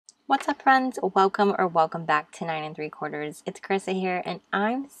What's up, friends? Welcome or welcome back to 9 3/4. It's Carissa here, and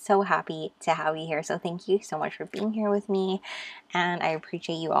I'm so happy to have you here. So thank you so much for being here with me, and I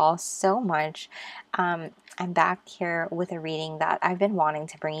appreciate you all so much. I'm back here with a reading that I've been wanting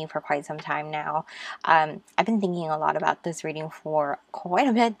to bring you for quite some time now. I've been thinking a lot about this reading for quite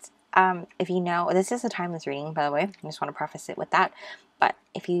a bit. If you know, this is a timeless reading, by the way. I just want to preface it with that. But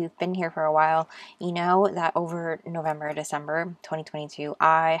if you've been here for a while, you know that over November, December 2022,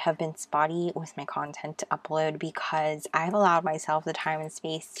 I have been spotty with my content to upload because I've allowed myself the time and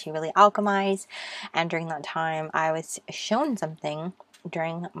space to really alchemize. And during that time, I was shown something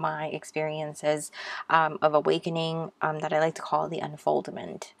during my experiences of awakening that I like to call the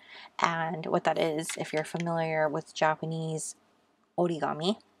unfoldment. And what that is, if you're familiar with Japanese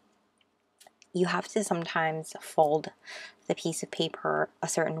origami, you have to sometimes fold the piece of paper a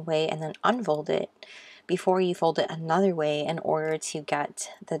certain way and then unfold it before you fold it another way in order to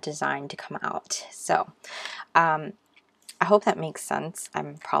get the design to come out. So I hope that makes sense.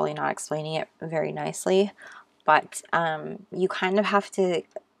 I'm probably not explaining it very nicely, but you kind of have to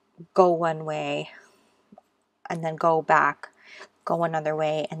go one way and then go back, go another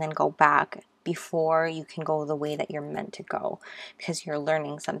way and then go back before you can go the way that you're meant to go, because you're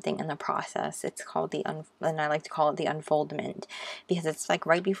learning something in the process. It's called and I like to call it the unfoldment, because it's like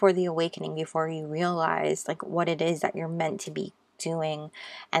right before the awakening, before you realize like what it is that you're meant to be doing.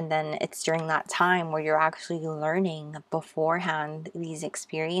 And then it's during that time where you're actually learning beforehand these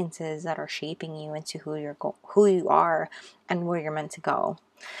experiences that are shaping you into who you are and where you're meant to go.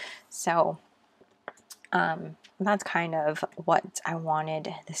 So that's kind of what I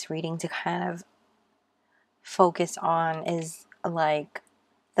wanted this reading to kind of focus on, is like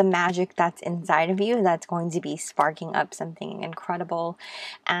the magic that's inside of you that's going to be sparking up something incredible.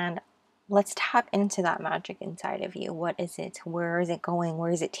 And let's tap into that magic inside of you. What is it? Where is it going?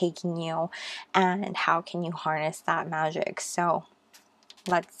 Where is it taking you? And how can you harness that magic? So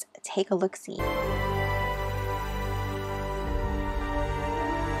let's take a look-see.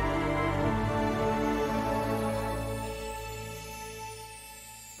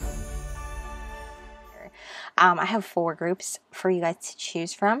 I have 4 groups for you guys to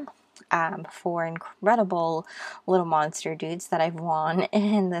choose from. 4 incredible little monster dudes that I've won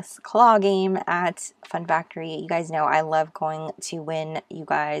in this claw game at Fun Factory. You guys know I love going to win you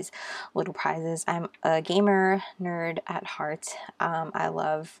guys little prizes. I'm a gamer nerd at heart. I'm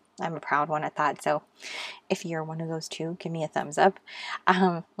a proud one at that. So if you're one of those two, give me a thumbs up.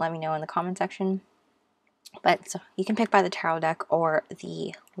 Let me know in the comment section. But so you can pick by the tarot deck or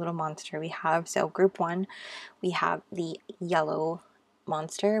the little monster we have. So group 1, we have the yellow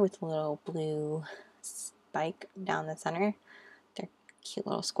monster with a little blue spike down the center. They're cute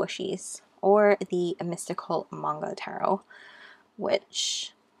little squishies. Or the mystical Manga tarot,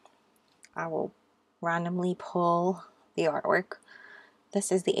 which I will randomly pull the artwork. This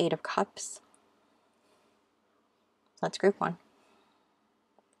is the 8 of Cups. That's group 1.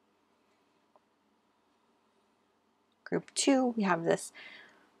 Group 2, we have this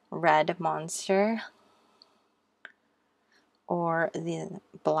red monster, or the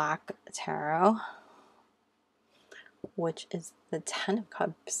black tarot, which is the 10 of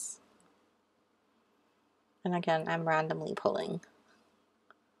Cups. And again, I'm randomly pulling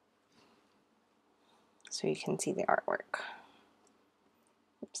so you can see the artwork.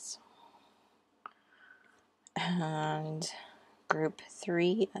 Oops. And group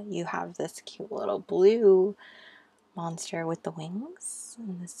 3, you have this cute little blue monster with the wings,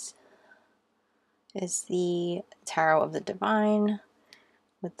 and this is the Tarot of the Divine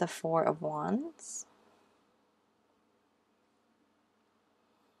with the 4 of Wands.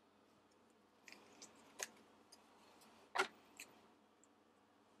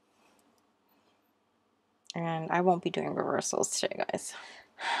 And I won't be doing reversals today, guys.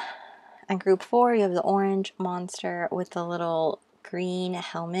 And group 4, you have the orange monster with the little green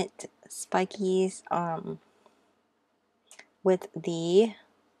helmet spikies, with the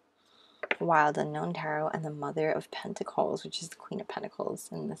Wild Unknown Tarot and the Mother of Pentacles, which is the Queen of Pentacles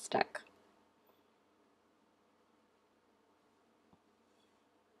in this deck.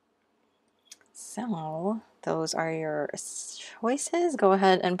 So those are your choices. Go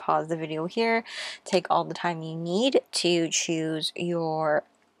ahead and pause the video here. Take all the time you need to choose your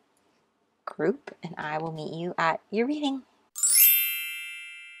group, and I will meet you at your reading.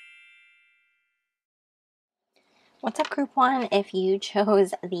 What's up, group 1? If you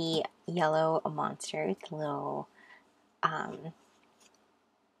chose the yellow monster, the little oh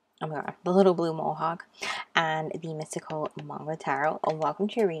my god, the little blue mohawk, and the mystical Manga tarot, welcome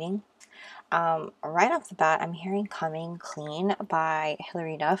to your reading. Right off the bat, I'm hearing Coming Clean by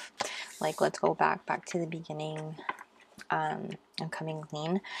Hilary Duff. Like, let's go back to the beginning. And Coming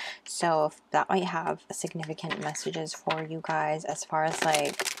Clean. So that might have significant messages for you guys as far as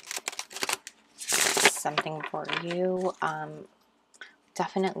like something for you.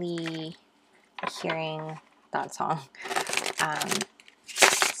 Definitely hearing that song.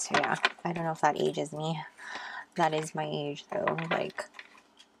 So yeah, I don't know if that ages me. That is my age though, like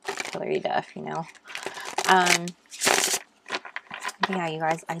Hilary Duff, you know. But yeah, you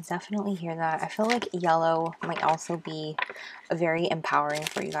guys, I definitely hear that. I feel like yellow might also be very empowering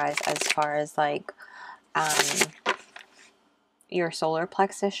for you guys as far as like your solar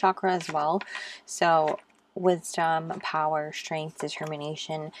plexus chakra as well. So wisdom, power, strength,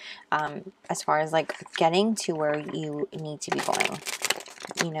 determination, as far as like getting to where you need to be going.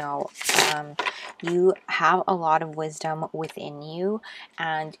 You know, you have a lot of wisdom within you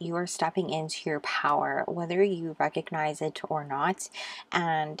and you are stepping into your power, whether you recognize it or not.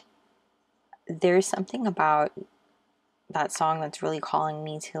 And there's something about that song that's really calling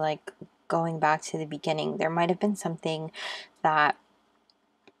me to like going back to the beginning. There might have been something that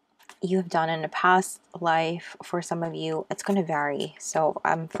you have done in a past life. For some of you, it's going to vary. So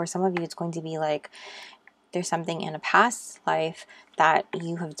for some of you, it's going to be like there's something in a past life that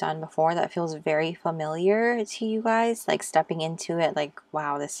you have done before that feels very familiar to you guys, like stepping into it like,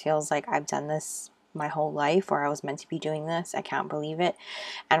 wow, this feels like I've done this my whole life, or I was meant to be doing this. I can't believe it.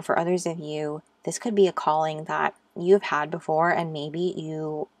 And for others of you, this could be a calling that you've had before, and maybe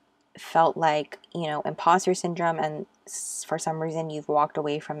you felt like, you know, imposter syndrome, and for some reason you've walked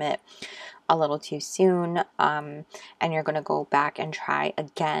away from it a little too soon, and you're going to go back and try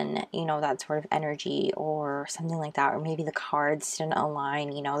again, you know, that sort of energy or something like that. Or maybe the cards didn't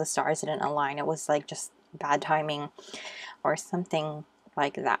align, you know, the stars didn't align, it was like just bad timing or something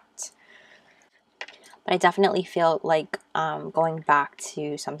like that. But I definitely feel like going back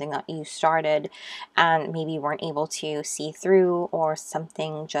to something that you started and maybe weren't able to see through, or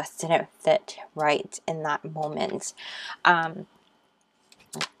something just didn't fit right in that moment.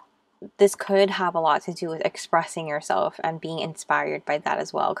 This could have a lot to do with expressing yourself and being inspired by that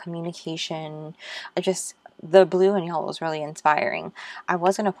as well. Communication, just the blue and yellow is really inspiring. I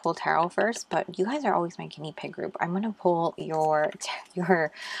was going to pull tarot first, but you guys are always my guinea pig group. I'm going to pull your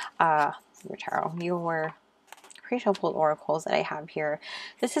tarot, your pre-shuffled pulled oracles that I have here.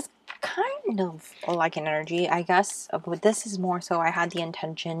 This is kind of like an energy, I guess, but this is more so I had the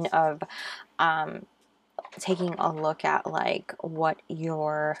intention of taking a look at like what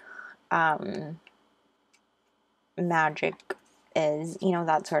your magic is, you know,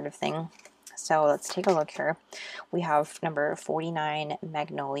 that sort of thing. So let's take a look here. We have number 49,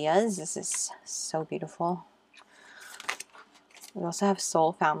 Magnolias. This is so beautiful. We also have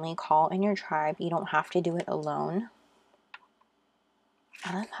Soul Family, Call in your tribe. You don't have to do it alone.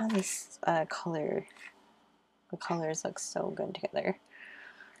 I love how this the colors look so good together.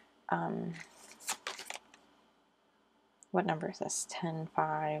 What number is this? 10,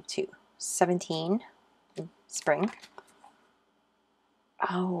 5, 2, 17, Spring.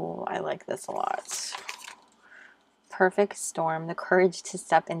 Oh, I like this a lot. Perfect Storm, the courage to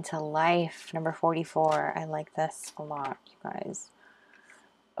step into life. Number 44. I like this a lot, you guys.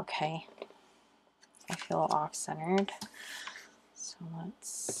 Okay. I feel off-centered. So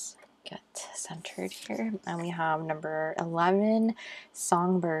let's get centered here. And we have number 11,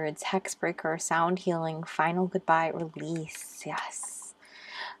 Songbirds, Hexbreaker, Sound Healing, Final Goodbye, Release. Yes.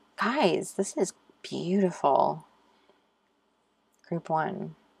 Guys, this is beautiful. Group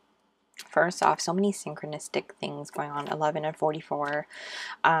 1. First off, so many synchronistic things going on. 11 and 44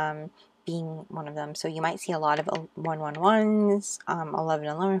 being one of them. So you might see a lot of 111s, 11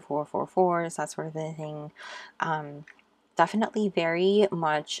 and 11, 444s, that sort of thing. Definitely very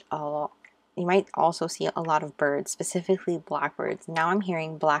much you might also see a lot of birds, specifically blackbirds. Now I'm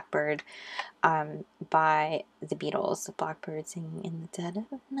hearing Blackbird by the Beatles. Blackbird singing in the dead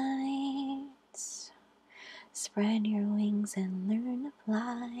of night. Spread your wings and learn to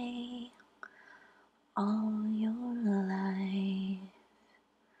fly all your life.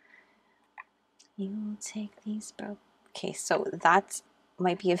 You take these Okay, so that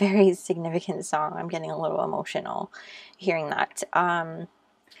might be a very significant song. I'm getting a little emotional hearing that.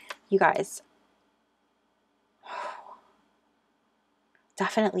 You guys,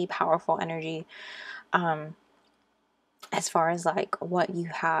 definitely powerful energy. As far as like what you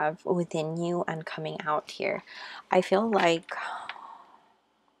have within you and coming out here, I feel like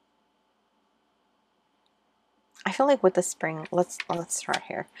with the spring, let's start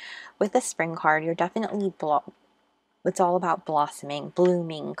here. With the spring card, you're definitely it's all about blossoming,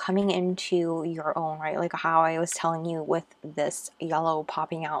 blooming, coming into your own, right? Like how I was telling you with this yellow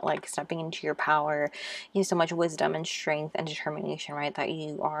popping out, like stepping into your power. You have so much wisdom and strength and determination, right, that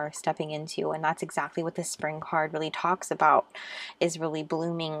you are stepping into. And that's exactly what the spring card really talks about, is really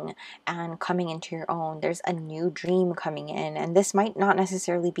blooming and coming into your own. There's a new dream coming in, and this might not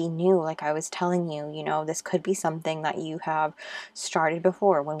necessarily be new. Like I was telling you, you know, this could be something that you have started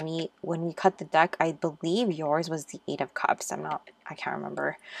before. When we cut the deck, I believe yours was the Eight of Cups. I can't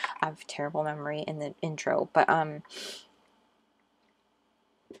remember. I have terrible memory in the intro, but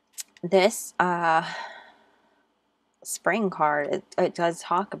this spring card, it does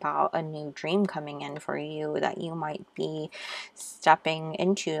talk about a new dream coming in for you that you might be stepping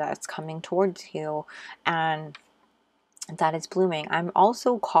into, that's coming towards you, and that is blooming. I'm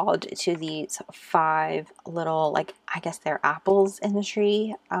also called to these 5 little, like, I guess they're apples in the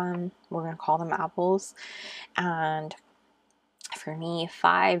tree. We're gonna call them apples. And for me,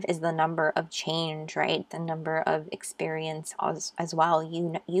 5 is the number of change, right? The number of experience as well.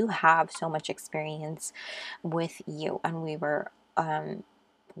 You have so much experience with you, and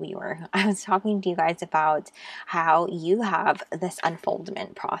I was talking to you guys about how you have this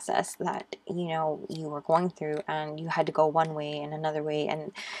unfoldment process that, you know, you were going through, and you had to go one way and another way,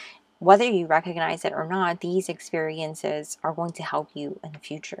 and whether you recognize it or not, these experiences are going to help you in the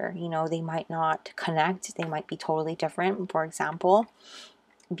future. You know, they might not connect, they might be totally different. For example,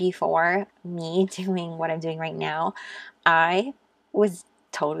 before me doing what I'm doing right now, I was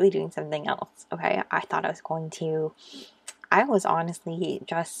totally doing something else. Okay, I was honestly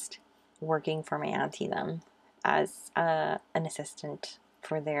just working for my auntie them as an assistant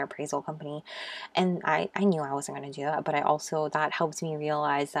for their appraisal company, and I knew I wasn't going to do that, but I also, that helped me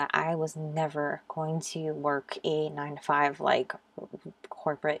realize that I was never going to work a 9 to 5 like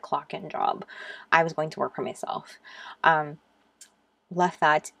corporate clock-in job. I was going to work for myself. Left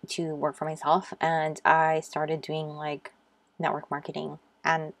that to work for myself, and I started doing like network marketing,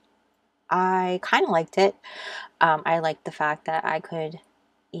 and I kind of liked it. I liked the fact that I could,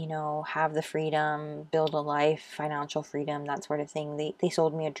 you know, have the freedom, build a life, financial freedom, that sort of thing. They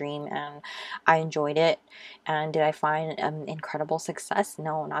sold me a dream, and I enjoyed it. And did I find incredible success?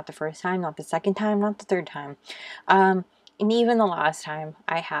 No, not the first time, not the second time, not the third time. And even the last time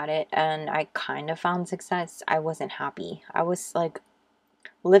I had it and I kind of found success, I wasn't happy. I was like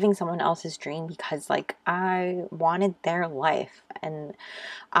living someone else's dream because like I wanted their life, and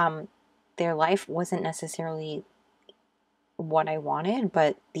their life wasn't necessarily what I wanted,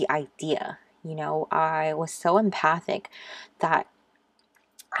 but the idea. You know, I was so empathic that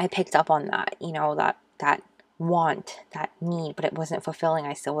I picked up on that, you know, that want, that need, but it wasn't fulfilling.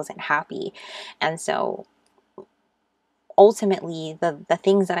 I still wasn't happy. And so ultimately the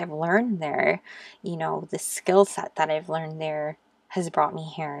things that I've learned there, you know, the skill set that I've learned there has brought me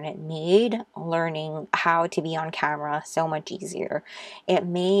here, and it made learning how to be on camera so much easier. It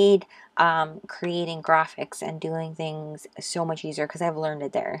made creating graphics and doing things so much easier because I've learned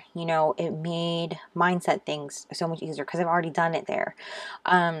it there. You know, it made mindset things so much easier because I've already done it there.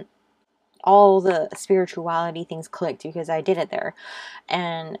 All the spirituality things clicked because I did it there.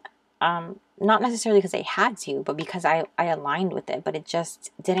 And not necessarily because I had to, but because I aligned with it, but it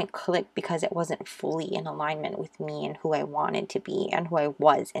just didn't click because it wasn't fully in alignment with me and who I wanted to be and who I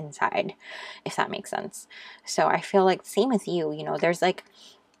was inside, if that makes sense. So I feel like same with you, you know, there's like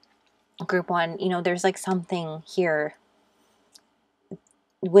group 1, you know, there's like something here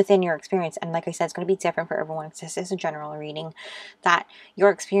within your experience, and like I said, it's going to be different for everyone because this is a general reading, that your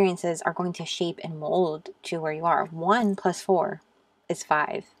experiences are going to shape and mold to where you are. 1 plus 4 is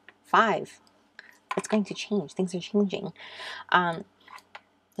 5. 5, it's going to change. Things are changing.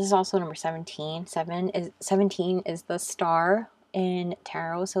 This is also number 17. 17 is the star in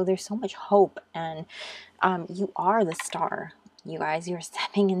tarot, so there's so much hope, and you are the star. You guys, you're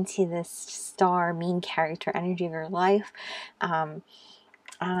stepping into this star main character energy of your life,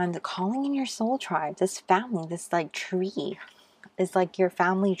 and calling in your soul tribe, this family, this like tree is like your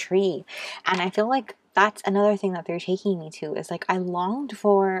family tree. And I feel like that's another thing that they're taking me to, is like I longed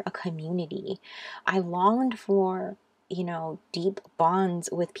for a community. I longed for, you know, deep bonds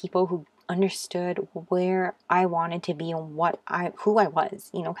with people who understood where I wanted to be and who I was,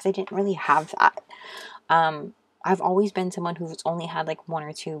 you know, because I didn't really have that. I've always been someone who's only had like 1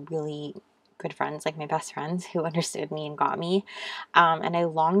 or 2 really good friends, like my best friends, who understood me and got me, and I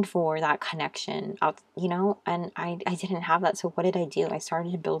longed for that connection out, you know, and I didn't have that. So what did I do? I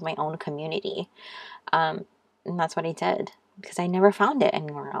started to build my own community, and that's what I did because I never found it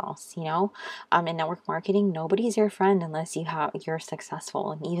anywhere else, you know. In network marketing, nobody's your friend unless you're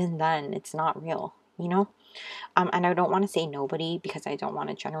successful, and even then it's not real, you know. And I don't want to say nobody because I don't want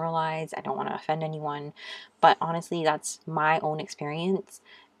to generalize. I don't want to offend anyone. But honestly, that's my own experience.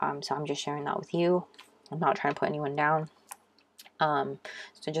 So I'm just sharing that with you. I'm not trying to put anyone down. So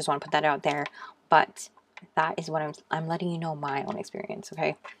I just want to put that out there. But that is what I'm letting you know, my own experience,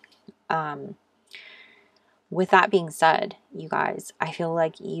 okay? With that being said, you guys, I feel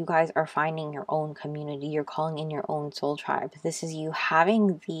like you guys are finding your own community. You're calling in your own soul tribe. This is you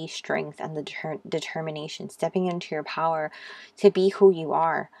having the strength and the determination, stepping into your power to be who you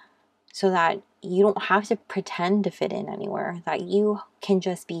are, so that you don't have to pretend to fit in anywhere, that you can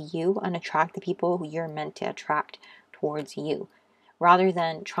just be you and attract the people who you're meant to attract towards you, rather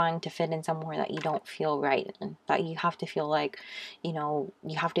than trying to fit in somewhere that you don't feel right in, that you have to feel like, you know,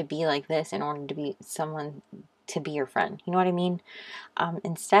 you have to be like this in order to be someone, to be your friend. You know what I mean?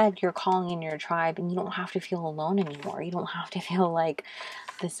 Instead, you're calling in your tribe, and you don't have to feel alone anymore. You don't have to feel like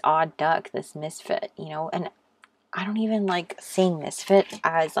this odd duck, this misfit, you know? And I don't even like saying misfit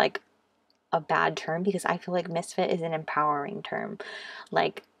as like a bad term, because I feel like misfit is an empowering term.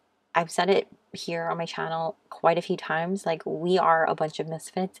 Like, I've said it here on my channel quite a few times, like, we are a bunch of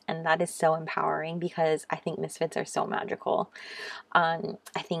misfits, and that is so empowering, because I think misfits are so magical. I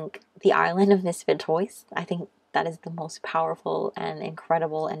think the island of misfit toys, I think that is the most powerful and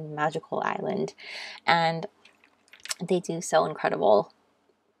incredible and magical island, and they do so incredible.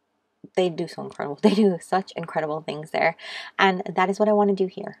 They do such incredible things there, and that is what I want to do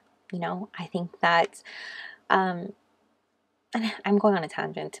here. You know, I think that and I'm going on a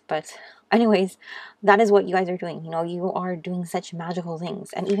tangent, but anyways, that is what you guys are doing. You know, you are doing such magical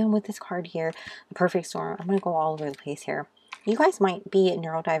things. And even with this card here, the perfect storm, I'm going to go all over the place here. You guys might be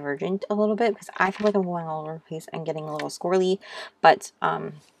neurodivergent a little bit, because I feel like I'm going all over the place and getting a little squirrely, but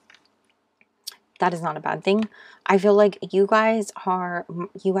that is not a bad thing. I feel like you guys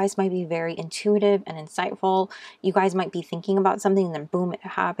might be very intuitive and insightful. You guys might be thinking about something, and then boom, it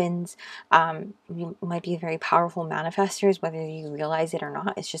happens. You might be very powerful manifestors, whether you realize it or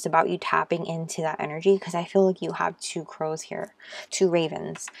not. It's just about you tapping into that energy, because I feel like you have two crows here, two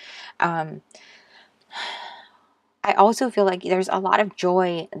ravens. I also feel like there's a lot of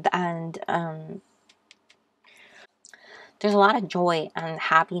joy and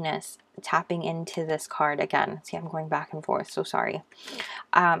happiness tapping into this card again. See, I'm going back and forth, so sorry.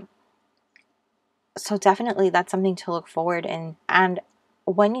 So definitely that's something to look forward in. And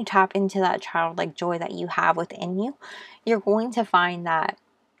when you tap into that childlike joy that you have within you, you're going to find that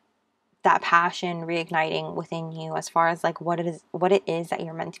passion reigniting within you, as far as like what it is that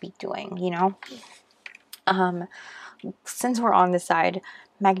you're meant to be doing, you know? Since we're on this side,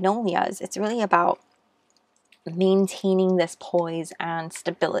 magnolias, it's really about maintaining this poise and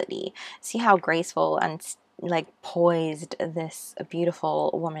stability. See how graceful and like poised this beautiful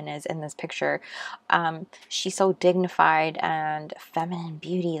woman is in this picture. She's so dignified and feminine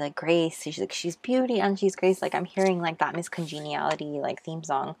beauty, like grace. She's beauty and she's grace. Like, I'm hearing like that Miss Congeniality like theme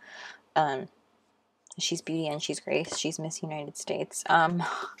song. She's beauty and she's grace. She's Miss United States.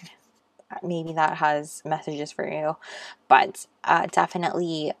 Maybe that has messages for you, but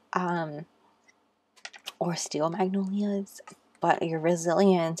definitely or steel magnolias, but you're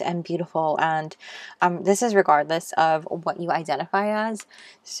resilient and beautiful, and this is regardless of what you identify as,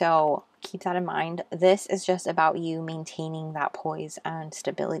 so keep that in mind. This is just about you maintaining that poise and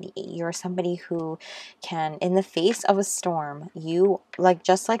stability. You're somebody who can, in the face of a storm, you like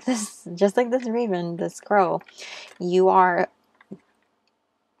just like this raven, this crow, you are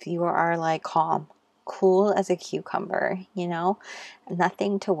like calm, cool as a cucumber, you know,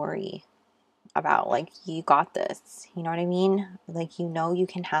 nothing to worry about. Like, you got this, you know what I mean? Like, you know, you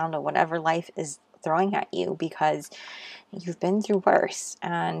can handle whatever life is throwing at you, because you've been through worse,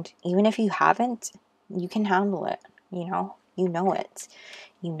 and even if you haven't, you can handle it, you know it.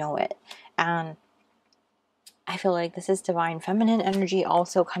 And I feel like this is divine feminine energy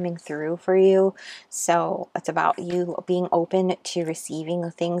also coming through for you. So it's about you being open to receiving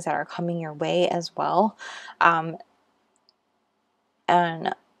the things that are coming your way as well. And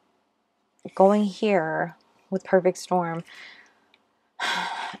going here with perfect storm,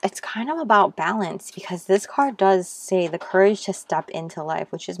 it's kind of about balance, because this card does say the courage to step into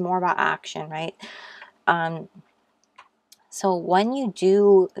life, which is more about action, right? So when you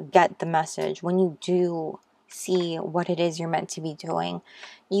do get the message, when you do see what it is you're meant to be doing,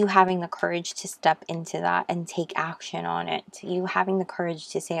 you having the courage to step into that and take action on it, you having the courage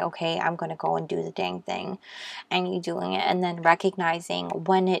to say, okay, I'm going to go and do the dang thing, and you doing it, and then recognizing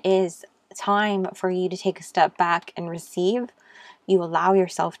when it is time for you to take a step back and receive, you allow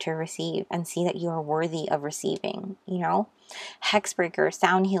yourself to receive and see that you are worthy of receiving, you know? Hexbreaker,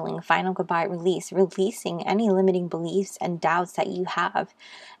 sound healing, final goodbye, release, releasing any limiting beliefs and doubts that you have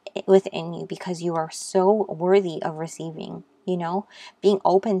within you, because you are so worthy of receiving, you know, being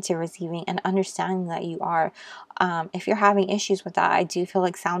open to receiving and understanding that you are. If you're having issues with that, I do feel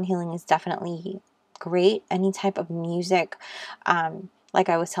like sound healing is definitely great. Any type of music, like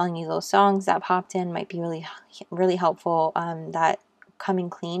I was telling you, those songs that popped in might be really helpful. That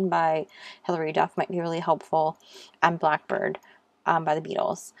Coming Clean by Hilary Duff might be really helpful, and Blackbird by the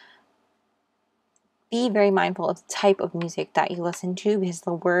Beatles. Be very mindful of the type of music that you listen to, because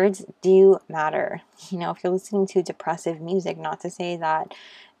the words do matter. You know, if you're listening to depressive music, not to say that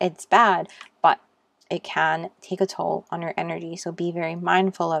it's bad, but it can take a toll on your energy. So be very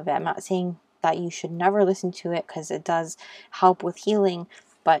mindful of it. I'm not saying that you should never listen to it, because it does help with healing,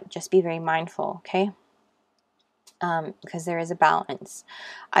 but just be very mindful, okay? Because there is a balance.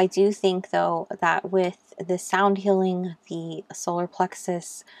 I do think, though, that with the sound healing, the solar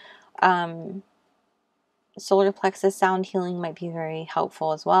plexus sound healing might be very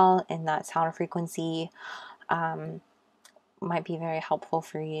helpful as well, in that sound frequency might be very helpful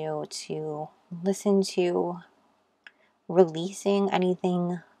for you to listen to, releasing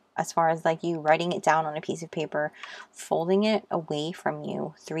anything as far as like you writing it down on a piece of paper, folding it away from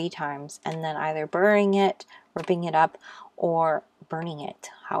you 3 times, and then either burying it, ripping it up, or burning it.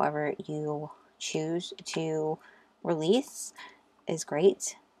 However you choose to release is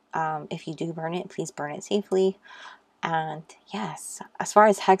great. If you do burn it, please burn it safely. And yes, as far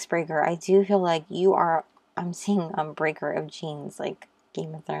as Hexbreaker, I do feel like you are, I'm seeing breaker of chains, like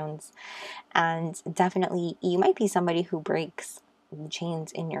Game of Thrones. And definitely you might be somebody who breaks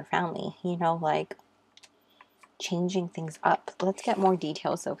chains in your family, you know, like changing things up. Let's get more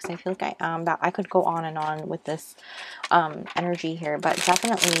details though, because I feel like that I could go on and on with this energy here, but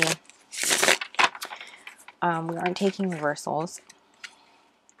definitely we aren't taking reversals,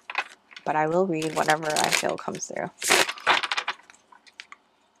 but I will read whatever I feel comes through.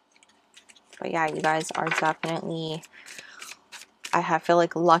 But yeah, you guys are definitely, I feel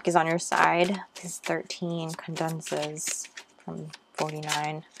like luck is on your side. This 13 condenses from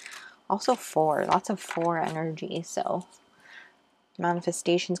 49. Also 4, lots of 4 energy, so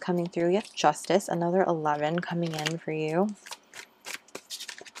manifestations coming through. You have Justice, another 11 coming in for you.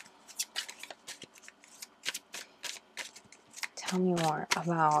 Tell me more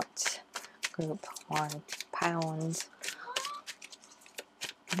about group 1, pounds,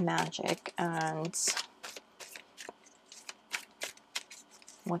 magic, and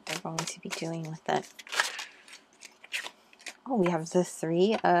what they're going to be doing with it. Oh, we have the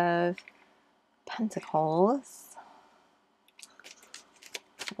 3 of Pentacles.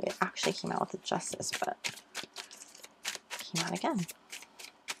 It actually came out with the Justice, but came out again.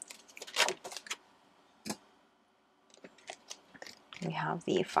 We have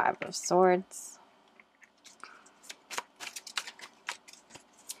the 5 of Swords.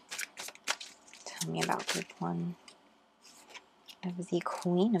 Tell me about group 1. We have the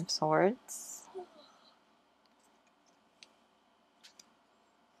Queen of Swords.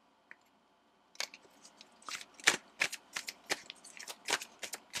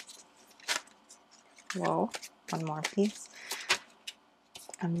 Whoa, one more please.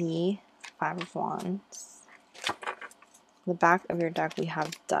 And the 5 of Wands. The back of your deck we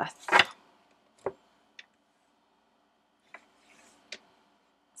have Death.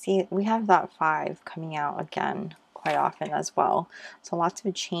 See, we have that 5 coming out again quite often as well. So lots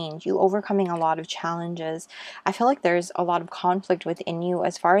of change. You overcoming a lot of challenges. I feel like there's a lot of conflict within you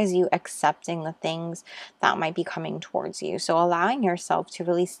as far as you accepting the things that might be coming towards you. So allowing yourself to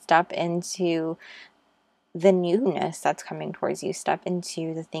really step into the newness that's coming towards you, step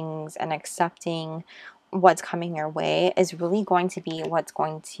into the things and accepting what's coming your way is really going to be what's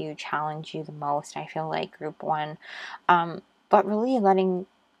going to challenge you the most, I feel like, group 1. But really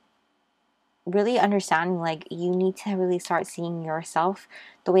understanding, like, you need to really start seeing yourself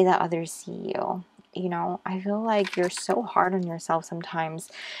the way that others see you. You know, I feel like you're so hard on yourself sometimes,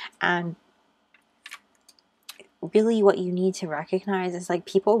 and really what you need to recognize is, like,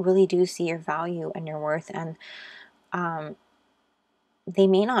 people really do see your value and your worth, and they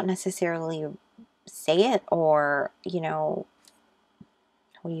may not necessarily say it or, you know,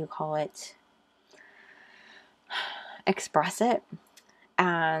 what do you call it, express it.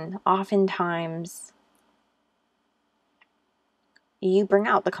 And oftentimes you bring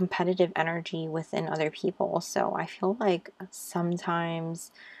out the competitive energy within other people. So I feel like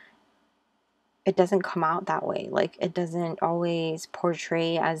sometimes it doesn't come out that way. Like, it doesn't always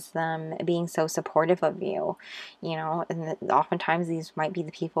portray as them being so supportive of you, you know, and oftentimes these might be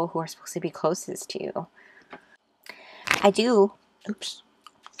the people who are supposed to be closest to you. I do,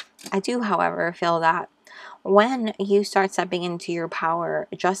 however, feel that when you start stepping into your power,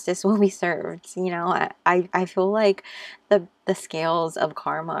 justice will be served. You know, I feel like the scales of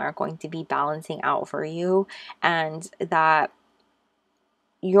karma are going to be balancing out for you, and that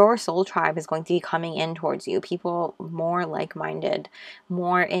your soul tribe is going to be coming in towards you. People more like-minded,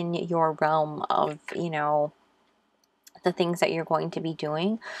 more in your realm of, you know, the things that you're going to be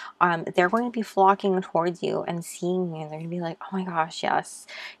doing, they're going to be flocking towards you and seeing you, and they're going to be like, oh my gosh, yes,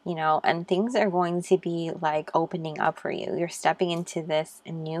 you know, and things are going to be like opening up for you. You're stepping into this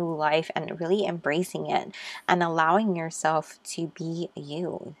new life and really embracing it and allowing yourself to be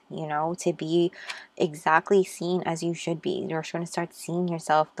you, you know, to be exactly seen as you should be. You're going to start seeing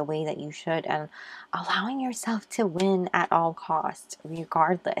yourself the way that you should, and allowing yourself to win at all costs,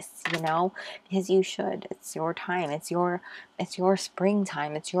 regardless, you know, because you should. It's your time. It's your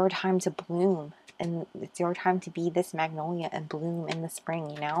springtime. It's your time to bloom, and it's your time to be this magnolia and bloom in the spring,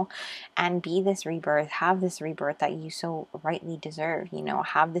 you know, and be this rebirth, have this rebirth that you so rightly deserve, you know,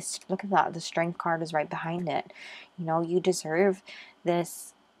 have this, look at that, the strength card is right behind it, you know, you deserve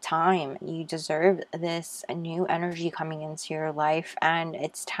this time, you deserve this new energy coming into your life, and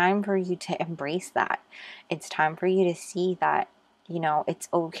it's time for you to embrace that. It's time for you to see that, you know, it's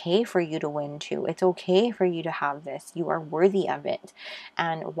okay for you to win too. It's okay for you to have this. You are worthy of it.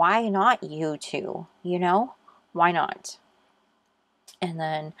 And why not you too? You know, why not? And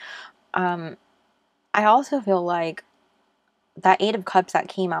then I also feel like that Eight of Cups that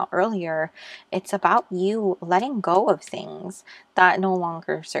came out earlier, it's about you letting go of things that no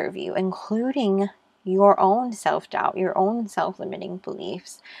longer serve you, including your own self-doubt, your own self-limiting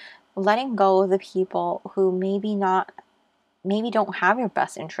beliefs, letting go of the people who maybe don't have your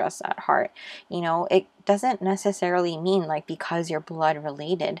best interests at heart. You know, it doesn't necessarily mean like because you're blood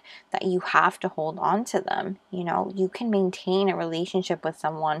related that you have to hold on to them. You know, you can maintain a relationship with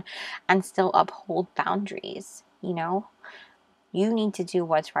someone and still uphold boundaries, you know. You need to do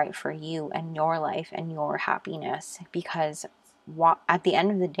what's right for you and your life and your happiness, because at the end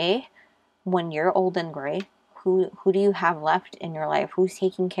of the day, when you're old and gray, who do you have left in your life? Who's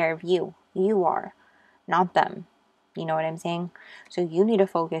taking care of you? You are, not them. You know what I'm saying? So you need to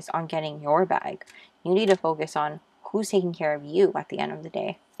focus on getting your bag. You need to focus on who's taking care of you at the end of the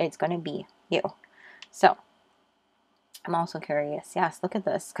day. It's going to be you. So I'm also curious. Yes, look at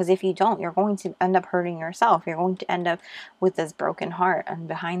this. Because if you don't, you're going to end up hurting yourself. You're going to end up with this broken heart. And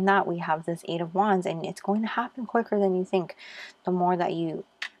behind that, we have this Eight of Wands. And it's going to happen quicker than you think. The more that you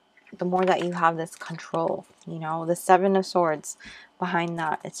have this control, you know, the Seven of Swords behind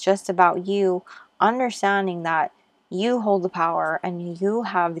that. It's just about you understanding that you hold the power and you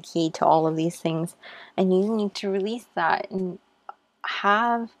have the key to all of these things. And you need to release that and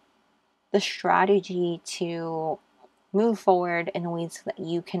have the strategy to move forward in ways so that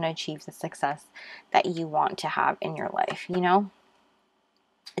you can achieve the success that you want to have in your life, you know?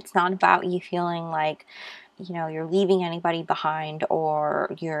 It's not about you feeling like, you know, you're leaving anybody behind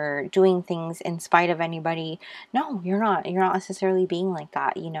or you're doing things in spite of anybody. No, you're not. You're not necessarily being like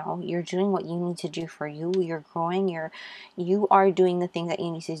that, you know? You're doing what you need to do for you. You're growing. You are doing the thing that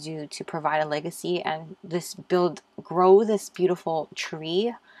you need to do to provide a legacy and grow this beautiful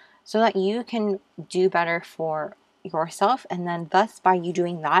tree so that you can do better for yourself, and then thus by you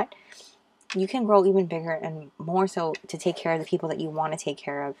doing that, you can grow even bigger and more so to take care of the people that you want to take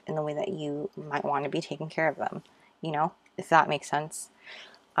care of in the way that you might want to be taking care of them, you know, if that makes sense.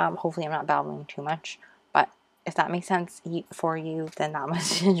 Hopefully I'm not babbling too much, but if that makes sense for you, then that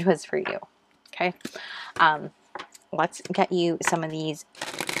message was for you. Okay. Let's get you some of these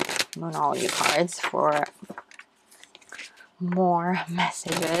Moonology cards for more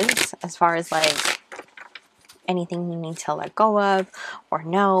messages as far as like anything you need to let go of or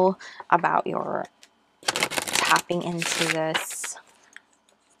know about your tapping into this.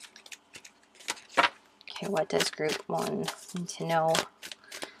 Okay, what does group 1 need to know?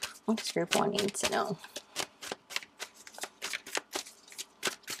 What does group 1 need to know?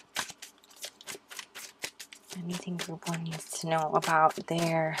 Anything group 1 needs to know about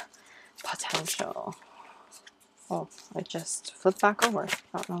their potential. Oh, it just flipped back over.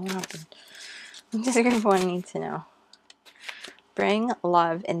 I don't know what happened. What does group 1 need to know? Bring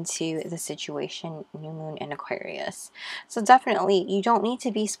love into the situation, new moon in Aquarius. So definitely, you don't need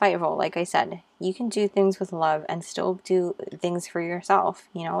to be spiteful. Like I said, you can do things with love and still do things for yourself.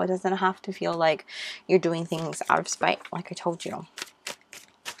 You know, it doesn't have to feel like you're doing things out of spite, like I told you.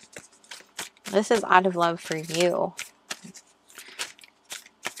 This is out of love for you.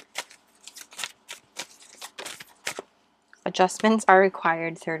 Adjustments are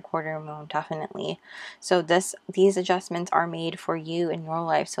required, third quarter moon, definitely. So these adjustments are made for you in your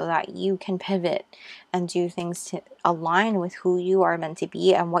life so that you can pivot and do things to align with who you are meant to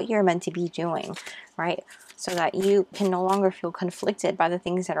be and what you're meant to be doing, right? So that you can no longer feel conflicted by the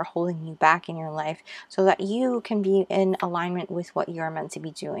things that are holding you back in your life, so that you can be in alignment with what you're meant to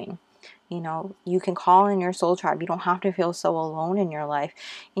be doing. You know, you can call in your soul tribe. You don't have to feel so alone in your life,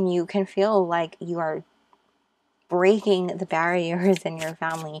 and you can feel like you are breaking the barriers in your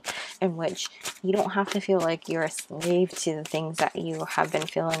family, in which you don't have to feel like you're a slave to the things that you have been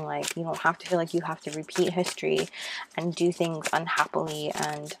feeling like. You don't have to feel like you have to repeat history and do things unhappily,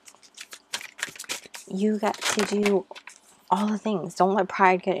 and you get to do all the things. Don't let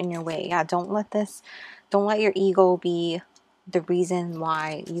pride get in your way. Yeah, don't let your ego be the reason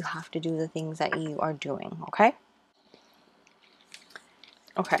why you have to do the things that you are doing, okay?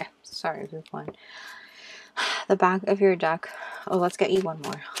 Okay, sorry, group one. The back of your deck. Oh, let's get you one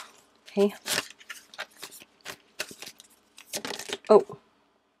more. Okay. Oh,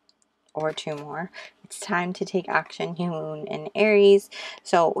 or two more. It's time to take action, new moon in Aries.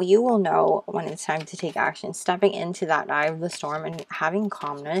 So you will know when it's time to take action, stepping into that eye of the storm and having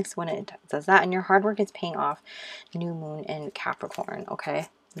calmness when it does that, and your hard work is paying off. New moon in Capricorn, okay?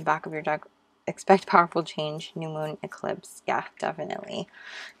 The back of your deck. Expect powerful change, new moon eclipse. Yeah, definitely.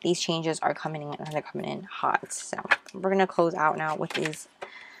 These changes are coming in, and they're coming in hot. So we're gonna close out now with this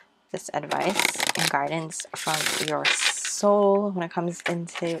advice and guidance from your soul when it comes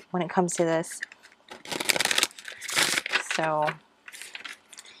to this. So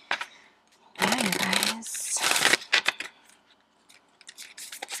yeah, you guys.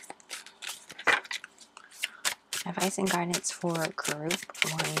 Advice and guidance for group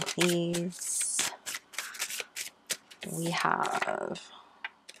one, please. We have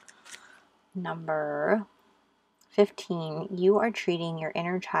number 15. You are treating your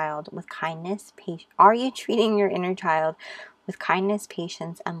inner child with kindness. Are you treating your inner child with kindness,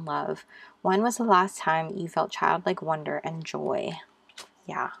 patience, and love? When was the last time you felt childlike wonder and joy?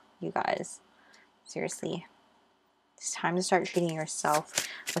 Yeah, you guys. Seriously. It's time to start treating yourself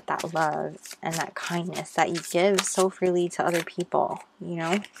with that love and that kindness that you give so freely to other people, you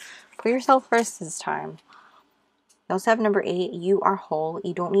know? Put yourself first this time. You also have number 8. You are whole.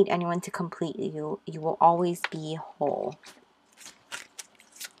 You don't need anyone to complete you. You will always be whole.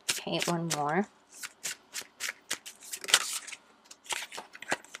 Okay, one more.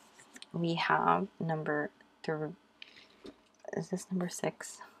 We have number 3. Is this number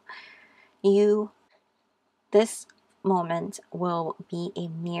 6? This moment will be a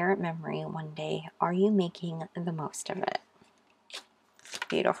mere memory one day. Are you making the most of it?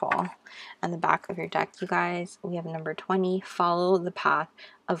 Beautiful. On the back of your deck, you guys, we have number 20. Follow the path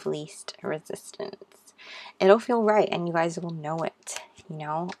of least resistance. It'll feel right, and you guys will know it, you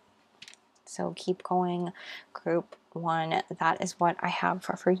know? So keep going, group one. That is what I have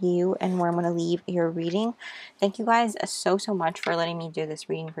for you, and where I'm going to leave your reading. Thank you guys so much for letting me do this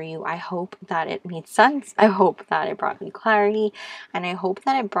reading for you. I hope that it made sense. I hope that it brought you clarity, and I hope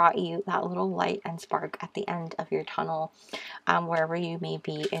that it brought you that little light and spark at the end of your tunnel, wherever you may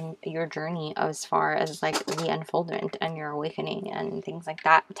be in your journey, as far as like the unfoldment and your awakening and things like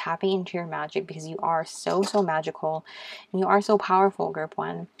that. Tapping into your magic, because you are so magical, and you are so powerful, group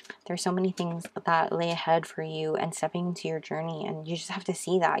one. There's so many things that lay ahead for you, and stepping into your journey, and you just have to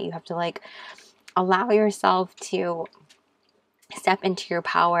see that. You have to like allow yourself to step into your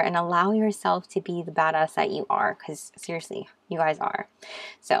power and allow yourself to be the badass that you are, because seriously, you guys are.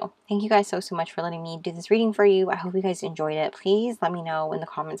 So thank you guys so much for letting me do this reading for you. I hope you guys enjoyed it. Please let me know in the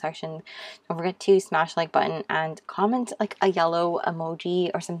comment section. Don't forget to smash the like button and comment like a yellow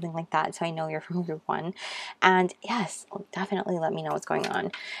emoji or something like that, so I know you're from group one. And yes, definitely let me know what's going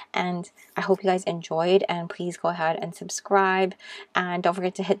on. And I hope you guys enjoyed, and please go ahead and subscribe, and don't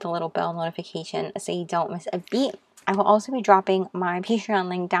forget to hit the little bell notification so you don't miss a beat. I will also be dropping my Patreon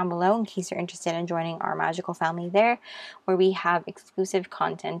link down below in case you're interested in joining our magical family there, where we have exclusive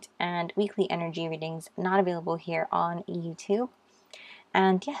content and weekly energy readings not available here on YouTube.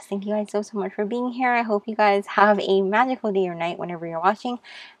 And yes, thank you guys so much for being here. I hope you guys have a magical day or night whenever you're watching,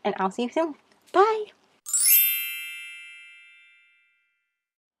 and I'll see you soon. Bye!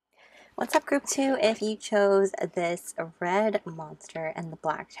 What's up, group 2? If you chose this red monster and the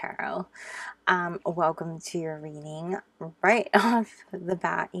black tarot, welcome to your reading. Right off the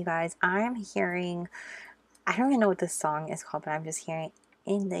bat, you guys, I'm hearing, I don't even know what this song is called, but I'm just hearing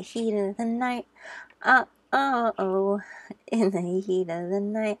 "In the Heat of the Night." Oh, oh, in the heat of the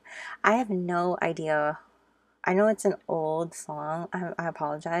night. I have no idea. I know it's an old song. I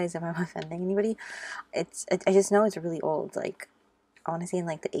apologize if I'm offending anybody. I just know it's really old. Like, I want to say in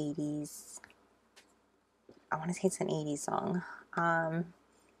like the 80s. I want to say it's an 80s song.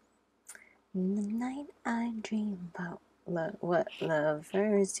 In the night I dream about what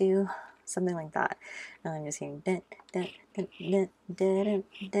lovers do. Something like that. And I'm just hearing dun, dun, dun, dun, dun,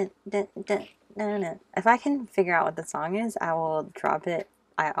 dun, dun, dun, dun, dun. If I can figure out what the song is, I will drop it.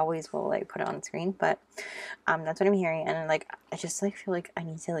 I always will like put it on screen, but that's what I'm hearing, and like I just like feel like I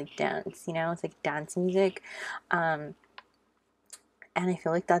need to like dance, you know, it's like dance music, and I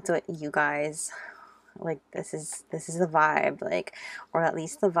feel like that's what you guys like. This is the vibe, like, or at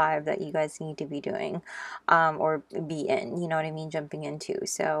least the vibe that you guys need to be doing, or be in, you know what I mean, jumping into.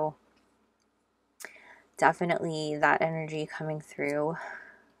 So definitely that energy coming through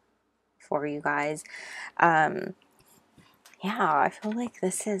for you guys. Yeah, I feel like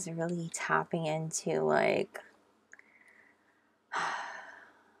this is really tapping into like,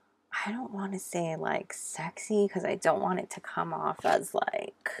 I don't want to say like sexy because I don't want it to come off as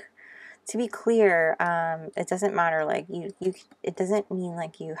like, to be clear, it doesn't matter, like it doesn't mean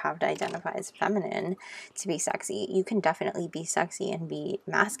like you have to identify as feminine to be sexy. You can definitely be sexy and be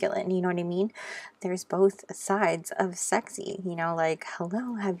masculine, you know what I mean? There's both sides of sexy, you know, like,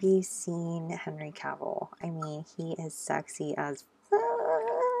 hello, have you seen Henry Cavill? I mean, he is sexy as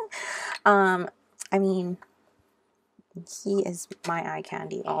I mean, he is my eye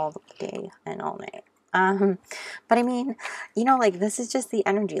candy all day and all night. But I mean, you know, like, this is just the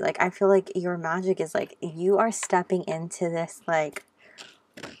energy. Like, I feel like your magic is like, you are stepping into this, like,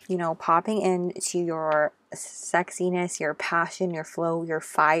 you know, popping into your sexiness, your passion, your flow, your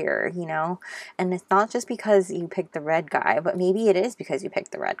fire, you know? And it's not just because you picked the red guy, but maybe it is because you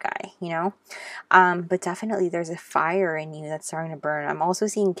picked the red guy, you know? But definitely there's a fire in you that's starting to burn. I'm also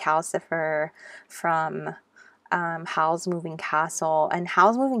seeing 𝒕𝒐𝒔𝒔 from Howl's Moving Castle, and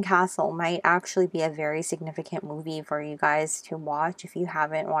Howl's Moving Castle might actually be a very significant movie for you guys to watch if you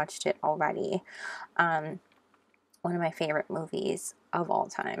haven't watched it already. One of my favorite movies of all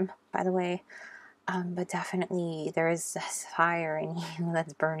time, by the way. But definitely there is this fire in you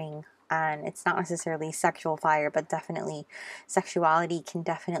that's burning, and it's not necessarily sexual fire, but definitely sexuality can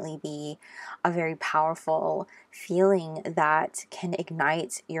definitely be a very powerful feeling that can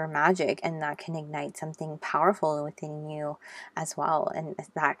ignite your magic, and that can ignite something powerful within you as well, and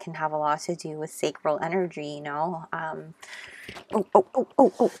that can have a lot to do with sacral energy, you know.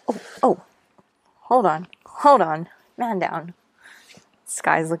 Oh, hold on, man down.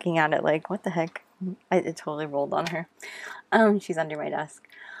 Sky's looking at it like, what the heck? It totally rolled on her. She's under my desk.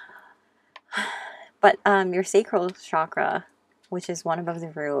 But your sacral chakra, which is one above the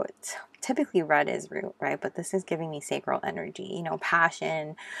root, typically red is root, right? But this is giving me sacral energy, you know,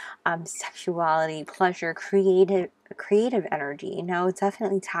 passion, sexuality, pleasure, creative energy, you know,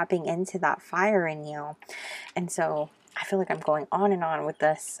 definitely tapping into that fire in you. And so I feel like I'm going on and on with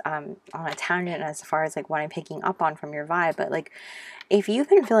this on a tangent as far as like what I'm picking up on from your vibe, but like, if you've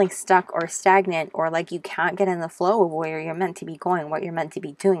been feeling stuck or stagnant, or like you can't get in the flow of where you're meant to be going, what you're meant to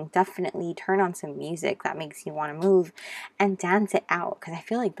be doing, definitely turn on some music that makes you want to move and dance it out, because I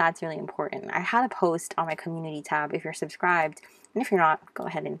feel like that's really important. I had a post on my community tab if you're subscribed, and if you're not, go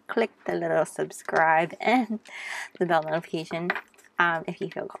ahead and click the little subscribe and the bell notification if you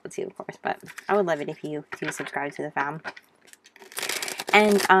feel called to, of course, but I would love it if you do subscribe to the fam.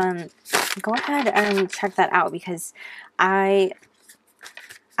 And go ahead and check that out, because I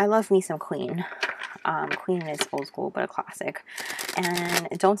love me some Queen. Queen is old school, but a classic. And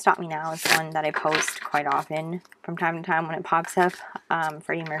Don't Stop Me Now is one that I post quite often from time to time when it pops up.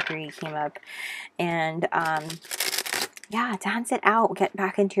 Freddie Mercury came up. And yeah, dance it out. Get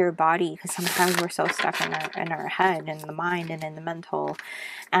back into your body, because sometimes we're so stuck in our head, in the mind, and in the mental.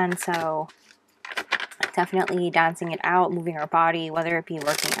 And so definitely dancing it out, moving our body, whether it be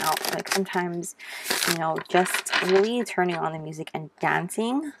working out, like sometimes, you know, just really turning on the music and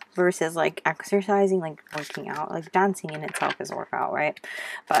dancing versus like exercising, like working out. Like dancing in itself is a workout, right?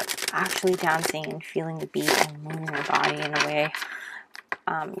 But actually dancing and feeling the beat and moving your body in a way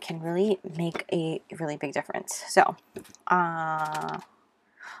can really make a really big difference. So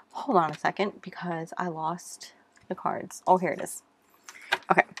hold on a second, because I lost the cards. Oh, here it is.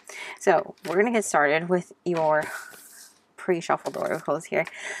 Okay, so we're going to get started with your pre-shuffled oracles here.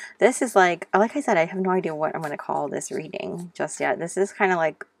 This is like I said, I have no idea what I'm going to call this reading just yet. This is kind of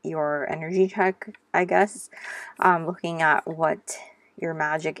like your energy check, I guess. Looking at what your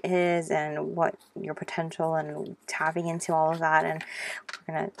magic is and what your potential, and tapping into all of that. And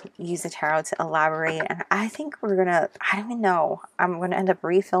we're going to use the tarot to elaborate. And I think we're going to, I don't even know, I'm going to end up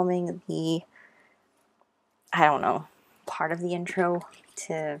refilming the, I don't know, part of the intro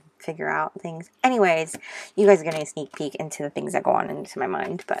to figure out things. Anyways, you guys are getting a sneak peek into the things that go on into my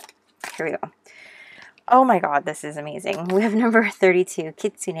mind, but here we go. Oh my god, this is amazing. We have number 32,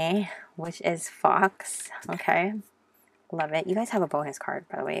 Kitsune, which is fox. Okay, love it. You guys have a bonus card,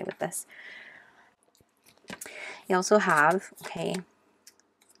 by the way, with this. You also have, okay,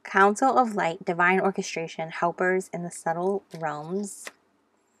 Council of Light, Divine Orchestration, Helpers in the Subtle Realms.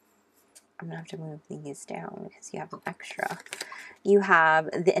 I'm gonna have to move these down because you have an extra. You have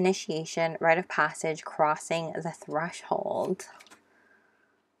the Initiation, Rite of Passage, Crossing the Threshold.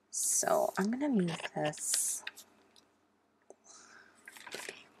 So I'm gonna move this.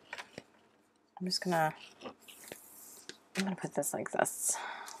 I'm gonna put this like this.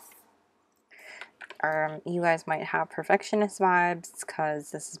 You guys might have perfectionist vibes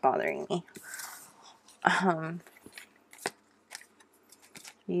because this is bothering me.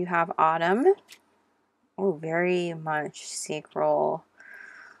 You have Autumn. Oh, very much sacral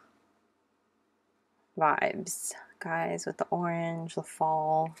vibes, guys, with the orange, the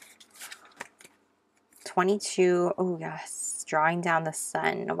fall. 22, oh yes, drawing down the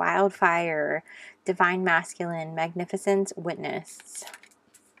sun, wildfire, divine masculine, magnificent witness.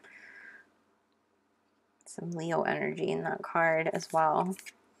 Some Leo energy in that card as well.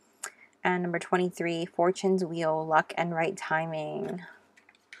 And number 23, fortune's wheel, luck and right timing.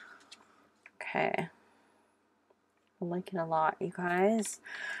 Okay, I like it a lot, you guys.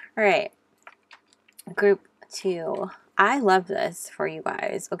 All right, group 2. I love this for you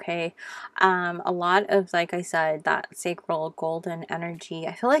guys, okay? A lot of, like I said, that sacral golden energy.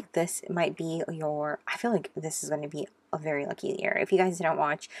 I feel like this might be your, I feel like this is going to be a very lucky year. If you guys didn't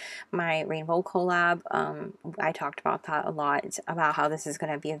watch my rainbow collab, I talked about that a lot, about how this is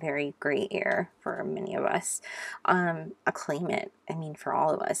going to be a very great year for many of us. Acclaim it, I mean, for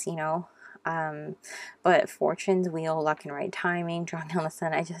all of us, you know? But fortune's wheel, luck and right timing, drawing down the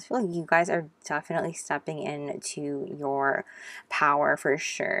sun. I just feel like you guys are definitely stepping into your power for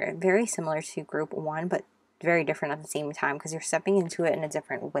sure. Very similar to group 1, but very different at the same time because you're stepping into it in a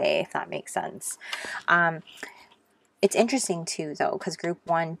different way, if that makes sense. It's interesting too, though, because group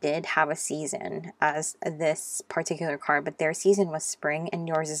 1 did have a season as this particular card, but their season was spring and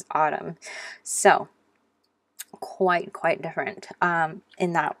yours is autumn. So quite different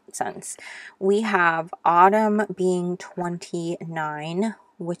in that sense. We have autumn being 29,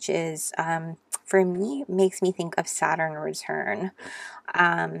 which is for me makes me think of Saturn return.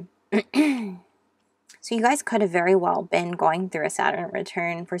 So you guys could have very well been going through a Saturn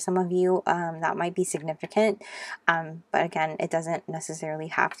return. For some of you, that might be significant. But again, it doesn't necessarily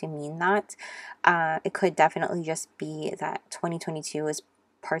have to mean that. It could definitely just be that 2022 is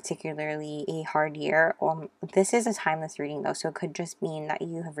particularly a hard year. This is a timeless reading though, so it could just mean that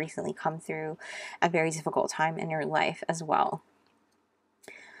you have recently come through a very difficult time in your life as well.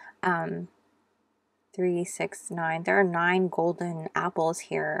 3, 6, 9. There are 9 golden apples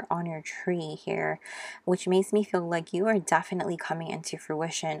here on your tree here, which makes me feel like you are definitely coming into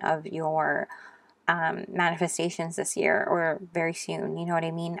fruition of your manifestations this year or very soon. You know what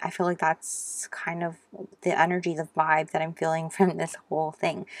I mean? I feel like that's kind of the energy, the vibe that I'm feeling from this whole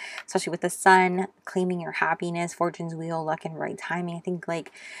thing, especially with the sun, claiming your happiness, fortune's wheel, luck and right timing. I think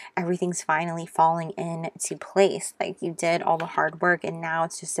like everything's finally falling into place. Like you did all the hard work and now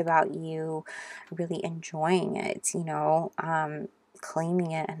it's just about you really enjoying it, you know,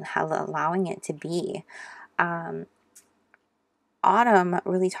 claiming it and allowing it to be. Autumn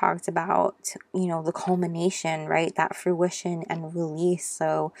really talks about, you know, the culmination, right? That fruition and release.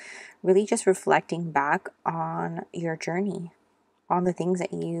 So really just reflecting back on your journey, on the things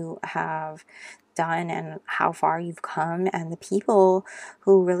that you have done and how far you've come and the people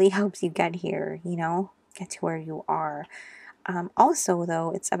who really helped you get here, you know, get to where you are. Also,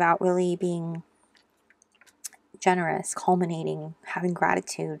 though, it's about really being generous, culminating, having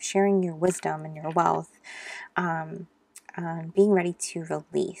gratitude, sharing your wisdom and your wealth. Being ready to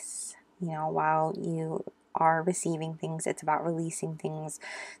release, you know, while you are receiving things, it's about releasing things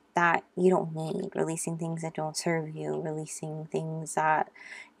that you don't need, releasing things that don't serve you, releasing things that,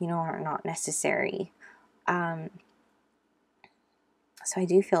 you know, are not necessary. So I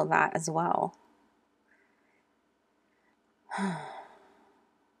do feel that as well.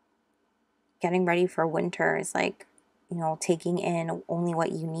 Getting ready for winter is like, you know, taking in only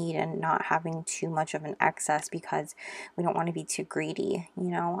what you need and not having too much of an excess because we don't want to be too greedy, you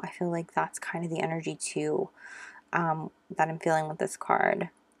know. I feel like that's kind of the energy too. that I'm feeling with this card.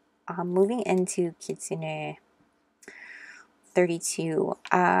 Moving into Kitsune 32.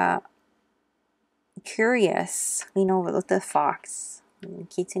 Curious, you know, with the fox.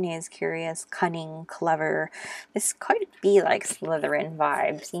 Kitsune is curious, cunning, clever. This could be like Slytherin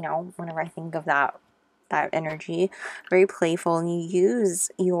vibes, you know, whenever I think of that energy. Very playful, and you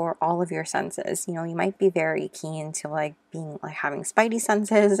use all of your senses. You know, you might be very keen to like being like having spidey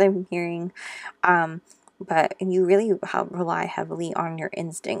senses, I'm hearing. But you really rely heavily on your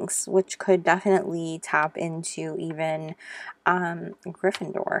instincts, which could definitely tap into even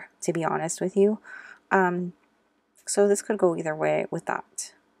Gryffindor, to be honest with you. So this could go either way with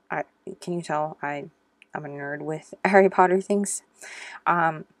that. Can you tell I'm a nerd with Harry Potter things?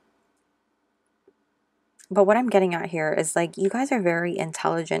 But what I'm getting at here is like you guys are very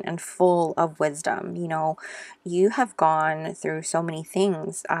intelligent and full of wisdom. You know, you have gone through so many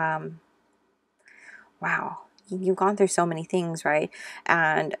things. Wow, you've gone through so many things, right?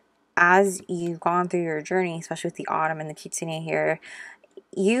 And as you've gone through your journey, especially with the autumn and the kitsune here,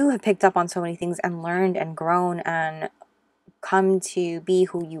 you have picked up on so many things and learned and grown and come to be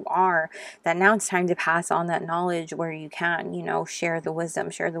who you are, that now it's time to pass on that knowledge where you can, you know, share the wisdom,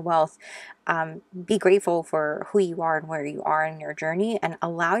 share the wealth, be grateful for who you are and where you are in your journey, and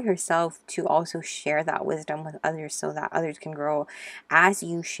allow yourself to also share that wisdom with others so that others can grow. As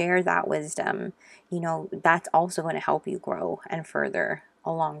you share that wisdom, you know, that's also going to help you grow and further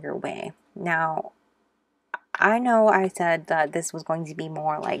along your way. Now, I know I said that this was going to be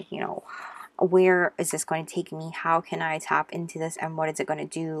more like, you know, where is this going to take me? How can I tap into this? And what is it going to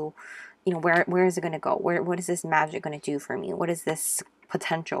do? You know, where is it going to go? What is this magic going to do for me? What is this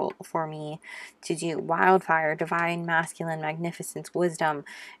potential for me to do? Wildfire, divine, masculine, magnificence, wisdom.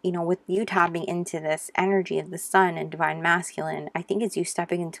 You know, with you tapping into this energy of the sun and divine masculine, I think it's you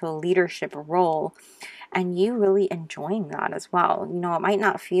stepping into a leadership role and you really enjoying that as well. You know, it might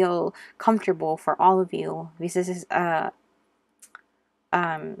not feel comfortable for all of you because this is a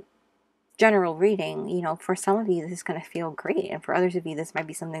general reading. You know, for some of you this is going to feel great, and for others of you this might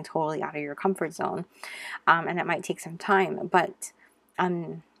be something totally out of your comfort zone, and it might take some time. But I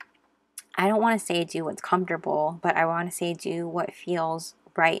don't want to say do what's comfortable, but I want to say do what feels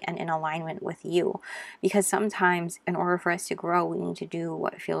right and in alignment with you, because sometimes in order for us to grow we need to do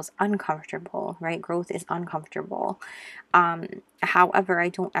what feels uncomfortable, right? Growth is uncomfortable. However, I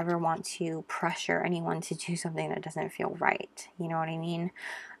don't ever want to pressure anyone to do something that doesn't feel right, you know what I mean?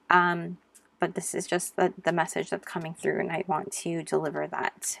 But this is just the message that's coming through, and I want to deliver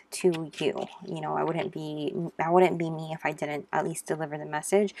that to you. You know, I wouldn't be me if I didn't at least deliver the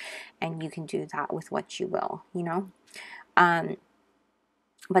message, and you can do that with what you will, you know.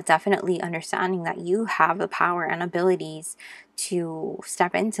 But definitely understanding that you have the power and abilities to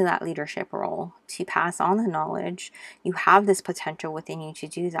step into that leadership role, to pass on the knowledge. You have this potential within you to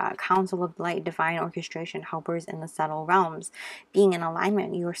do that. Council of Light, divine orchestration, helpers in the subtle realms. Being in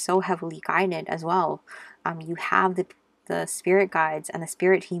alignment, you are so heavily guided as well. You have the spirit guides and the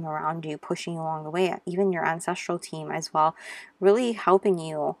spirit team around you pushing you along the way. Even your ancestral team as well, really helping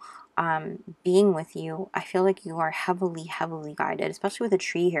you. Being with you. I feel like you are heavily guided, especially with a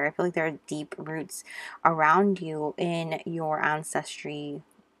tree here. I feel like there are deep roots around you in your ancestry,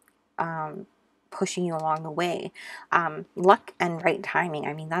 pushing you along the way. Luck and right timing,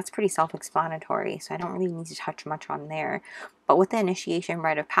 I mean, that's pretty self-explanatory, so I don't really need to touch much on there. But with the initiation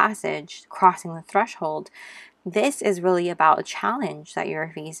rite of passage, crossing the threshold, this is really about a challenge that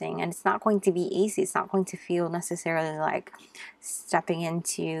you're facing, and it's not going to be easy. It's not going to feel necessarily like stepping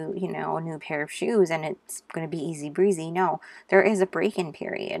into, you know, a new pair of shoes and it's going to be easy breezy. No, there is a break-in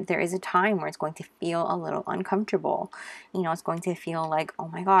period. There is a time where it's going to feel a little uncomfortable. You know, it's going to feel like, oh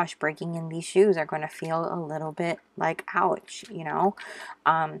my gosh, breaking in these shoes are going to feel a little bit like ouch, you know.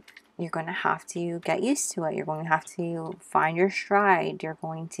 You're going to have to get used to it. You're going to have to find your stride. You're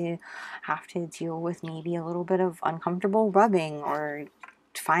going to have to deal with maybe a little bit of uncomfortable rubbing, or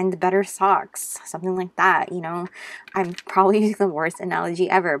find the better socks, something like that. You know, I'm probably using the worst analogy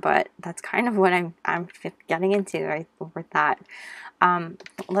ever, but that's kind of what I'm getting into right with that.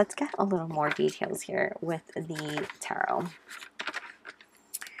 Let's get a little more details here with the tarot.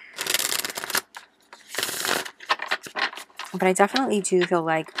 But I definitely do feel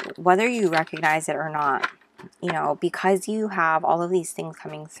like, whether you recognize it or not, you know, because you have all of these things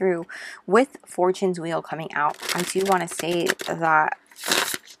coming through, with Fortune's Wheel coming out, I do want to say that,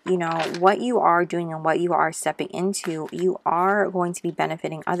 you know, what you are doing and what you are stepping into, you are going to be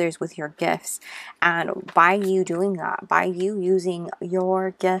benefiting others with your gifts. And by you doing that, by you using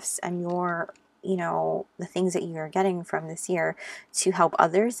your gifts and your you know, the things that you're getting from this year to help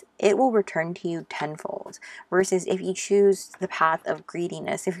others, it will return to you tenfold. Versus if you choose the path of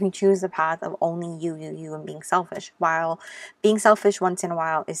greediness, if you choose the path of only you, and being selfish, while being selfish once in a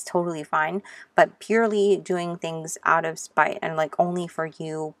while is totally fine, but purely doing things out of spite and like only for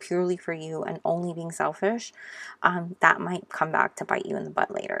you, purely for you, and only being selfish, that might come back to bite you in the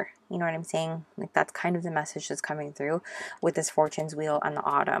butt later. You know what I'm saying? Like, that's kind of the message that's coming through with this Fortune's Wheel and the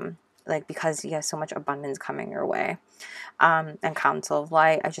autumn. Like, because you have so much abundance coming your way. And Council of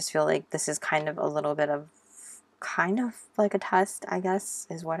Light, I just feel like this is kind of a little bit of, kind of like a test, I guess,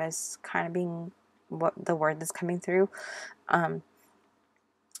 is what is kind of being, what the word that's coming through.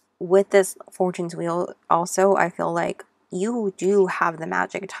 With this Fortune's Wheel, also, I feel like you do have the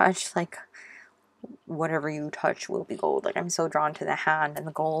magic touch, like, whatever you touch will be gold. Like, I'm so drawn to the hand and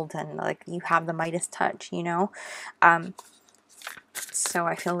the gold, and like, you have the Midas touch, you know? So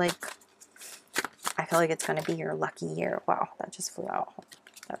I feel like it's going to be your lucky year. Wow, that just flew out.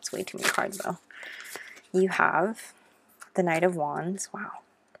 That's way too many cards, though. You have the Knight of Wands. Wow.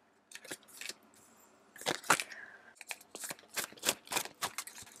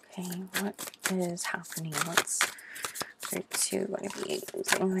 Okay, what is happening? What's group 2 going to be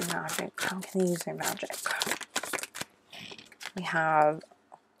using their magic? How can they use their magic? We have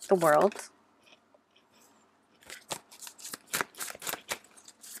the World.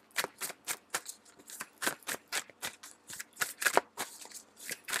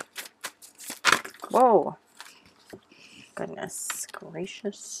 Whoa. Goodness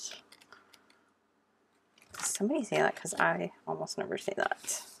gracious. Somebody say that, because I almost never say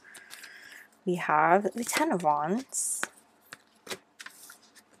that. We have the Ten of Wands.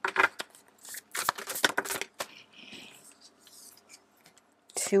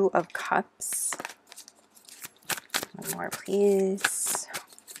 Two of Cups. One more, please.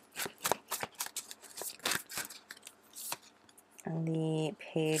 And the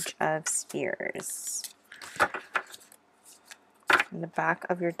Page of Spears. In the back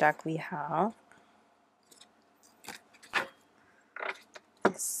of your deck, we have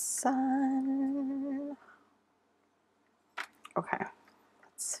the Sun. Okay,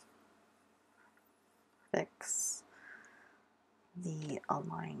 let's fix the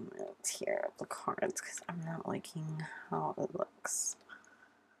alignment here of the cards, because I'm not liking how it looks.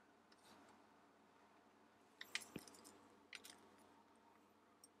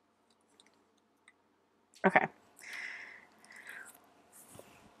 Okay.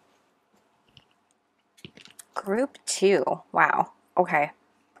 Group 2. Wow. Okay.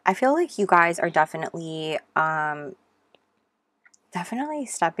 I feel like you guys are definitely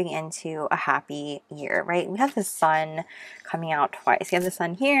stepping into a happy year, right? We have the Sun coming out twice. You have the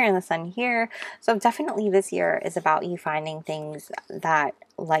Sun here and the Sun here. So definitely this year is about you finding things that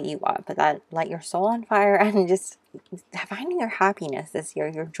light you up, that light your soul on fire, and just finding your happiness this year,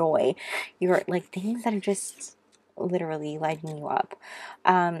 your joy, your like things that are just literally lighting you up.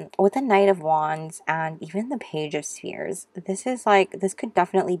 With the Knight of Wands and even the Page of Spheres, this is like, this could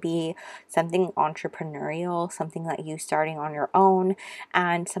definitely be something entrepreneurial, something that you starting on your own,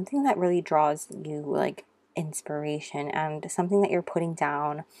 and something that really draws you like inspiration, and something that you're putting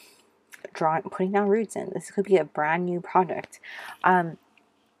down roots in. This could be a brand new project,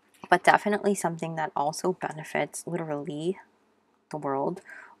 but definitely something that also benefits literally the world,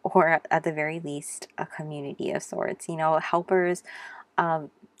 or at the very least a community of sorts, you know, helpers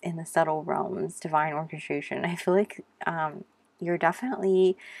in the subtle realms, divine orchestration. I feel like you're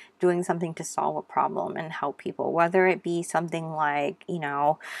definitely doing something to solve a problem and help people, whether it be something like, you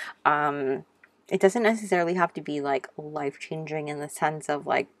know, it doesn't necessarily have to be like life-changing in the sense of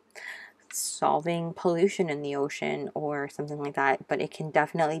like solving pollution in the ocean or something like that, but it can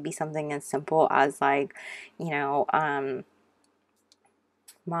definitely be something as simple as like, you know,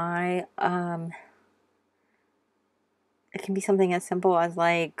 it can be something as simple as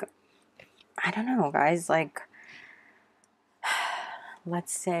like, I don't know, guys, like,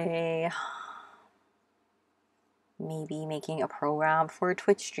 let's say maybe making a program for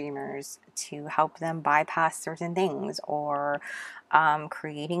Twitch streamers to help them bypass certain things, or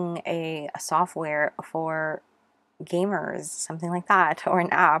creating a software for gamers, something like that, or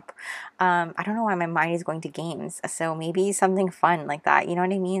an app. I don't know why my mind is going to games, so maybe something fun like that, you know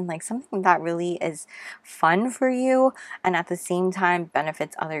what I mean? Like something that really is fun for you and at the same time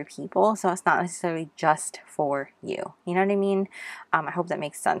benefits other people, so it's not necessarily just for you, you know what I mean? I hope that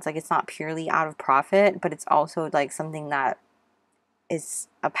makes sense. Like, it's not purely out of profit, but it's also like something that is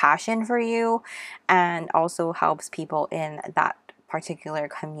a passion for you and also helps people in that particular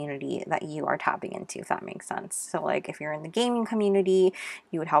community that you are tapping into, if that makes sense. So like if you're in the gaming community,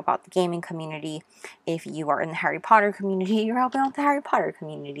 you would help out the gaming community. If you are in the Harry Potter community, you're helping out the Harry Potter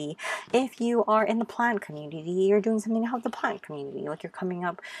community. If you are in the plant community, you're doing something to help the plant community. Like you're coming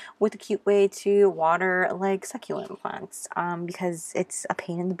up with a cute way to water like succulent plants, because it's a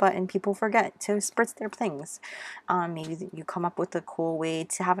pain in the butt and people forget to spritz their things. Maybe you come up with a cool way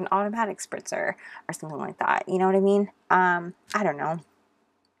to have an automatic spritzer or something like that. You know what I mean? I don't know.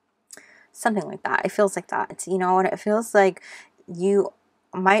 Something like that. It feels like that. You know what? It feels like you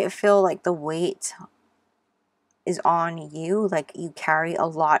might feel like the weight is on you, like you carry a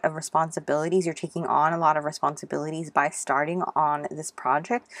lot of responsibilities. You're taking on a lot of responsibilities by starting on this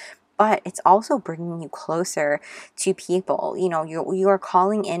project, but it's also bringing you closer to people. You know, you are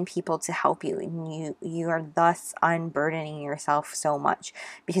calling in people to help you, and you are thus unburdening yourself so much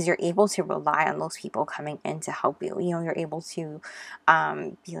because you're able to rely on those people coming in to help you. You know, you're able to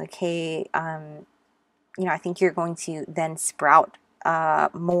be like, hey, you know, I think you're going to then sprout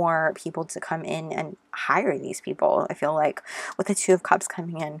more people to come in and hire these people. I feel like with the Two of Cups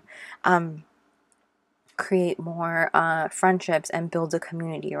coming in, create more friendships and build a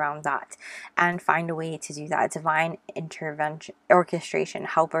community around that, and find a way to do that. Divine intervention, orchestration,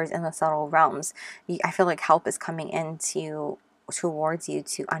 helpers in the subtle realms. I feel like help is coming into towards you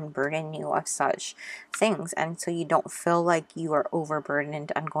to unburden you of such things, and so you don't feel like you are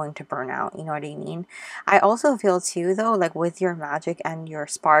overburdened and going to burn out. You know what I mean? I also feel too, though, like with your magic and your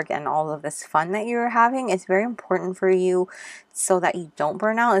spark and all of this fun that you're having, it's very important for you so that you don't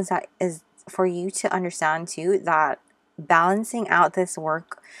burn out, is for you to understand too that balancing out this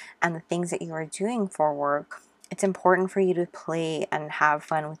work and the things that you are doing for work, it's important for you to play and have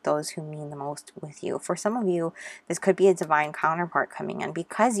fun with those who mean the most with you. For some of you, this could be a divine counterpart coming in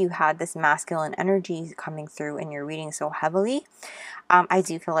because you had this masculine energy coming through in your reading so heavily. I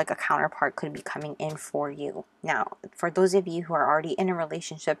do feel like a counterpart could be coming in for you. Now, for those of you who are already in a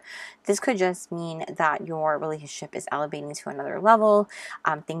relationship, this could just mean that your relationship is elevating to another level.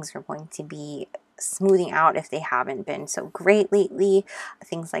 Things are going to be smoothing out if they haven't been so great lately,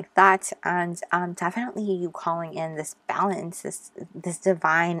 things like that. And definitely you calling in this balance, this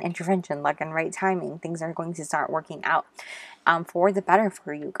divine intervention, luck and right timing. Things are going to start working out for the better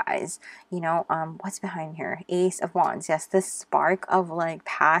for you guys. You know, what's behind here? Ace of Wands. Yes, this spark of like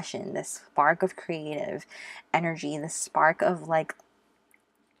passion, this spark of creative energy, this spark of like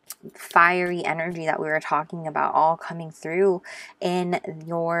fiery energy that we were talking about all coming through in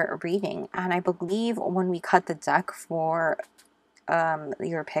your reading. And I believe when we cut the deck for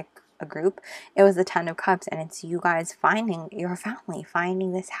your pick a group, it was the Ten of Cups, and it's you guys finding your family,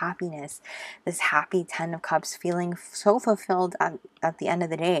 finding this happiness, this happy Ten of Cups, feeling so fulfilled at the end of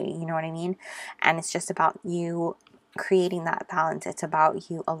the day. You know what I mean? And it's just about you creating that balance. It's about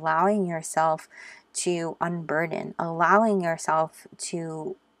you allowing yourself to unburden, allowing yourself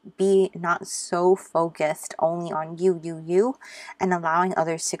to be not so focused only on you, and allowing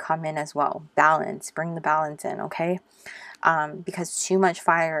others to come in as well. Balance, bring the balance in, okay? Because too much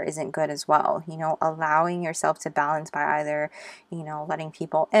fire isn't good as well. You know, allowing yourself to balance by either, you know, letting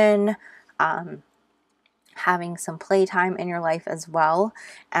people in, having some playtime in your life as well,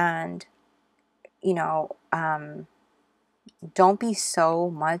 and, you know, don't be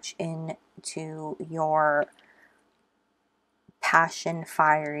so much into your passion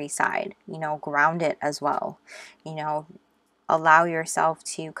fiery side. You know, ground it as well. You know, allow yourself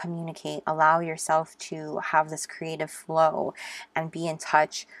to communicate, allow yourself to have this creative flow and be in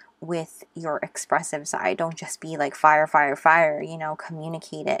touch with your expressive side. Don't just be like fire, fire, fire, you know,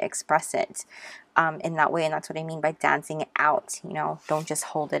 communicate it, express it in that way. And that's what I mean by dancing it out. You know, don't just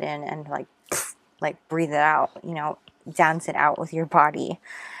hold it in and like breathe it out, you know, dance it out with your body.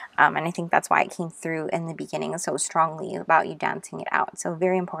 And I think that's why it came through in the beginning so strongly about you dancing it out. So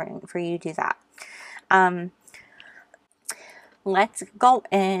very important for you to do that. Let's go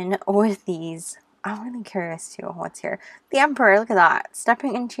in with these. I'm really curious too what's here. The Emperor, look at that.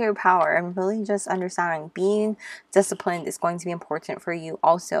 Stepping into your power and really just understanding being disciplined is going to be important for you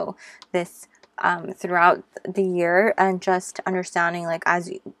also this throughout the year, and just understanding like as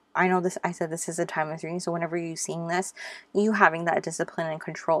you, I know this, I said this is a timeless reading, so whenever you're seeing this, you having that discipline and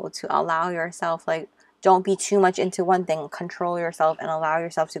control to allow yourself, like, don't be too much into one thing, control yourself and allow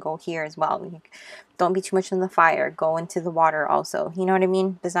yourself to go here as well. Like, don't be too much in the fire, go into the water also. You know what I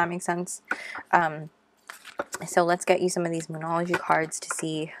mean? Does that make sense? So let's get you some of these Moonology cards to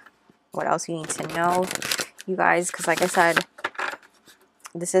see what else you need to know, you guys, because like I said,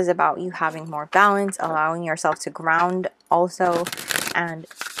 this is about you having more balance, allowing yourself to ground also, and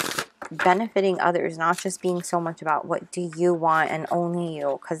benefiting others, not just being so much about what do you want and only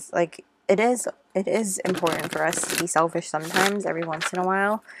you, because like it is important for us to be selfish sometimes, every once in a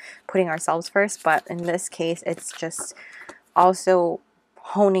while, putting ourselves first, but in this case it's just also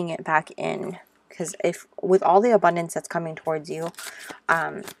honing it back in, because if with all the abundance that's coming towards you,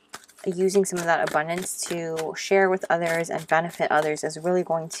 using some of that abundance to share with others and benefit others is really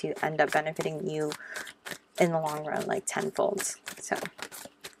going to end up benefiting you in the long run, like tenfold. So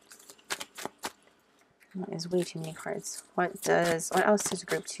that is way too many cards. What else does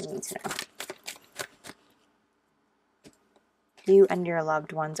group 2 need to know? You and your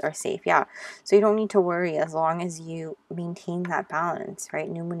loved ones are safe. Yeah, so you don't need to worry as long as you maintain that balance, right?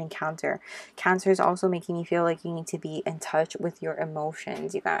 New moon encounter. Cancer is also making me feel like you need to be in touch with your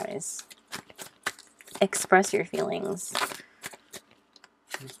emotions, you guys. Express your feelings.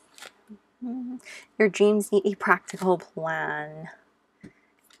 Your dreams need a practical plan.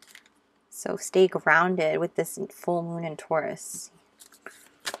 So stay grounded with this full moon in Taurus.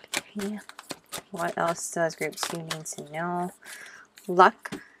 Okay. What else does group 2 need to know?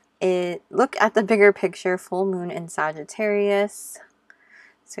 Luck. Look at the bigger picture. Full moon in Sagittarius.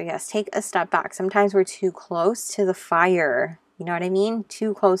 So yes, take a step back. Sometimes we're too close to the fire. You know what I mean?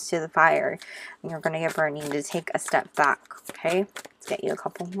 Too close to the fire. And you're going to get burned. You need to take a step back. Okay? Let's get you a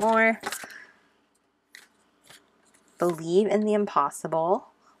couple more. Believe in the impossible.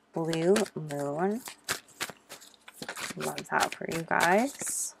 Blue moon. Love that for you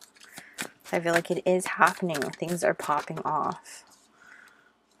guys. I feel like it is happening. Things are popping off.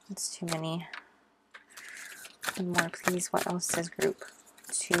 That's too many. One more, please. What else does group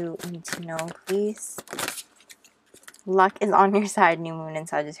 2 need to know, please? Luck is on your side. New moon in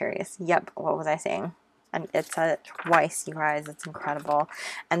Sagittarius. Yep. What was I saying? And it said it twice, you guys. It's incredible.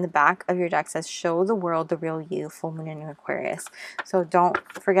 And the back of your deck says, show the world the real you, full moon in Aquarius. So don't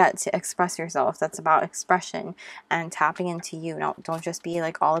forget to express yourself. That's about expression and tapping into you. Don't just be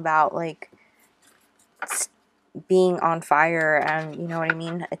like all about like being on fire, and you know what I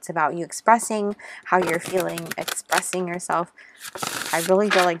mean? It's about you expressing how you're feeling, expressing yourself. I really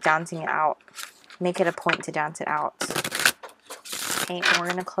feel like dancing it out. Make it a point to dance it out. Okay, and we're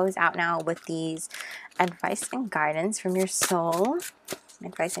going to close out now with these advice and guidance from your soul.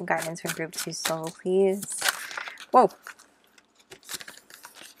 Advice and guidance from group 2 soul, please. Whoa.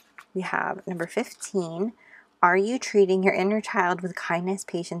 We have number 15. Are you treating your inner child with kindness,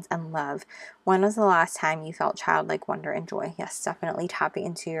 patience, and love? When was the last time you felt childlike wonder and joy? Yes, definitely tapping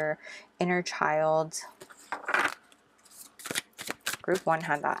into your inner child. Group 1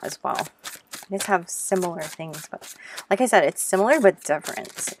 had that as well. They just have similar things, but like I said, it's similar but different,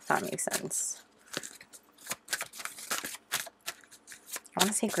 if that makes sense. I want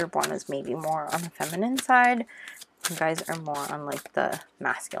to say group 1 is maybe more on the feminine side. You guys are more on like the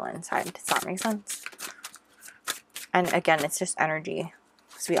masculine side. Does that make sense? And again, it's just energy.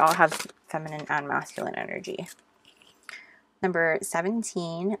 So we all have feminine and masculine energy. Number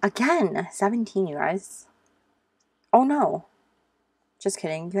 17. Again, 17, you guys. Oh no. Just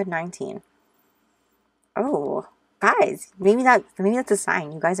kidding. You had 19. Oh, guys. Maybe that's a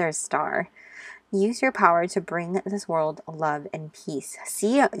sign. You guys are a star. Use your power to bring this world love and peace.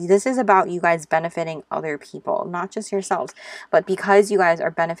 See, this is about you guys benefiting other people, not just yourselves. But because you guys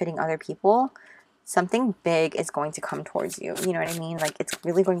are benefiting other people, something big is going to come towards you. You know what I mean? Like, it's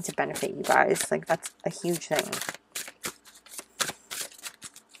really going to benefit you guys. Like, that's a huge thing.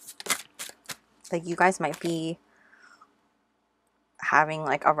 Like, you guys might be having,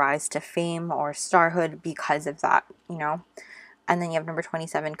 like, a rise to fame or starhood because of that, you know? And then you have number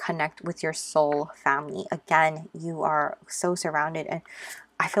 27, connect with your soul family. Again, you are so surrounded. And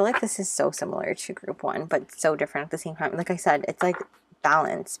I feel like this is so similar to group 1, but so different at the same time. Like I said, it's like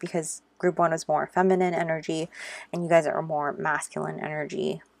balance, because group 1 is more feminine energy and you guys are more masculine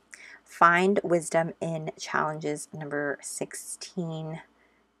energy. Find wisdom in challenges. Number 16.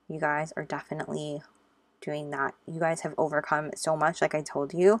 You guys are definitely doing that. You guys have overcome so much, like I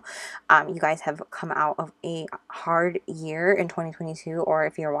told you. You guys have come out of a hard year in 2022, or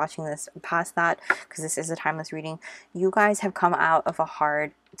if you're watching this past that, because this is a timeless reading, you guys have come out of a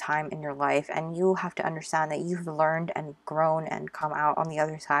hard time in your life, and you have to understand that you've learned and grown and come out on the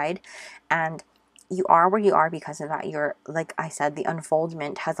other side, and you are where you are because of that. You're, like I said, the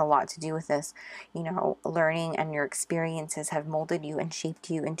unfoldment has a lot to do with this. You know, learning and your experiences have molded you and shaped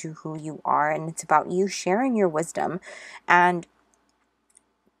you into who you are. And it's about you sharing your wisdom and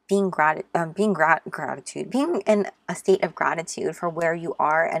being in a state of gratitude for where you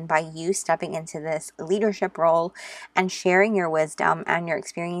are. And by you stepping into this leadership role and sharing your wisdom and your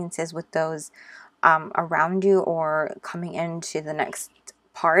experiences with those around you, or coming into the next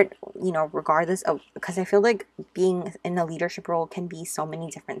part, you know, regardless of, because I feel like being in a leadership role can be so many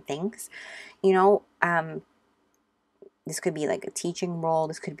different things, you know. This could be like a teaching role,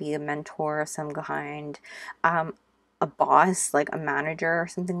 this could be a mentor of some kind, a boss, like a manager or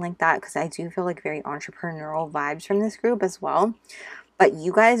something like that, because I do feel like very entrepreneurial vibes from this group as well. But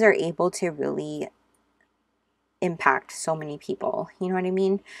you guys are able to really impact so many people, you know what I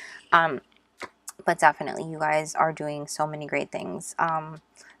mean? But definitely you guys are doing so many great things. I'm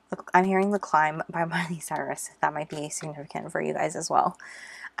hearing The Climb by Miley Cyrus. That might be significant for you guys as well.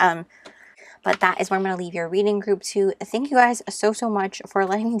 But that is where I'm going to leave your reading, group 2. Thank you guys so much for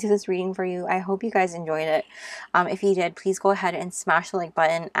letting me do this reading for you. I hope you guys enjoyed it. If you did, please go ahead and smash the like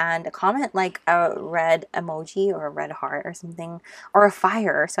button and comment like a red emoji or a red heart or something, or a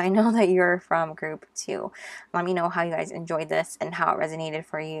fire, so I know that you're from group 2. Let me know how you guys enjoyed this and how it resonated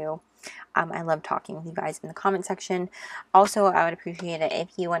for you. I love talking with you guys in the comment section. Also, I would appreciate it if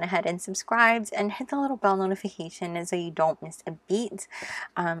you went ahead and subscribed and hit the little bell notification so you don't miss a beat.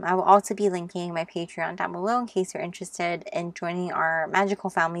 I will also be linking my Patreon down below in case you're interested in joining our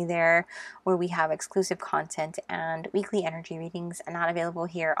magical family there, where we have exclusive content and weekly energy readings not available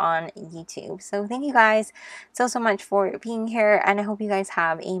here on YouTube. So thank you guys so much for being here, and I hope you guys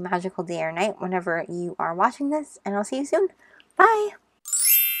have a magical day or night whenever you are watching this, and I'll see you soon. Bye!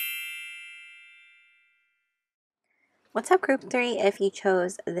 What's up, group 3? If you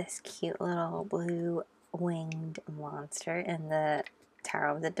chose this cute little blue winged monster in the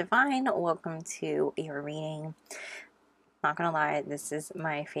Tarot of the Divine, welcome to your reading. Not gonna lie, this is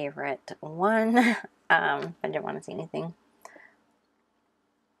my favorite one. I didn't want to say anything.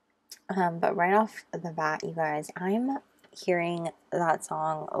 But right off the bat, you guys, I'm hearing that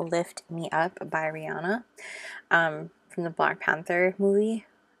song Lift Me Up by Rihanna from the Black Panther movie.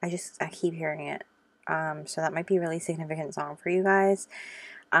 I keep hearing it. So that might be a really significant song for you guys.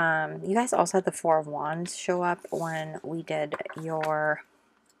 You guys also had the Four of Wands show up when we did your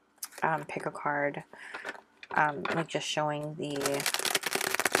pick a card, like just showing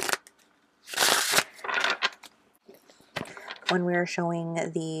when we were showing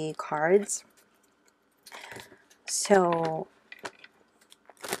the cards. So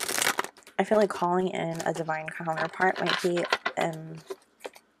I feel like calling in a divine counterpart might be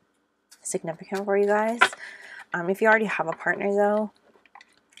significant for you guys. If you already have a partner though,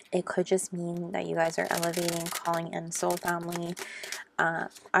 it could just mean that you guys are elevating, calling in soul family. I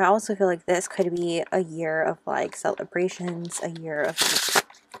also feel like this could be a year of like celebrations, a year of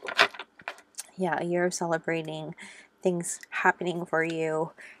celebrating things happening for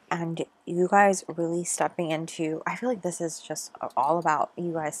you, and you guys really stepping into, I feel like this is just all about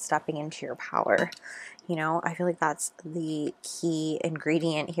you guys stepping into your power. You know, I feel like that's the key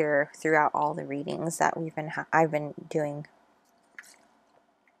ingredient here throughout all the readings that I've been doing.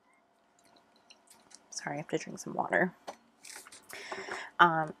 Sorry, I have to drink some water.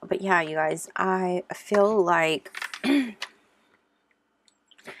 But yeah, you guys, I feel like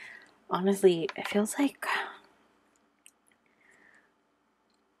honestly, it feels like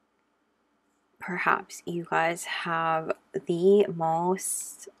perhaps you guys have the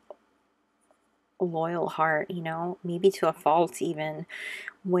most loyal heart, you know, maybe to a fault even,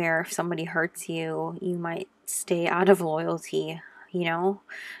 where if somebody hurts you, you might stay out of loyalty, you know,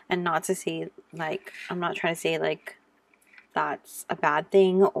 and not to say like, I'm not trying to say like that's a bad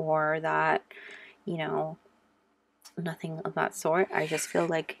thing or that, you know, nothing of that sort. I just feel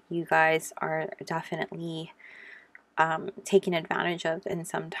like you guys are definitely taken advantage of in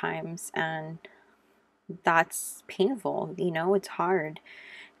sometimes, and that's painful, you know, it's hard,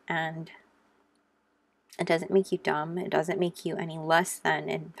 and it doesn't make you dumb, it doesn't make you any less than,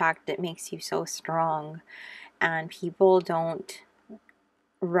 in fact it makes you so strong, and people don't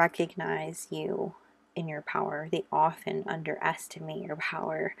recognize you in your power. They often underestimate your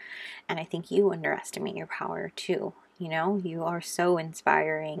power, and I think you underestimate your power too. You know, you are so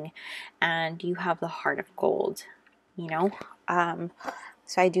inspiring and you have the heart of gold, you know.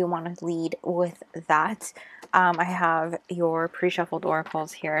 So I do want to lead with that. I have your pre-shuffled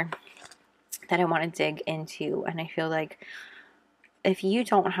oracles here that I want to dig into, and I feel like if you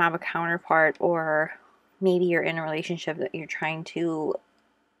don't have a counterpart, or maybe you're in a relationship that you're trying to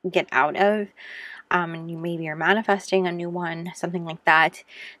get out of, and maybe you're manifesting a new one, something like that,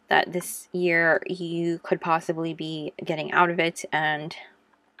 that this year you could possibly be getting out of it and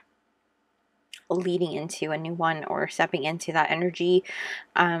leading into a new one, or stepping into that energy.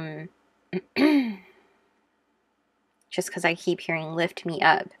 Just because I keep hearing lift me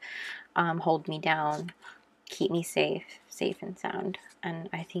up, hold me down, keep me safe and sound, and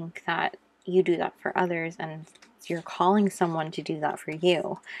I think that you do that for others, and you're calling someone to do that for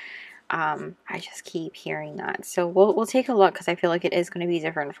you. I just keep hearing that. So we'll take a look, because I feel like it is going to be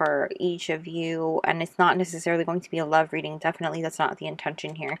different for each of you, and it's not necessarily going to be a love reading. Definitely that's not the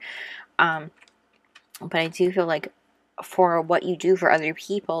intention here. But I do feel like for what you do for other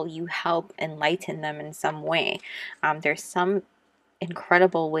people, you help enlighten them in some way. There's some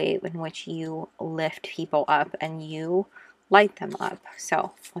incredible way in which you lift people up and you light them up.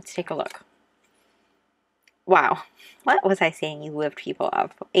 So let's take a look. Wow, what was I saying? You lift people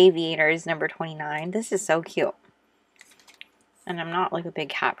up. Aviators, number 29. This is so cute. And I'm not like a big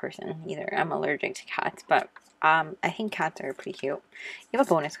cat person either. I'm allergic to cats, but I think cats are pretty cute. You have a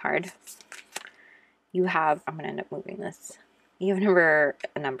bonus card. You have, I'm going to end up moving this. You have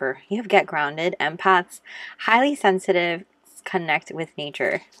a number. You have Get Grounded, Empaths, Highly Sensitive, Connect with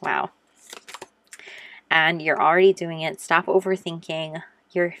Nature. Wow. And you're already doing it. Stop overthinking.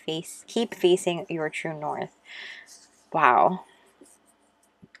 Keep facing your true north. Wow.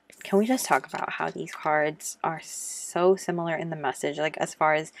 Can we just talk about how these cards are so similar in the message, like as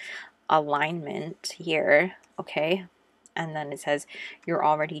far as alignment here, okay? And then it says you're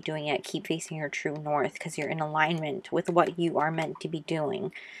already doing it. Keep facing your true north, because you're in alignment with what you are meant to be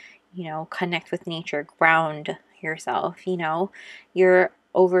doing. You know, connect with nature, ground yourself. You know, you're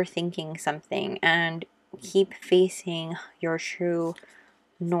overthinking something, and keep facing your true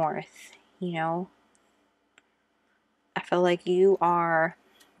north. You know, I feel like you are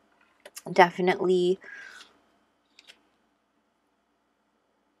definitely,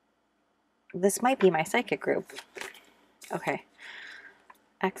 this might be my psychic group. Okay.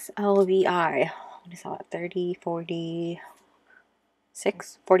 XLVI. What is that? 30,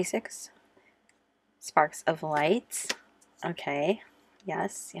 46? Sparks of light. Okay.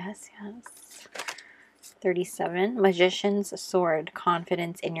 Yes. 37. Magician's sword.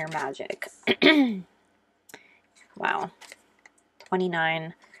 Confidence in your magic. Wow.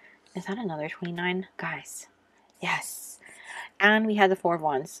 29. Is that another 29? Guys. Yes. And we had the Four of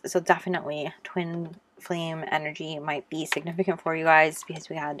Wands. So definitely twin flame energy might be significant for you guys, because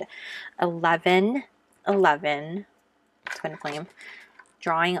we had 11 twin flame,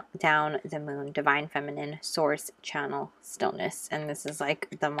 drawing down the moon, divine feminine, source, channel, stillness. And this is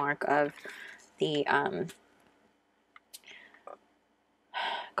like the mark of the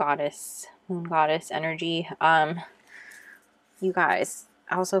goddess, moon goddess energy. You guys,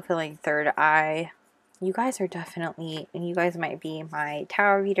 I also feel like third eye, you guys are definitely, and you guys might be my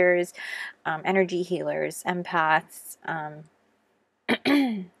tarot readers, energy healers, empaths,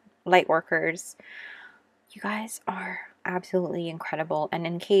 light workers. You guys are absolutely incredible. And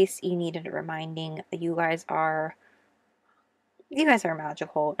in case you needed a reminding, you guys are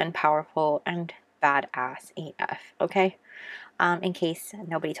magical and powerful and badass AF, okay? In case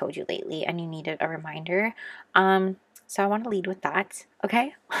nobody told you lately and you needed a reminder. So I want to lead with that,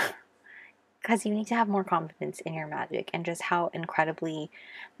 okay? Because you need to have more confidence in your magic and just how incredibly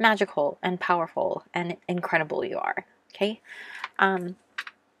magical and powerful and incredible you are, okay?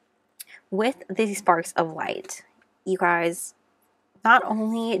 With these sparks of light, you guys, not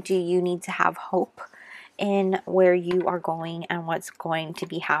only do you need to have hope in where you are going and what's going to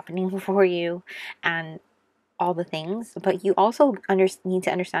be happening for you and all the things, but you also need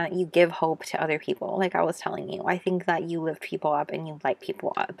to understand that you give hope to other people. Like I was telling you, I think that you lift people up and you light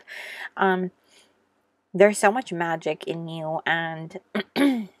people up. There's so much magic in you and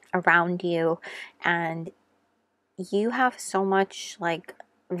around you, and you have so much like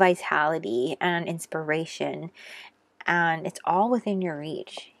vitality and inspiration, and it's all within your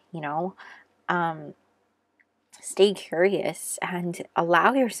reach, you know. Stay curious and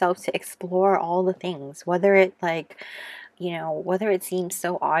allow yourself to explore all the things, whether it like, you know, whether it seems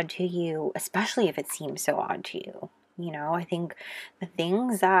so odd to you, especially if it seems so odd to you. You know, I think the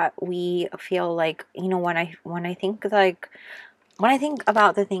things that we feel like, you know, when I think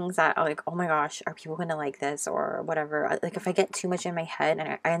about the things that are like, oh my gosh, are people gonna like this or whatever, like if I get too much in my head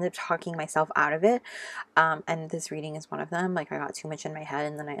and I end up talking myself out of it, and this reading is one of them. Like I got too much in my head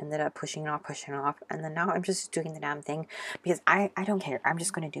and then I ended up pushing it off, and then now I'm just doing the damn thing because I don't care. I'm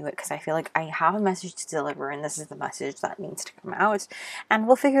just gonna do it because I feel like I have a message to deliver, and this is the message that needs to come out, and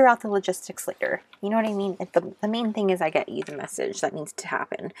we'll figure out the logistics later. You know what I mean? The main thing is I get you the message that needs to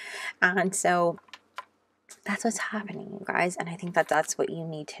happen, and so that's what's happening, you guys. And I think that that's what you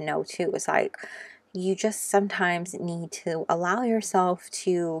need to know too, is like, you just sometimes need to allow yourself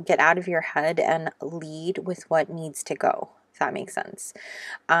to get out of your head and lead with what needs to go, if that makes sense.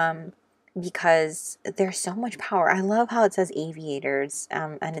 Because there's so much power. I love how it says aviators,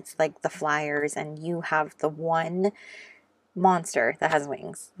 and it's like the flyers, and you have the one monster that has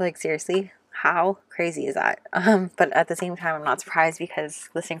wings. Like, seriously, how crazy is that? But at the same time, I'm not surprised because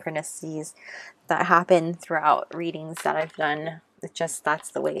the synchronicities that happen throughout readings that I've done, it's just, that's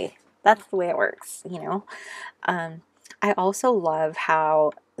the way it works, you know? I also love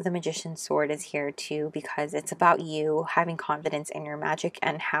how the Magician's Sword is here too, because it's about you having confidence in your magic,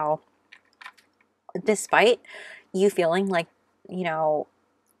 and how despite you feeling like, you know,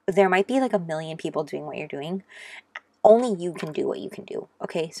 there might be like a million people doing what you're doing, only you can do what you can do.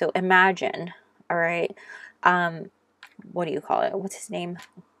 Okay, so imagine, all right, what do you call it? What's his name?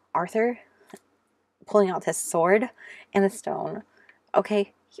 Arthur? Pulling out his sword and the stone.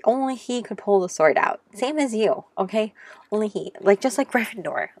 Okay, only he could pull the sword out. Same as you, okay? Only he. Like, just like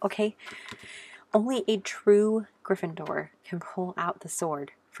Gryffindor, okay? Only a true Gryffindor can pull out the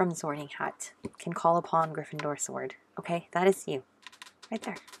sword from the Sorting Hat, can call upon Gryffindor's sword, okay? That is you, right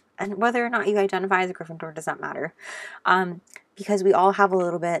there. And whether or not you identify as a Gryffindor does not matter, because we all have a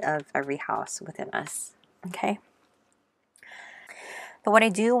little bit of every house within us, okay? But what I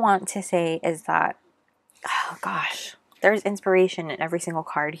do want to say is that, oh gosh, there's inspiration in every single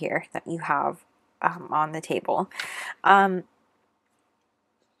card here that you have on the table.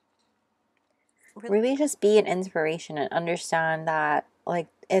 Really just be an inspiration and understand that, like,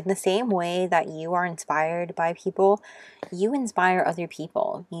 in the same way that you are inspired by people, you inspire other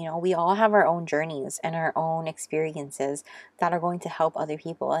people. You know, we all have our own journeys and our own experiences that are going to help other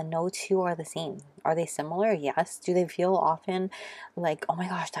people, and no two are the same. Are they similar? Yes. Do they feel often like, oh my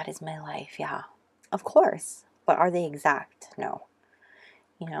gosh, that is my life? Yeah, of course. But are they exact? No.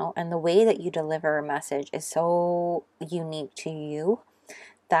 You know, and the way that you deliver a message is so unique to you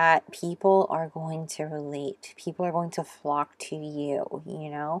that people are going to relate. People are going to flock to you,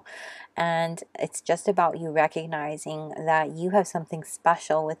 you know? And it's just about you recognizing that you have something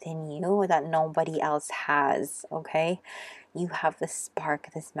special within you that nobody else has, okay? You have this spark,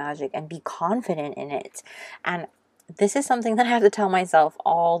 this magic, and be confident in it. And this is something that I have to tell myself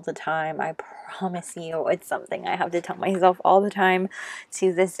all the time. I promise you, it's something I have to tell myself all the time,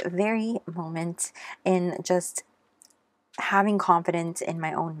 to this very moment, in just having confidence in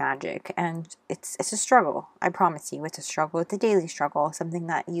my own magic. And it's a struggle. I promise you, it's a struggle. It's a daily struggle, something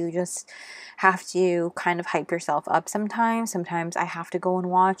that you just have to kind of hype yourself up sometimes. Sometimes I have to go and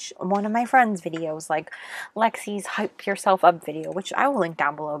watch one of my friends' videos, like Lexi's hype yourself up video, which I will link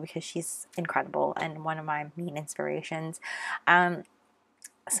down below because she's incredible and one of my main inspirations.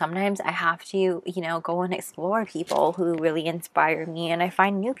 Sometimes I have to, you know, go and explore people who really inspire me, and I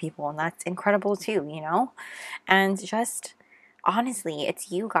find new people, and that's incredible too, you know? And just, honestly,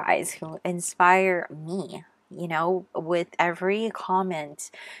 it's you guys who inspire me, you know, with every comment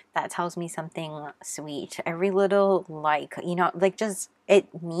that tells me something sweet, every little like, you know, like, just, it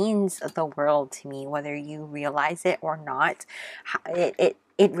means the world to me, whether you realize it or not.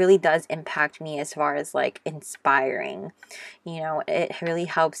 It really does impact me as far as like inspiring, you know. It really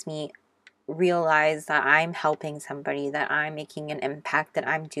helps me realize that I'm helping somebody, that I'm making an impact, that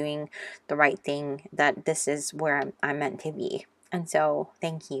I'm doing the right thing, that this is where I'm meant to be. And so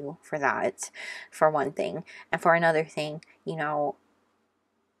thank you for that, for one thing. And for another thing, you know,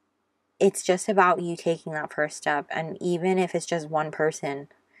 it's just about you taking that first step. And even if it's just one person,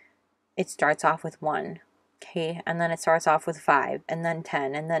 it starts off with one. Okay, and then it starts off with 5, and then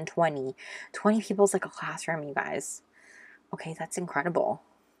 10, and then 20. 20 people is like a classroom, you guys. Okay, that's incredible.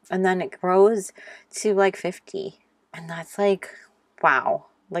 And then it grows to like 50. And that's like, wow.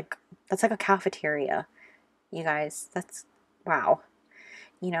 Like, that's like a cafeteria, you guys. That's, wow.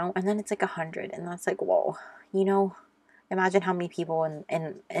 You know, and then it's like 100. And that's like, whoa. You know, imagine how many people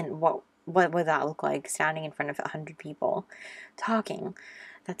and what would that look like, standing in front of 100 people talking.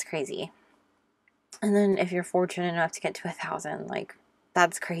 That's crazy. And then if you're fortunate enough to get to 1,000, like,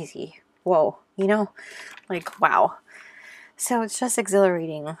 that's crazy. Whoa, you know, like, wow. So it's just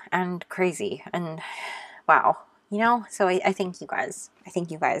exhilarating and crazy and wow, you know. So I thank you guys. I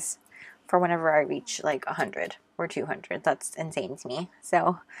thank you guys for whenever I reach like 100 or 200. That's insane to me.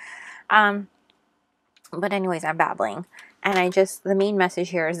 So, but anyways, I'm babbling. And the main message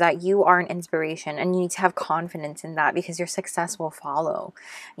here is that you are an inspiration, and you need to have confidence in that, because your success will follow.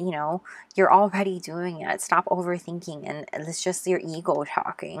 You know, you're already doing it. Stop overthinking, and it's just your ego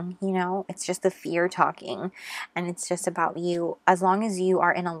talking, you know? It's just the fear talking, and it's just about you. As long as you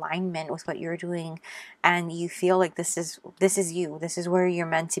are in alignment with what you're doing, and you feel like this is you, this is where you're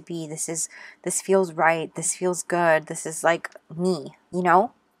meant to be, this feels right, this feels good, this is like me, you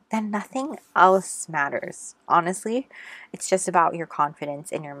know? Then nothing else matters. Honestly, it's just about your confidence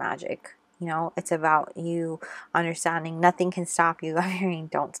in your magic, You know, it's about you understanding nothing can stop you. I'm hearing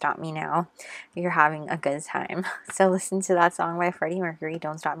 "Don't Stop Me Now." You're having a good time. So listen to that song by Freddie Mercury,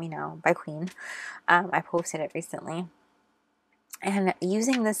 "Don't Stop Me Now" by Queen. I posted it recently. And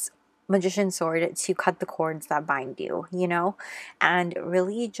using this magician sword to cut the cords that bind you, you know, and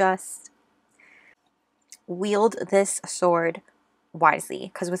really just wield this sword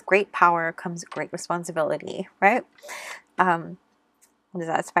wisely, because with great power comes great responsibility, right? What is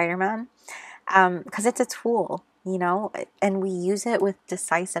that, Spider-Man? Because it's a tool, you know, and we use it with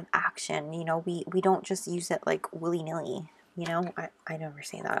decisive action. You know, we don't just use it like willy-nilly. You know, I never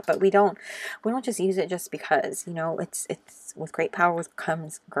say that, but we don't just use it just because, you know, it's with great power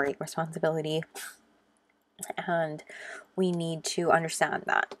comes great responsibility, and we need to understand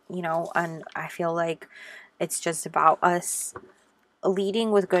that, you know. And I feel like it's just about us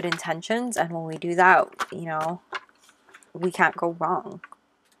leading with good intentions, and when we do that, you know, we can't go wrong.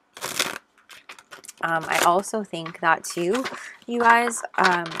 I also think that too, you guys,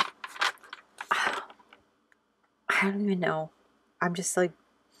 I don't even know. I'm just like,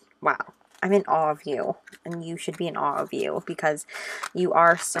 wow. I'm in awe of you, and you should be in awe of you, because you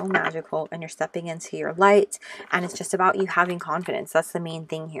are so magical and you're stepping into your light, and it's just about you having confidence. That's the main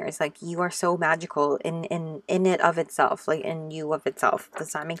thing here. It's like you are so magical in it of itself, like in you of itself.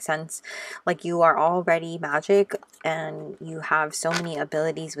 Does that make sense? Like you are already magic and you have so many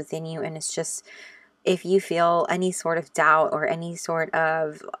abilities within you, and it's just, if you feel any sort of doubt or any sort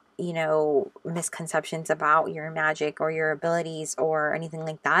of, you know, misconceptions about your magic or your abilities or anything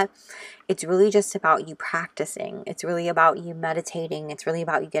like that, it's really just about you practicing. It's really about you meditating. It's really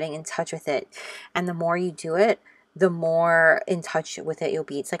about you getting in touch with it. And the more you do it, the more in touch with it you'll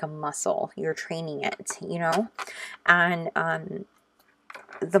be. It's like a muscle. You're training it, you know? And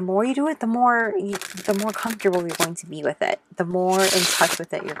the more you do it, the more comfortable you're going to be with it. The more in touch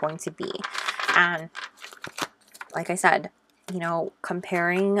with it you're going to be. And like I said, you know,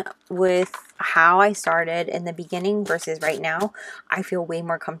 comparing with how I started in the beginning versus right now, I feel way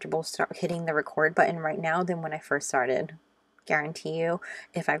more comfortable hitting the record button right now than when I first started. Guarantee you,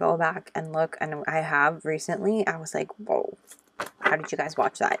 if I go back and look, and I have recently, I was like, whoa, how did you guys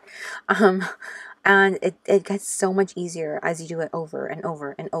watch that? And it gets so much easier as you do it over and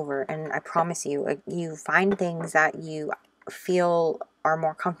over and over. And I promise you, you find things that you feel are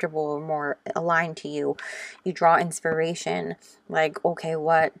more comfortable or more aligned to you. You draw inspiration, like, okay,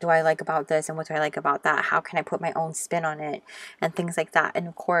 what do I like about this and what do I like about that? How can I put my own spin on it? And things like that. And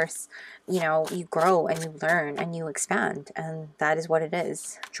of course, you know, you grow and you learn and you expand, and that is what it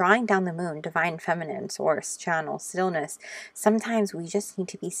is. Drawing down the moon, divine feminine, source, channel, stillness. Sometimes we just need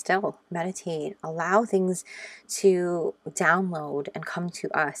to be still, meditate, allow things to download and come to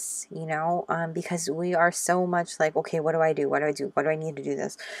us, you know, because we are so much like, okay, what do I do? What do I do? What do I need to do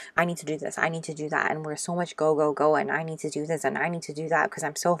this? I need to do this. I need to do that. And we're so much go, go, go. And I need to do this and I need to do that because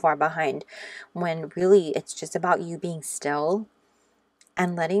I'm so far behind. When really it's just about you being still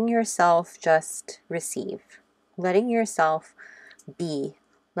and letting yourself just receive, letting yourself be,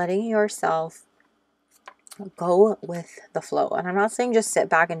 letting yourself go with the flow. And I'm not saying just sit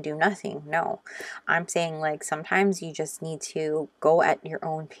back and do nothing. No, I'm saying like sometimes you just need to go at your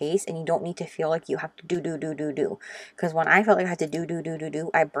own pace, and you don't need to feel like you have to do. Because when I felt like I had to do,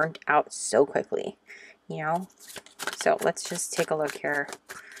 I burnt out so quickly, you know? So let's just take a look here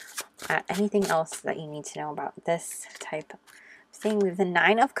at anything else that you need to know about this type of thing. We have the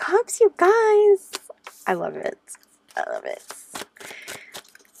 9 of Cups, you guys. I love it. I love it.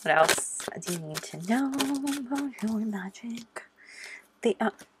 What else do you need to know about your magic?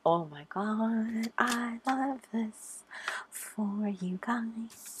 Oh my god, I love this for you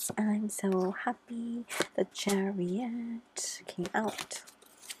guys. I'm so happy the Chariot came out.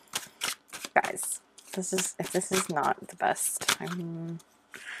 Guys, if this is not the best.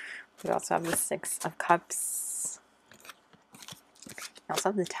 We also have the 6 of Cups. We also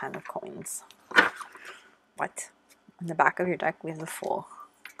have the 10 of Coins. What? On the back of your deck, we have the Fool.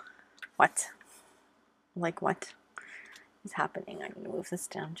 What? Like, what is happening? I need to move this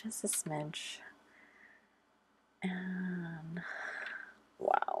down just a smidge. And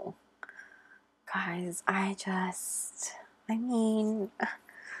wow. Guys, I mean,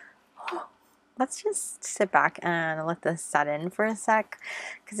 let's just sit back and let this set in for a sec.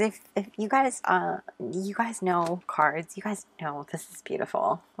 Because if you guys know cards, you guys know this is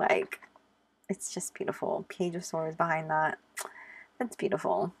beautiful. Like, it's just beautiful. Page of Swords behind that. That's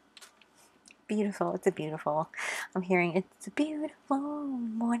beautiful. Beautiful. It's a beautiful. I'm hearing it's a beautiful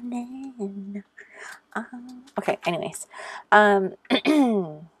morning. Okay, anyways. You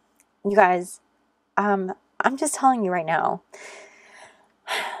guys, I'm just telling you right now,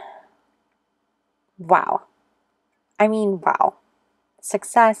 wow. I mean, wow.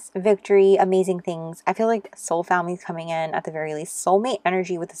 Success, victory, amazing things. I feel like soul family's coming in at the very least. Soulmate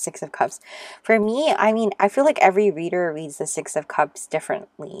energy with the Six of Cups. For me, I mean, I feel like every reader reads the Six of Cups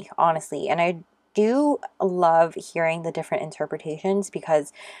differently, honestly. And I do love hearing the different interpretations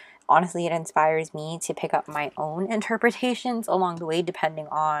because honestly, it inspires me to pick up my own interpretations along the way, depending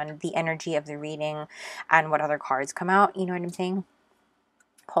on the energy of the reading and what other cards come out. You know what I'm saying?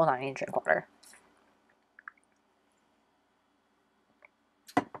 Hold on, I need to drink water.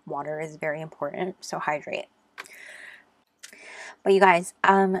 Water is very important, so hydrate. But you guys,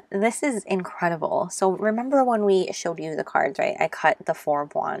 this is incredible. So remember when we showed you the cards, right? I cut the Four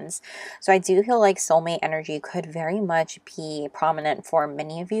of Wands. So I do feel like soulmate energy could very much be prominent for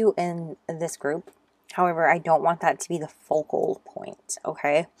many of you in this group. However, I don't want that to be the focal point,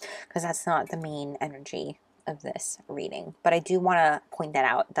 okay? Because that's not the main energy of this reading. But I do want to point that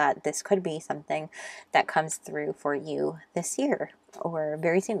out, that this could be something that comes through for you this year or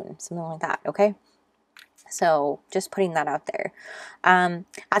very soon, something like that, okay? So just putting that out there.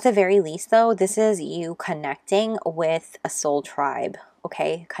 At the very least, though, this is you connecting with a soul tribe,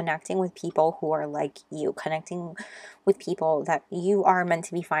 okay? Connecting with people who are like you, connecting with people that you are meant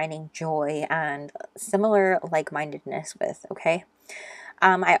to be finding joy and similar like-mindedness with, okay?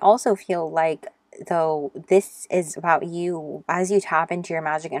 I also feel like, though, this is about you as you tap into your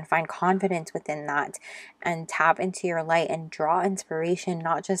magic and find confidence within that and tap into your light and draw inspiration,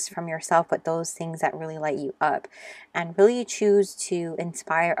 not just from yourself, but those things that really light you up, and really choose to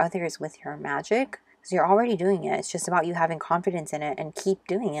inspire others with your magic, because you're already doing it. It's just about you having confidence in it and keep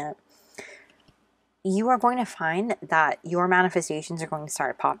doing it. You are going to find that your manifestations are going to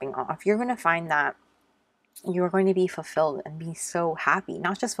start popping off. You're going to find that you're going to be fulfilled and be so happy,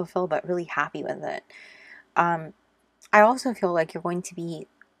 not just fulfilled, but really happy with it. I also feel like you're going to be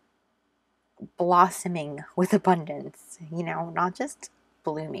blossoming with abundance, you know, not just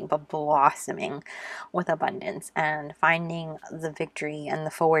blooming, but blossoming with abundance and finding the victory and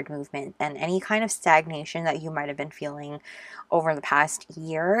the forward movement and any kind of stagnation that you might have been feeling over the past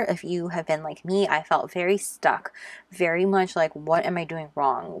year. If you have been like me, I felt very stuck, very much like, what am I doing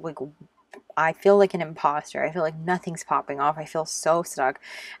wrong? Like, I feel like an imposter. I feel like nothing's popping off. I feel so stuck.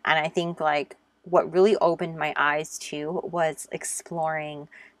 And I think like what really opened my eyes to was exploring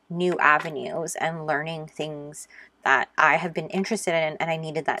new avenues and learning things that I have been interested in, and I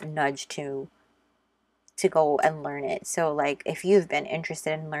needed that nudge to go and learn it. So like if you've been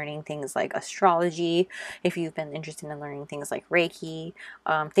interested in learning things like astrology, if you've been interested in learning things like Reiki,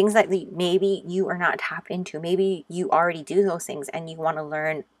 things that maybe you are not tapped into, maybe you already do those things and you want to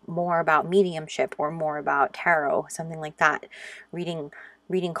learn more about mediumship or more about tarot, something like that, reading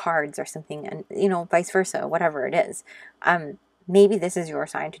cards or something, and you know, vice versa, whatever it is, maybe this is your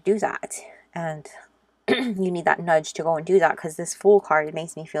sign to do that, and you need that nudge to go and do that, because this Fool card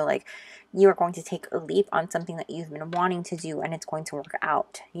makes me feel like you are going to take a leap on something that you've been wanting to do and it's going to work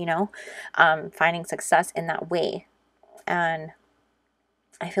out, you know, finding success in that way. And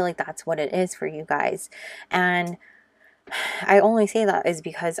I feel like that's what it is for you guys. And I only say that is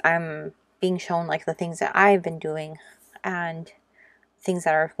because I'm being shown like the things that I've been doing and things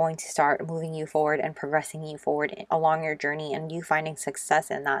that are going to start moving you forward and progressing you forward along your journey, and you finding success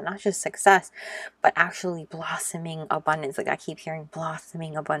in that. Not just success, but actually blossoming abundance. Like I keep hearing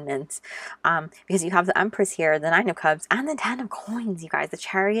blossoming abundance, because you have the Empress here, the Nine of Cups, and the Ten of Coins, you guys, the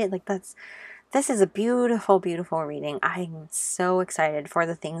Chariot. Like this is a beautiful, beautiful reading. I'm so excited for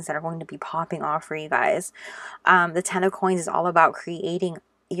the things that are going to be popping off for you guys. The Ten of Coins is all about creating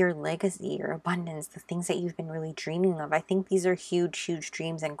your legacy, your abundance, the things that you've been really dreaming of. I think these are huge, huge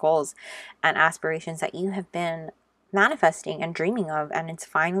dreams and goals and aspirations that you have been manifesting and dreaming of, and it's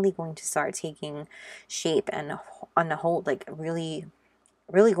finally going to start taking shape and on the whole, like really,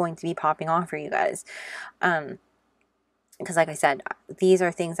 really going to be popping off for you guys. Because like I said, these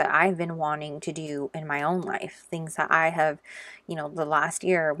are things that I've been wanting to do in my own life, things that I have, you know, the last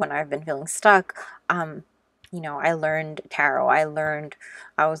year when I've been feeling stuck, you know, I learned tarot, I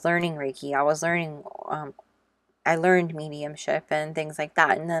was learning Reiki, I learned mediumship and things like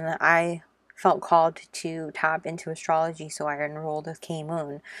that. And then I felt called to tap into astrology, so I enrolled with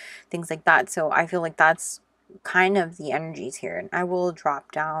K-Moon, things like that. So I feel like that's kind of the energies here. And I will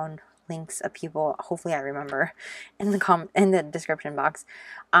drop down links of people, hopefully I remember, in the description box.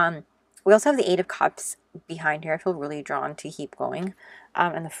 We also have the Eight of Cups behind here. I feel really drawn to keep going.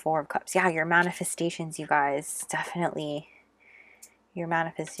 And the Four of Cups. Yeah, your manifestations, you guys. Definitely your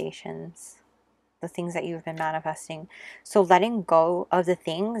manifestations. The things that you've been manifesting. So letting go of the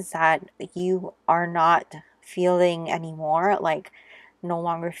things that you are not feeling anymore. Like no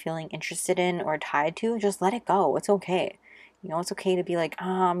longer feeling interested in or tied to, just let it go. It's okay. You know, it's okay to be like,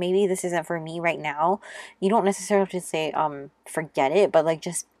 maybe this isn't for me right now. You don't necessarily have to say, forget it, but like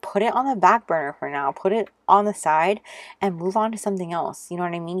just put it on the back burner for now. Put it on the side and move on to something else. You know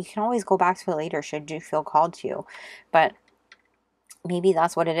what I mean? You can always go back to it later should you feel called to. But maybe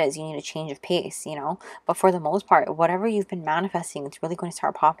that's what it is. You need a change of pace, you know? But for the most part, whatever you've been manifesting, it's really going to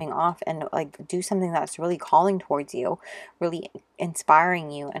start popping off and like do something that's really calling towards you, really inspiring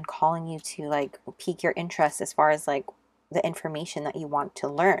you and calling you to like pique your interest as far as like the information that you want to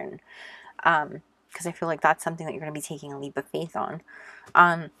learn. Because I feel like that's something that you're going to be taking a leap of faith on.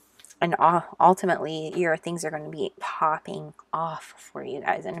 And ultimately, your things are going to be popping off for you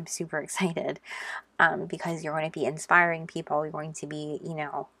guys. And I'm super excited because you're going to be inspiring people. You're going to be, you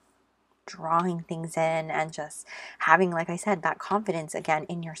know, drawing things in and just having, like I said, that confidence again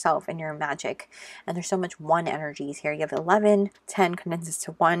in yourself and your magic. And there's so much one energies here. You have 11, 10 condenses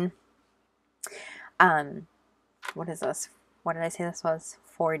to 1. What is this? What did I say this was?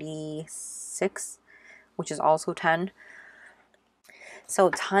 46, which is also 10.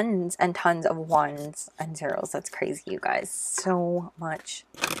 So tons and tons of 1s and 0s. That's crazy, you guys. So much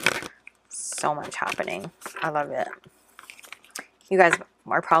happening. I love it. You guys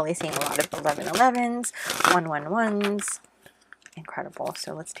are probably seeing a lot of 11-11s, 1-1-1s. Incredible.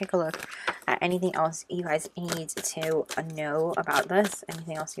 So let's take a look at anything else you guys need to know about this.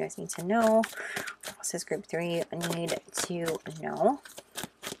 Anything else you guys need to know? What says group 3 need to know?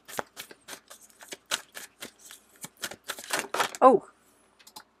 Oh,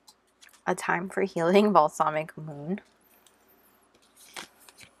 a time for healing, balsamic moon.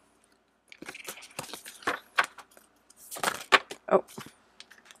 Oh,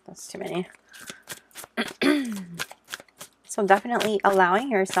 that's too many. So definitely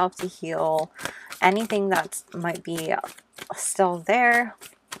allowing yourself to heal anything that might be still there.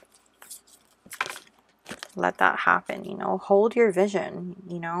 Let that happen, you know. Hold your vision,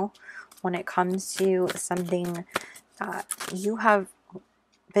 you know, when it comes to something that you have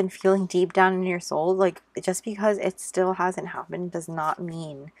been feeling deep down in your soul. Like, just because it still hasn't happened does not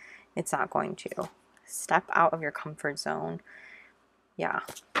mean it's not going to. Step out of your comfort zone. Yeah.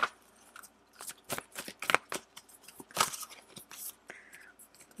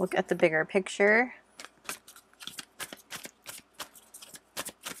 Look at the bigger picture.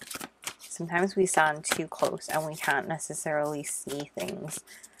 Sometimes we stand too close and we can't necessarily see things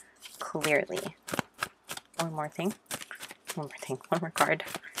clearly. One more thing. One more card.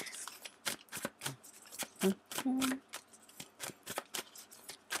 What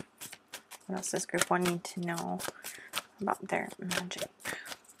else does group 1 need to know about their magic?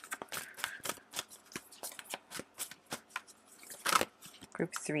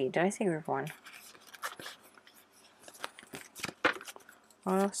 Group 3. Did I say group 1?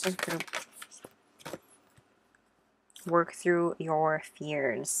 What else does group? Work through your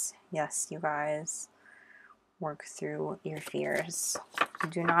fears. Yes, you guys. Work through your fears.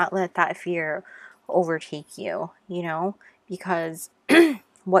 Do not let that fear overtake you, you know, because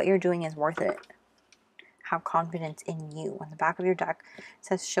what you're doing is worth it. Have confidence in you. On the back of your deck, it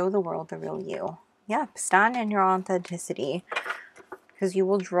says, show the world the real you. Yep, stand in your authenticity, because you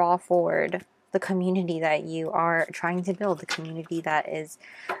will draw forward the community that you are trying to build, the community that is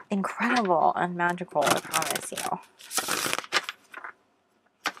incredible and magical, I promise you.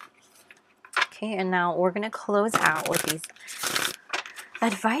 Okay, and now we're going to close out with these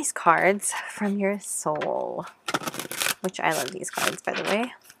advice cards from your soul, which I love these cards, by the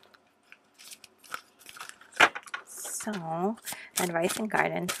way. So, advice and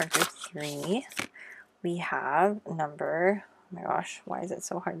guidance for group 3. We have number, oh my gosh, why is it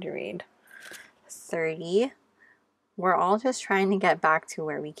so hard to read? 30. We're all just trying to get back to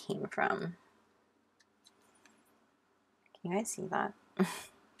where we came from. Can you guys see that?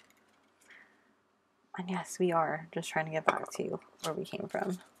 And yes, we are just trying to get back to where we came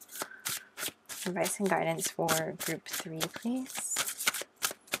from. Advice and guidance for group 3, please.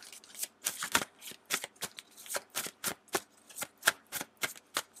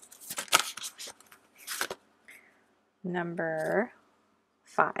 Number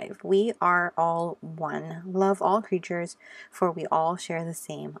 5. We are all one. Love all creatures, for we all share the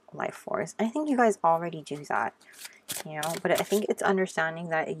same life force. I think you guys already do that, you know, but I think it's understanding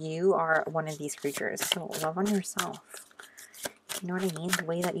that you are one of these creatures. So love on yourself. You know what I mean? The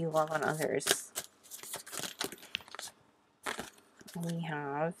way that you love on others. We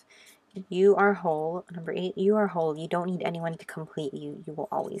have, you are whole. Number 8, you are whole. You don't need anyone to complete you. You will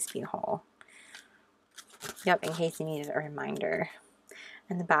always be whole. Yep, in case you needed a reminder.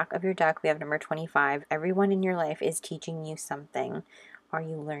 In the back of your deck, we have number 25. Everyone in your life is teaching you something. Are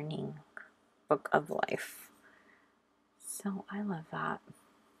you learning? Book of Life. So I love that.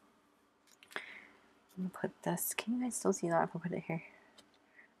 I'm gonna put this. Can you guys still see that if I put it here?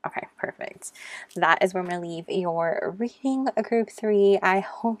 Okay, perfect. That is where I'm going to leave your reading, group 3. I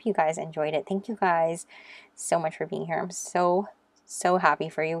hope you guys enjoyed it. Thank you guys so much for being here. I'm so happy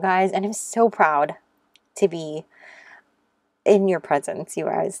for you guys, and I'm so proud to be in your presence, you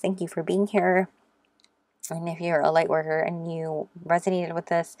guys. Thank you for being here. And if you're a light worker and you resonated with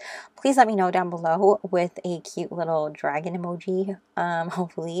this, please let me know down below with a cute little dragon emoji,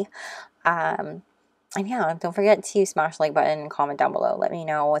 hopefully. And yeah, don't forget to smash the like button and comment down below. Let me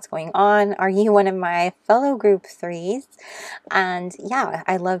know what's going on. Are you one of my fellow group 3s? And yeah,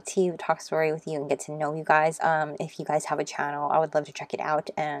 I love to talk story with you and get to know you guys. If you guys have a channel, I would love to check it out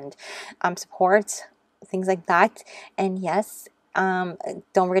and support things like that. And yes, don't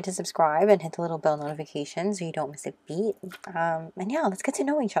forget to subscribe and hit the little bell notification so you don't miss a beat. And yeah, let's get to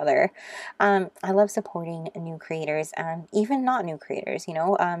know each other. I love supporting new creators and even not new creators, you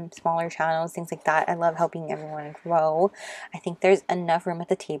know, smaller channels, things like that. I love helping everyone grow. I think there's enough room at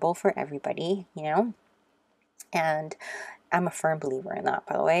the table for everybody, you know, and I'm a firm believer in that,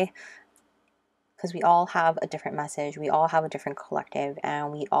 by the way, because we all have a different message, we all have a different collective,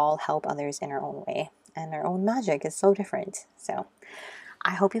 and we all help others in our own way. And our own magic is so different. So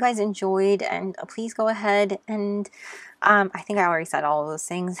I hope you guys enjoyed, and please go ahead and I think I already said all of those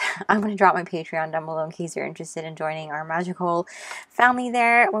things. I'm going to drop my Patreon down below in case you're interested in joining our magical family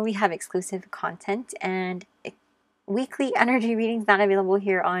there, where we have exclusive content and weekly energy readings not available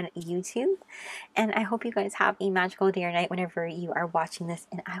here on YouTube. And I hope you guys have a magical day or night whenever you are watching this,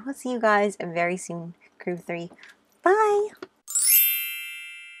 and I will see you guys very soon. Group 3. Bye!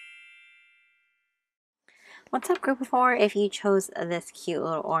 What's up, group of 4? If you chose this cute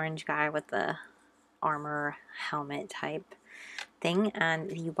little orange guy with the armor helmet type thing and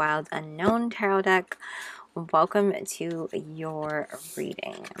the Wild Unknown tarot deck, welcome to your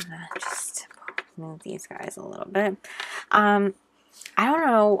reading. I'm gonna just move these guys a little bit. I don't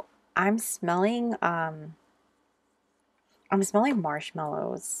know. I'm smelling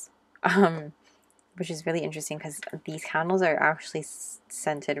marshmallows. Which is really interesting because these candles are actually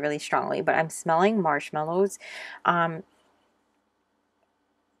scented really strongly, but I'm smelling marshmallows,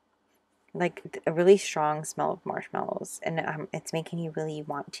 like a really strong smell of marshmallows, and it's making you really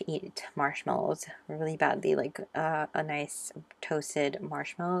want to eat marshmallows really badly, like a nice toasted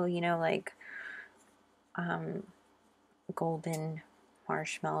marshmallow, you know, like golden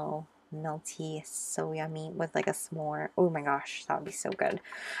marshmallow, melty, so yummy, with like a s'more. Oh my gosh, that would be so good.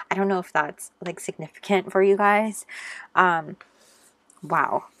 I don't know if that's like significant for you guys.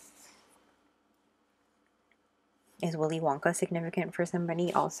 Wow. Is Willy Wonka significant for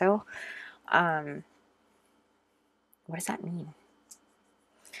somebody also? What does that mean?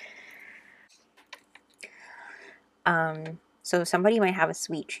 So somebody might have a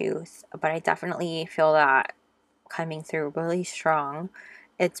sweet tooth, but I definitely feel that coming through really strong.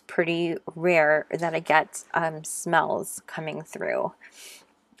 It's pretty rare that I get smells coming through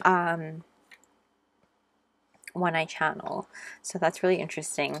when I channel, so that's really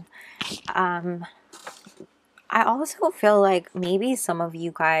interesting. I also feel like maybe some of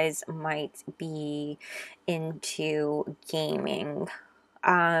you guys might be into gaming,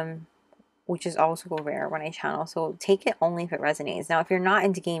 which is also rare when I channel, so take it only if it resonates. Now, if you're not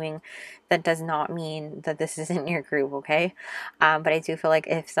into gaming, that does not mean that this isn't your group, okay? But I do feel like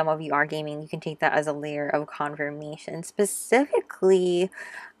if some of you are gaming, you can take that as a layer of confirmation. Specifically,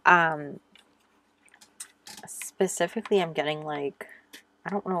 I'm getting like, I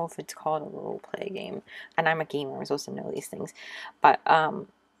don't know if it's called a role play game, and I'm a gamer, I'm supposed to know these things, but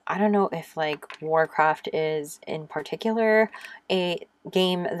I don't know if like Warcraft is in particular a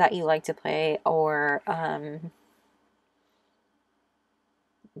game that you like to play, or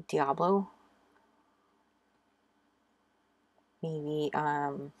Diablo, maybe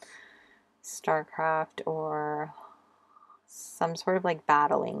StarCraft, or some sort of like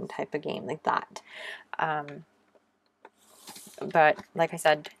battling type of game like that. But like I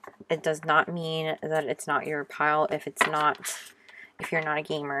said, it does not mean that it's not your pile. If you're not a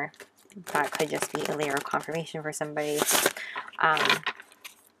gamer, that could just be a layer of confirmation for somebody.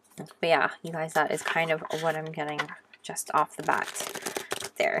 But yeah, you guys, that is kind of what I'm getting just off the bat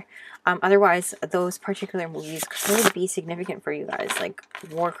there. Otherwise, those particular movies could be significant for you guys, like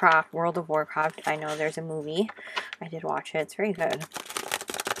Warcraft, World of Warcraft. I know there's a movie. I did watch it. It's very good.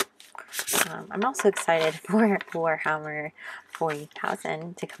 I'm also excited for Warhammer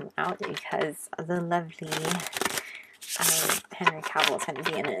 40,000 to come out because the lovely Henry Cavill is going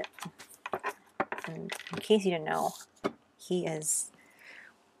to be in it. And in case you didn't know, he is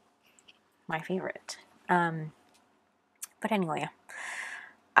my favorite. But anyway,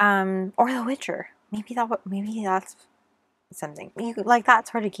 or The Witcher. Maybe that's something. You like that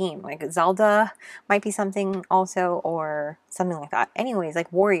sort of game. Like Zelda might be something also, or something like that. Anyways,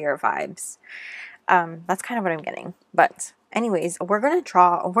 like warrior vibes. That's kind of what I'm getting. But anyways, we're gonna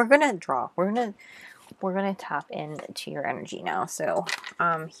tap into your energy now. So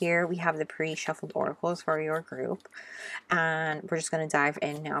here we have the pre-shuffled oracles for your group, and we're just gonna dive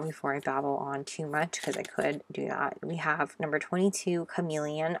in now before I babble on too much, because I could do that. We have number 22,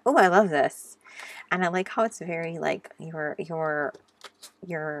 Chameleon. Oh, I love this, and I like how it's very like your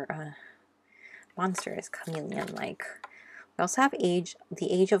monster is chameleon like. We also have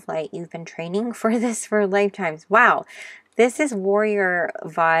the Age of Light. You've been training for this for lifetimes. Wow. This is warrior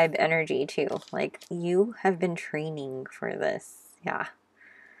vibe energy too. Like, you have been training for this. Yeah,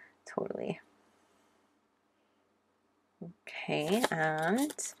 totally. Okay,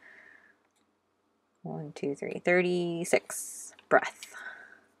 and 1, 2, 3, 36 breath.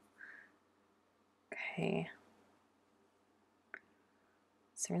 Okay.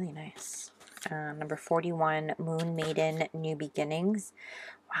 It's really nice. Number 41, Moon Maiden, New Beginnings.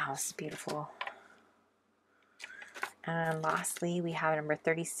 Wow, this is beautiful. And lastly, we have number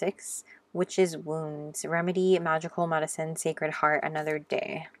 36, Witch's Wounds, Remedy, Magical Medicine, Sacred Heart, Another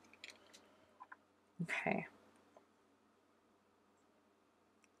Day. Okay.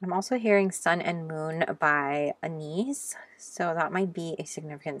 I'm also hearing Sun and Moon by Anise, so that might be a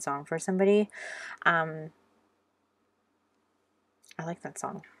significant song for somebody. I like that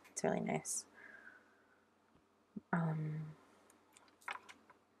song. It's really nice.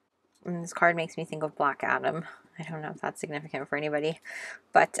 And this card makes me think of Black Adam. I don't know if that's significant for anybody,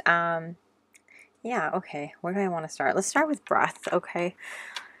 but yeah, okay. Where do I want to start? Let's start with breath, okay?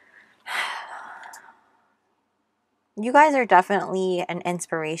 You guys are definitely an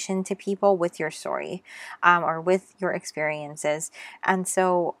inspiration to people with your story, or with your experiences. And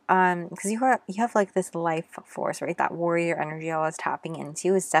so, because you have like this life force, right? That warrior energy I was tapping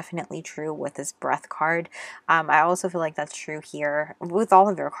into is definitely true with this breath card. I also feel like that's true here with all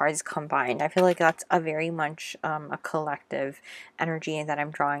of your cards combined. I feel like that's a very much a collective energy that I'm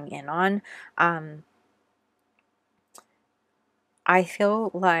drawing in on. I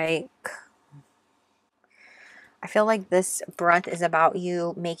feel like this breath is about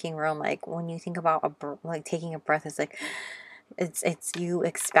you making room. Like, when you think about like taking a breath, it's like it's you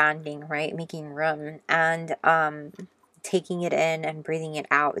expanding, right? Making room, and taking it in and breathing it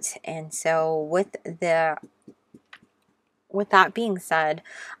out. And so with that being said,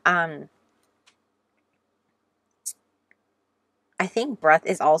 I think breath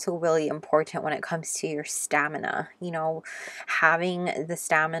is also really important when it comes to your stamina. You know, having the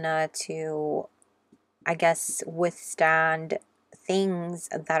stamina to, I guess, withstand things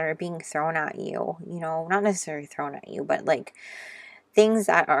that are being thrown at you, you know, not necessarily thrown at you, but like things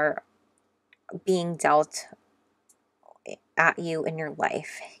that are being dealt at you in your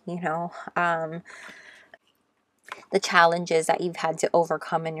life, you know, the challenges that you've had to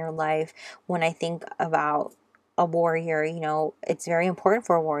overcome in your life. When I think about a warrior, you know, it's very important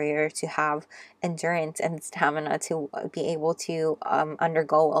for a warrior to have endurance and stamina to be able to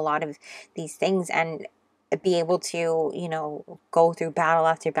undergo a lot of these things, and be able to, you know, go through battle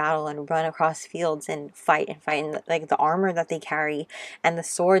after battle and run across fields and fight. And like the armor that they carry and the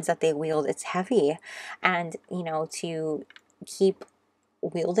swords that they wield, it's heavy. And, you know, to keep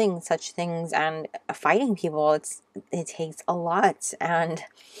wielding such things and fighting people, it takes a lot. And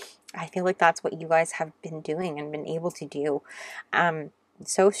I feel like that's what you guys have been doing and been able to do.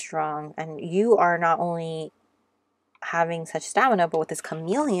 So strong. And you are not only having such stamina, but with this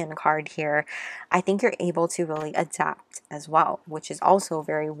chameleon card here, I think you're able to really adapt as well, which is also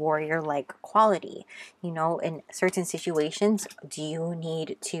very warrior-like quality. You know, in certain situations, do you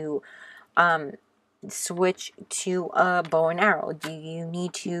need to switch to a bow and arrow? Do you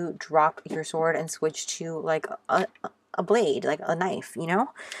need to drop your sword and switch to like a blade, like a knife, you know?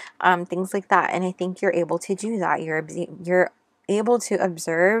 Things like that. And I think you're able to do that. You're able to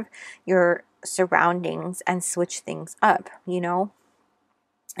observe your surroundings and switch things up, you know?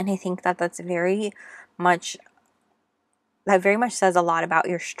 And I think that very much says a lot about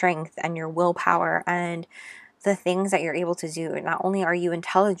your strength and your willpower and the things that you're able to do. And not only are you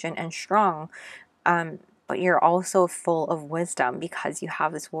intelligent and strong, but you're also full of wisdom because you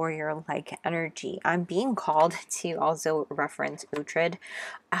have this warrior-like energy. I'm being called to also reference Uhtred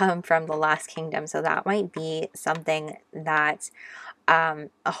from The Last Kingdom, so that might be something that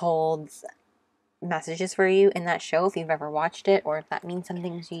holds messages for you in that show, if you've ever watched it or if that means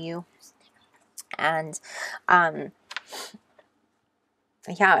something to you. And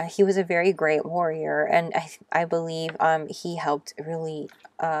yeah, he was a very great warrior, and I believe he helped really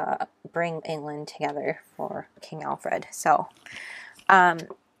bring England together for King Alfred. So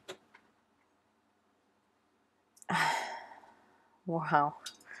wow,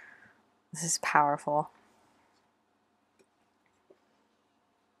 this is powerful.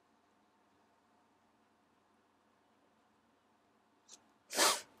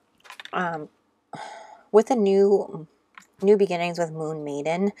 With the new beginnings with Moon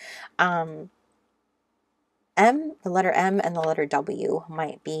Maiden, the letter M and the letter W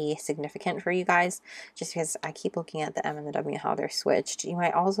might be significant for you guys, just because I keep looking at the M and the W, how they're switched. You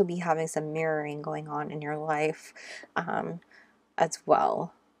might also be having some mirroring going on in your life as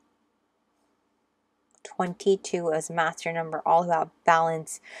well. 22 is master number, all about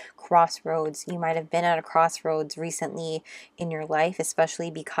balance, crossroads. You might have been at a crossroads recently in your life,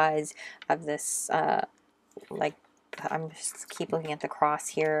 especially because of this like, I'm just keep looking at the cross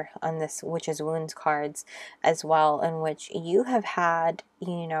here on this Witch's Wounds cards as well, in which you have had,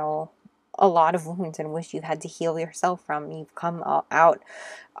 you know, a lot of wounds in which you've had to heal yourself from. You've come out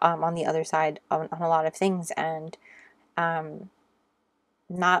on the other side on a lot of things, and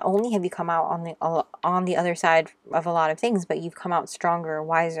not only have you come out on the other side of a lot of things, but you've come out stronger,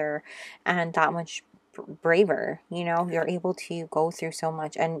 wiser, and that much braver. You know, you're able to go through so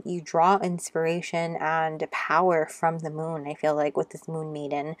much, and you draw inspiration and power from the moon. I feel like with this Moon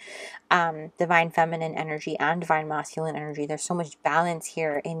Maiden, divine feminine energy and divine masculine energy, there's so much balance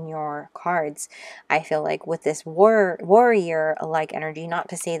here in your cards. I feel like with this warrior like energy, not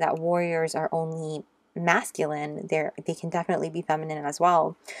to say that warriors are only masculine, they can definitely be feminine as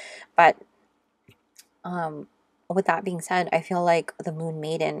well, but with that being said, I feel like the Moon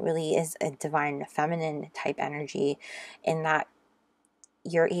Maiden really is a divine feminine type energy, in that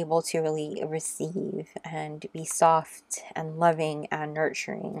you're able to really receive and be soft and loving and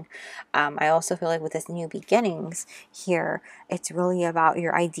nurturing. I also feel like with this new beginnings here, it's really about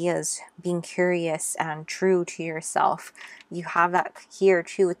your ideas, being curious and true to yourself. You have that here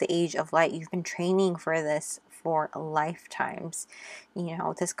too with the Age of Light. You've been training for this for lifetimes. You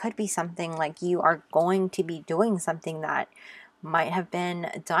know, this could be something like you are going to be doing something that might have been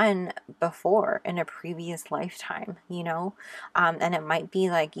done before in a previous lifetime, you know, and it might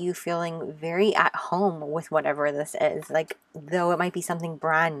be like you feeling very at home with whatever this is. Like, though it might be something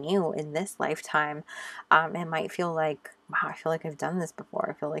brand new in this lifetime, it might feel like, wow, I feel like I've done this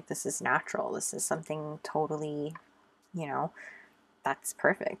before. I feel like this is natural. This is something totally, you know, that's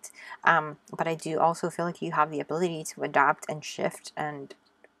perfect. But I do also feel like you have the ability to adapt and shift and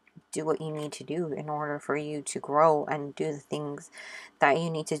do what you need to do in order for you to grow and do the things that you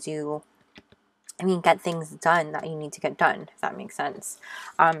need to do. I mean, get things done that you need to get done, if that makes sense.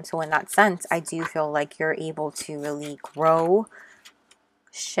 So in that sense, I do feel like you're able to really grow,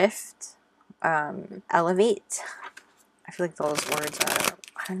 shift, elevate. I feel like those words are,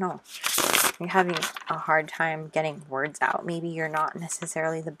 I don't know, you're having a hard time getting words out. Maybe you're not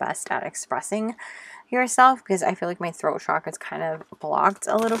necessarily the best at expressing yourself, because I feel like my throat chakra is kind of blocked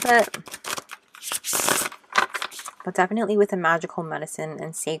a little bit. But definitely with a magical medicine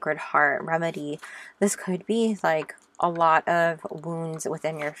and sacred heart remedy, this could be like a lot of wounds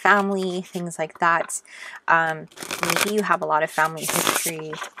within your family, things like that. Maybe you have a lot of family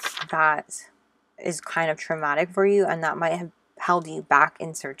history that is kind of traumatic for you, and that might have held you back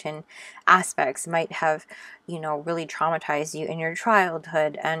in certain aspects, might have, you know, really traumatized you in your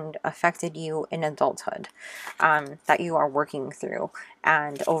childhood and affected you in adulthood, that you are working through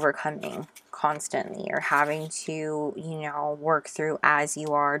and overcoming constantly, or having to, you know, work through as you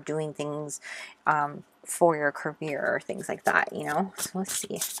are doing things for your career or things like that, you know. So let's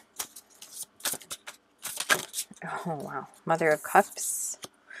see. Oh wow, Mother of Cups,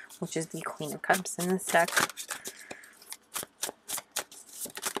 which is the Queen of Cups in this deck.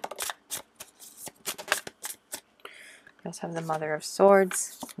 We also have the Mother of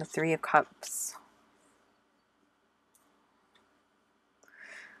Swords, the Three of Cups.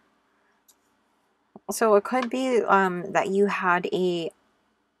 So it could be that you had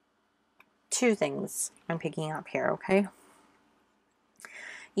two things I'm picking up here, okay?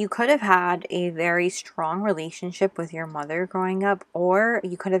 You could have had a very strong relationship with your mother growing up, or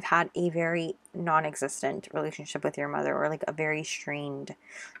you could have had a very non-existent relationship with your mother, or like a very strained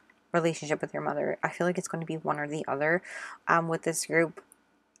relationship with your mother. I feel like it's going to be one or the other with this group,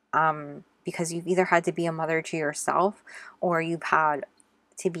 because you've either had to be a mother to yourself, or you've had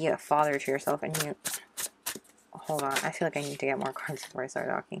to be a father to yourself. And you, hold on, I feel like I need to get more cards before I start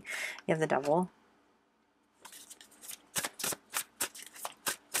talking. You have the Devil,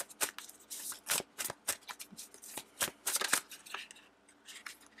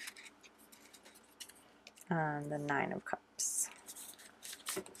 and the Nine of Cups.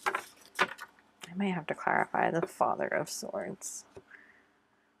 I might have to clarify the Father of Swords.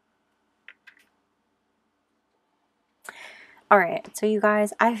 All right, so you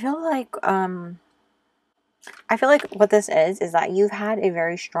guys, I feel like what this is that you've had a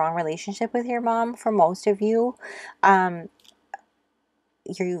very strong relationship with your mom. For most of you,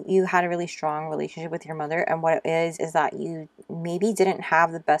 you had a really strong relationship with your mother, and what it is that you maybe didn't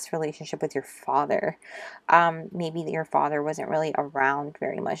have the best relationship with your father. Maybe your father wasn't really around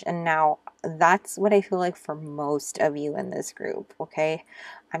very much, and now that's what I feel like for most of you in this group. Okay,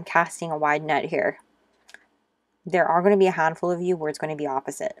 I'm casting a wide net here. There are going to be a handful of you where it's going to be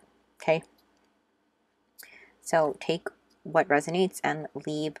opposite. Okay, so take what resonates and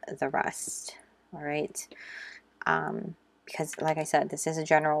leave the rest. All right, because like I said, this is a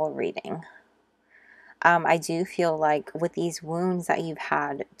general reading. I do feel like with these wounds that you've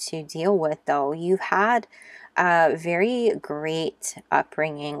had to deal with, though, you've had a very great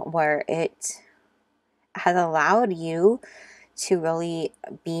upbringing where it has allowed you to really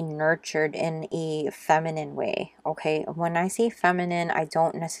be nurtured in a feminine way. Okay, when I say feminine, I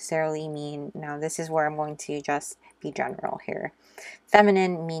don't necessarily mean, now this is where I'm going to just be general here.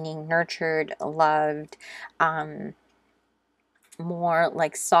 Feminine meaning nurtured, loved, more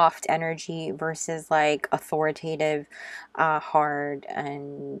like soft energy versus like authoritative, hard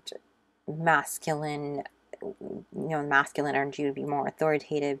and masculine. You know, masculine energy would be more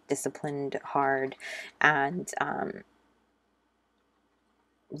authoritative, disciplined, hard, and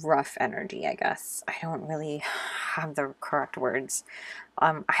rough energy, I guess. I don't really have the correct words.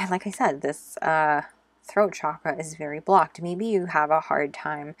 Like I said, this throat chakra is very blocked. Maybe you have a hard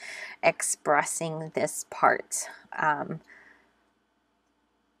time expressing this part,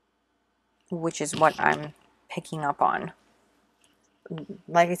 which is what I'm picking up on.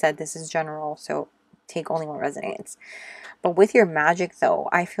 Like I said, this is general, so take only what resonates. But with your magic, though,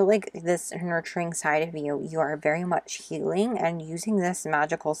 I feel like this nurturing side of you, you are very much healing and using this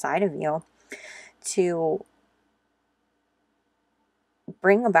magical side of you to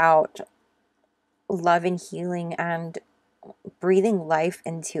bring about love and healing and breathing life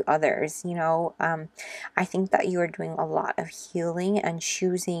into others. You know, I think that you are doing a lot of healing and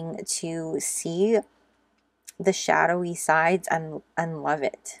choosing to see the shadowy sides and love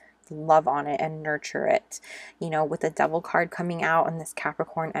it, love on it and nurture it. You know, with the Devil card coming out and this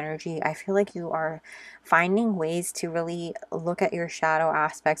Capricorn energy, I feel like you are finding ways to really look at your shadow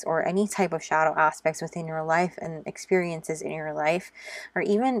aspects or any type of shadow aspects within your life and experiences in your life, or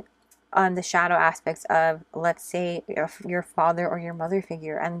even on the shadow aspects of, let's say, your father or your mother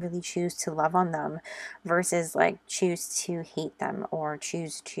figure, and really choose to love on them versus like choose to hate them or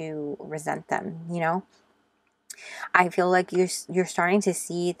choose to resent them. You know, I feel like you're starting to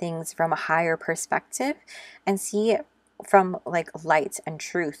see things from a higher perspective and see it from like light and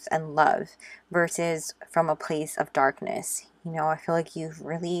truth and love versus from a place of darkness. You know, I feel like you've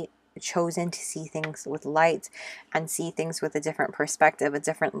really chosen to see things with light and see things with a different perspective, a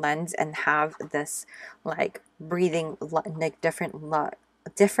different lens, and have this like breathing like different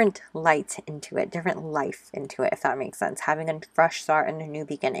light into it, different life into it, if that makes sense. Having a fresh start and a new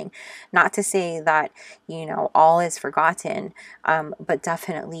beginning. Not to say that, you know, all is forgotten, but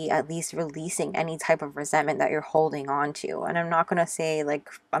definitely at least releasing any type of resentment that you're holding on to. And I'm not going to say, like,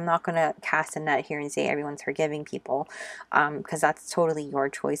 I'm not going to cast a net here and say everyone's forgiving people, because that's totally your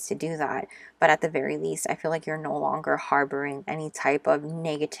choice to do that. But at the very least, I feel like you're no longer harboring any type of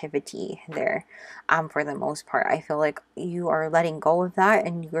negativity there. For the most part, I feel like you are letting go of that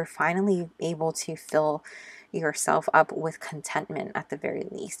and you're finally able to fill yourself up with contentment at the very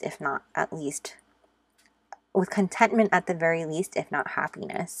least, if not at least with contentment at the very least, if not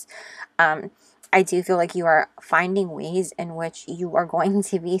happiness. I do feel like you are finding ways in which you are going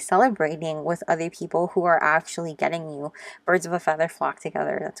to be celebrating with other people who are actually getting you. Birds of a feather flock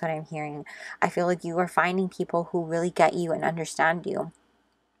together. That's what I'm hearing. I feel like you are finding people who really get you and understand you.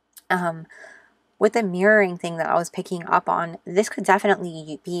 With the mirroring thing that I was picking up on, this could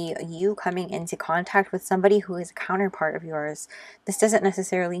definitely be you coming into contact with somebody who is a counterpart of yours. This doesn't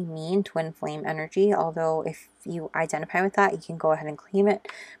necessarily mean twin flame energy, although if you identify with that, you can go ahead and claim it.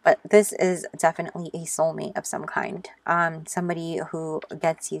 But this is definitely a soulmate of some kind. Somebody who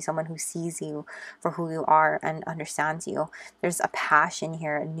gets you, someone who sees you for who you are and understands you. There's a passion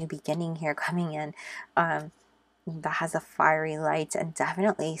here, a new beginning here coming in. That has a fiery light, and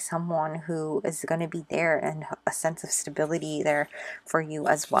definitely someone who is going to be there and a sense of stability there for you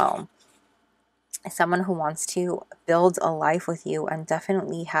as well. Someone who wants to build a life with you and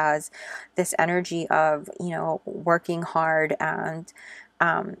definitely has this energy of, you know, working hard and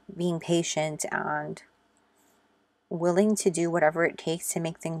being patient and willing to do whatever it takes to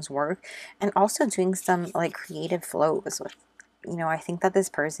make things work, and also doing some like creative flows with, you know, I think that this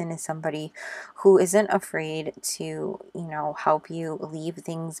person is somebody who isn't afraid to, you know, help you leave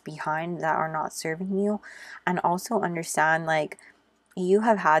things behind that are not serving you, and also understand like you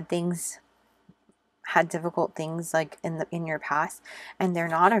have had difficult things like in your past, and they're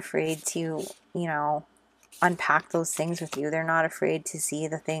not afraid to, you know, unpack those things with you. They're not afraid to see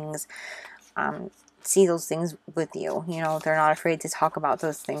the things, see those things with you. You know, they're not afraid to talk about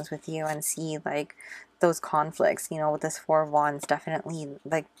those things with you and see like those conflicts. You know, with this Four of Wands, definitely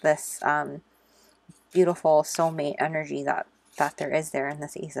like this beautiful soulmate energy that there is there, in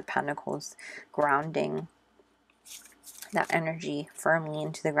this Ace of Pentacles, grounding that energy firmly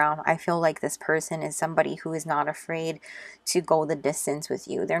into the ground. I feel like this person is somebody who is not afraid to go the distance with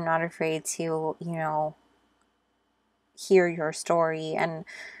you. They're not afraid to, you know, hear your story and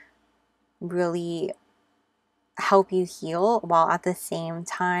really help you heal, while at the same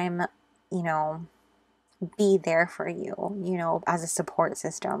time, you know, be there for you, you know, as a support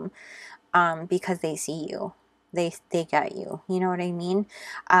system, because they see you, they get you, you know what I mean?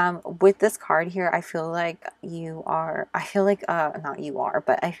 With this card here, I feel like you are, I feel like not you are,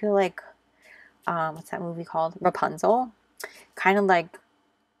 but I feel like what's that movie called, Rapunzel, kind of like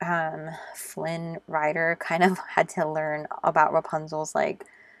Flynn Rider kind of had to learn about Rapunzel's like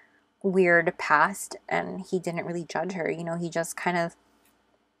weird past, and he didn't really judge her, you know, he just kind of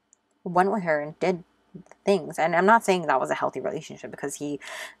went with her and did things. And I'm not saying that was a healthy relationship, because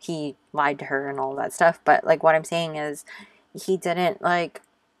he lied to her and all that stuff, but like what I'm saying is he didn't like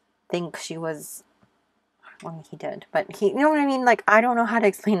think she was, well, he did, but he, you know what I mean, like I don't know how to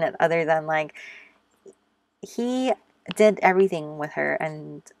explain it other than like he did everything with her,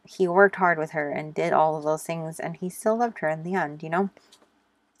 and he worked hard with her and did all of those things, and he still loved her in the end, you know?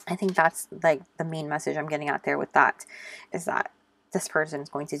 I think that's like the main message I'm getting out there with that, is that this person is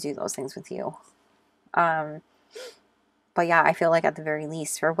going to do those things with you. But yeah, I feel like at the very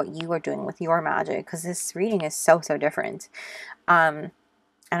least, for what you are doing with your magic, because this reading is so different. And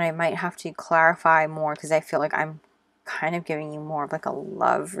I might have to clarify more, because I feel like I'm kind of giving you more of like a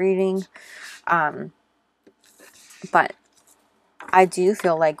love reading. But I do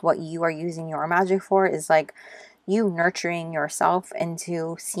feel like what you are using your magic for is like you nurturing yourself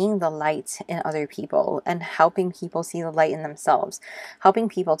into seeing the light in other people, and helping people see the light in themselves, helping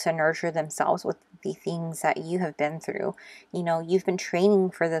people to nurture themselves with the things that you have been through. You know, you've been training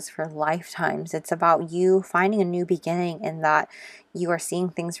for this for lifetimes. It's about you finding a new beginning, in that you are seeing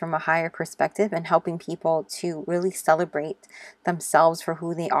things from a higher perspective and helping people to really celebrate themselves for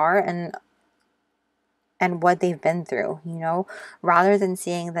who they are, and what they've been through, you know, rather than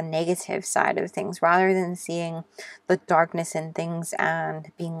seeing the negative side of things, rather than seeing the darkness in things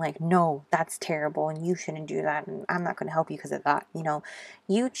and being like, no, that's terrible and you shouldn't do that and I'm not going to help you because of that. You know,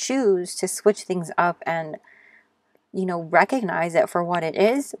 you choose to switch things up and, you know, recognize it for what it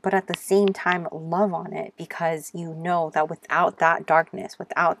is, but at the same time love on it, because you know that without that darkness,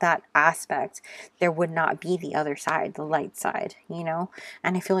 without that aspect, there would not be the other side, the light side, you know?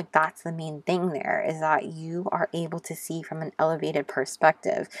 And I feel like that's the main thing there, is that you are able to see from an elevated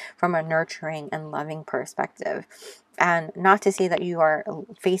perspective, from a nurturing and loving perspective. And not to say that you are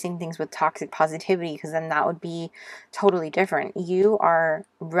facing things with toxic positivity, because then that would be totally different. You are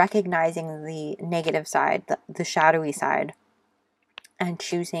recognizing the negative side, the shadowy side, and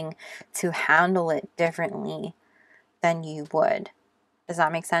choosing to handle it differently than you would. Does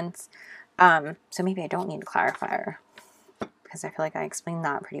that make sense? So maybe I don't need a clarifier, because I feel like I explained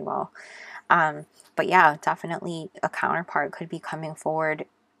that pretty well. But yeah, definitely a counterpart could be coming forward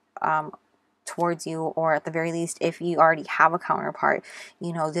towards you, or at the very least, if you already have a counterpart,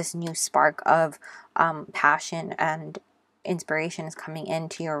 you know, this new spark of passion and inspiration is coming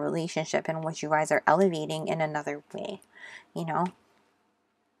into your relationship, in which you guys are elevating in another way, you know.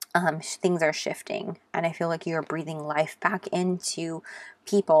 Things are shifting, and I feel like you're breathing life back into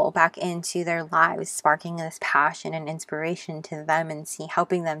people, back into their lives, sparking this passion and inspiration to them, and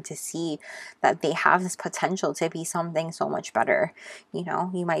helping them to see that they have this potential to be something so much better. You know,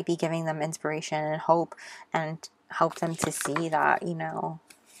 you might be giving them inspiration and hope, and help them to see that, you know,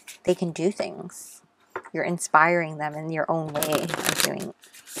 they can do things. You're inspiring them in your own way of doing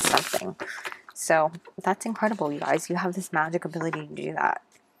something. So that's incredible, you guys. You have this magic ability to do that.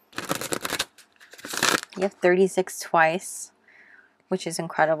 You have 36 twice, which is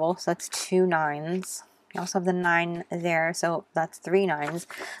incredible. So that's 2 9s. You also have the 9 there, so that's 3 9s.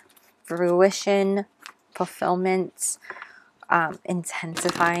 Fruition, fulfillment,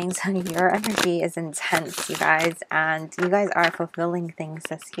 intensifying. So your energy is intense, you guys, and you guys are fulfilling things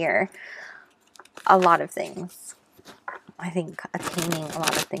this year. A lot of things. I think, attaining a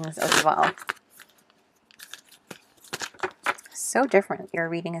lot of things as well. So different. Your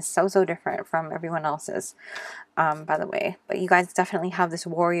reading is so different from everyone else's, by the way. But you guys definitely have this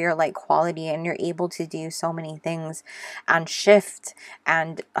warrior-like quality, and you're able to do so many things and shift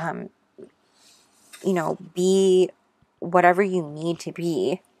and, you know, be whatever you need to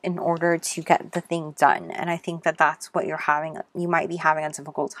be in order to get the thing done. And I think that that's what you're having. You might be having a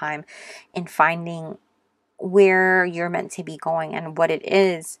difficult time in finding where you're meant to be going. And what it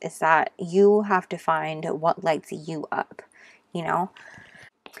is that you have to find what lights you up, you know?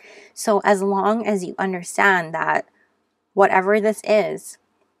 So as long as you understand that whatever this is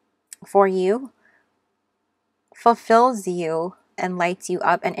for you fulfills you and lights you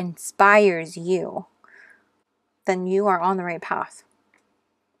up and inspires you, then you are on the right path.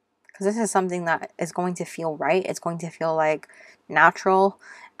 Because this is something that is going to feel right. It's going to feel like natural,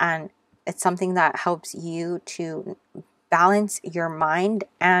 and it's something that helps you to balance your mind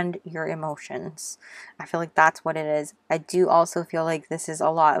and your emotions. I feel like that's what it is. I do also feel like this is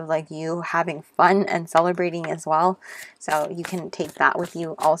a lot of like you having fun and celebrating as well. So you can take that with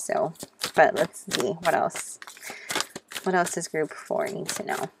you also. But let's see what else. What else does group 4 need to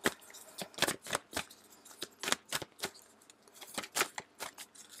know?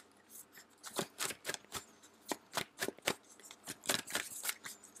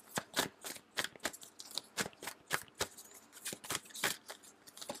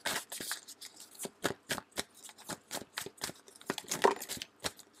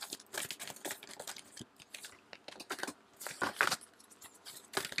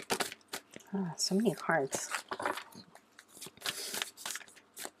 Oh, so many cards.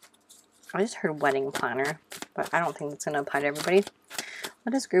 I just heard wedding planner, but I don't think it's going to apply to everybody.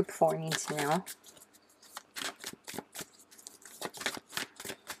 What does group 4 need to know?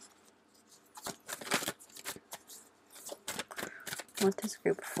 What does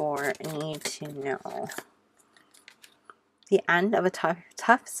group 4 need to know? The end of a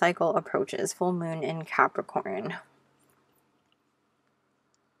tough cycle approaches. Full moon in Capricorn.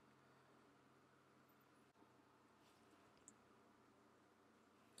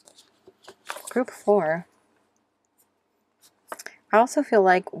 Group 4. I also feel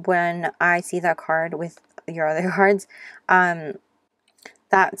like when I see that card with your other cards,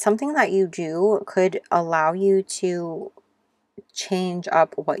 that something that you do could allow you to change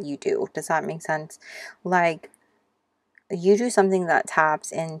up what you do. Does that make sense? Like, you do something that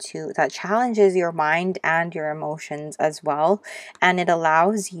taps into, that challenges your mind and your emotions as well. And it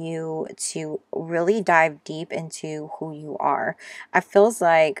allows you to really dive deep into who you are. It feels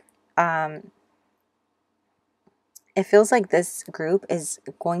like this group is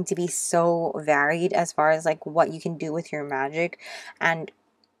going to be so varied as far as like what you can do with your magic and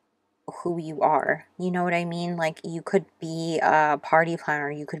who you are. You know what I mean? Like, you could be a party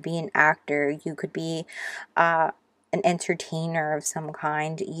planner, you could be an actor, you could be an entertainer of some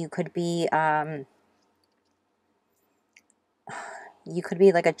kind, you could be like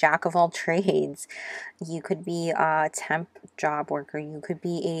a jack of all trades, you could be a temp job worker, you could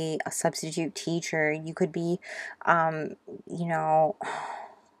be a substitute teacher, you could be you know,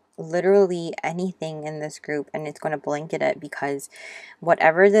 literally anything in this group, and it's going to blanket it, because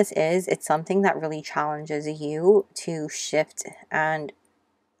whatever this is, it's something that really challenges you to shift, and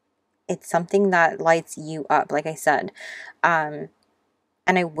it's something that lights you up, like I said. And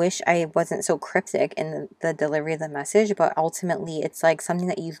I wish I wasn't so cryptic in the delivery of the message, but ultimately it's like something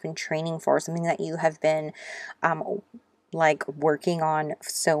that you've been training for, something that you have been like working on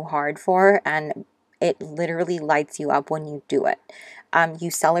so hard for, and it literally lights you up when you do it.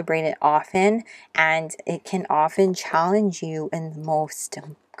 You celebrate it often, and it can often challenge you in the most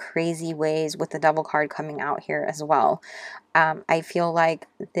crazy ways, with the Devil card coming out here as well. I feel like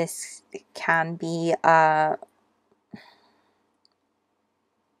this can be I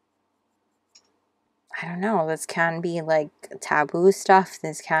don't know, this can be like taboo stuff.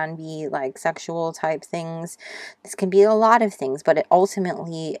 This can be like sexual type things. This can be a lot of things, but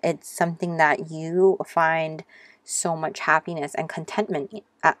ultimately it's something that you find so much happiness and contentment,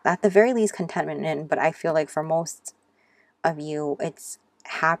 at the very least contentment in. But I feel like for most of you, it's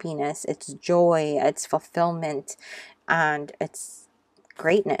happiness, it's joy, it's fulfillment, and it's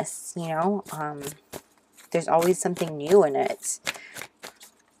greatness, you know? There's always something new in it.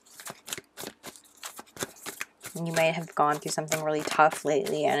 You might have gone through something really tough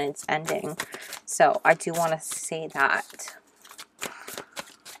lately and it's ending. So I do want to say that.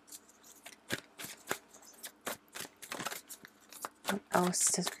 What else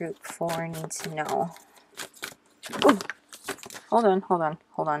does group 4 need to know? Ooh. Hold on.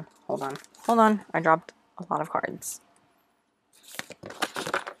 I dropped a lot of cards.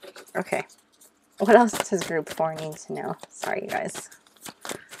 Okay. What else does group 4 need to know? Sorry, you guys.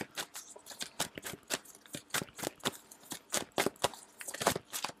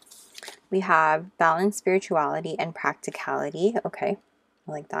 We have balance, spirituality, and practicality. Okay,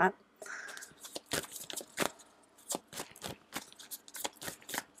 I like that.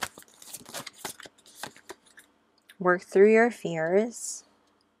 Work through your fears.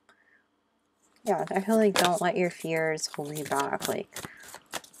 Yeah, I feel like don't let your fears hold you back. Like,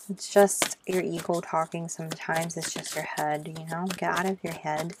 it's just your ego talking sometimes. It's just your head, you know? Get out of your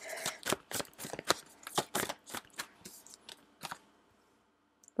head.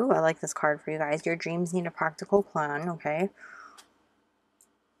 Ooh, I like this card for you guys. Your dreams need a practical plan, okay?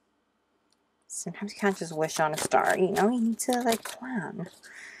 Sometimes you can't just wish on a star, you know? You need to, like, plan.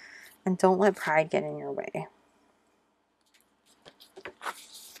 And don't let pride get in your way.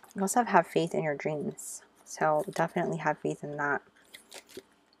 You also have faith in your dreams. So definitely have faith in that.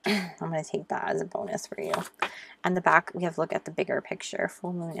 I'm going to take that as a bonus for you. And the back, we have look at the bigger picture,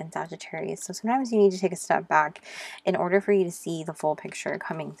 full moon and Sagittarius. So sometimes you need to take a step back in order for you to see the full picture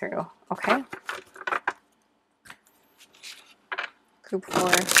coming through, okay? Group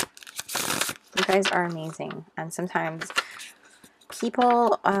 4, you guys are amazing. And sometimes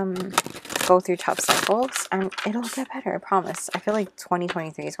people go through tough cycles and it'll get better, I promise. I feel like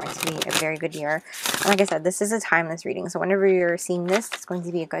 2023 is going to be a very good year. And like I said, this is a timeless reading. So whenever you're seeing this, it's going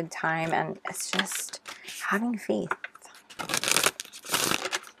to be a good time. And it's just having faith.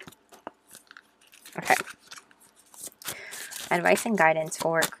 Okay. Advice and guidance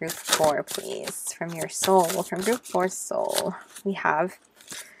for group 4, please. From your soul. From group 4's soul. We have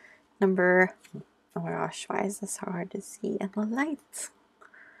number... Oh my gosh, why is this so hard to see in the light?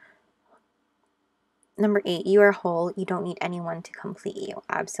 Number 8, you are whole. You don't need anyone to complete you.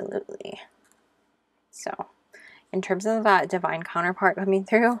 Absolutely. So, in terms of that divine counterpart coming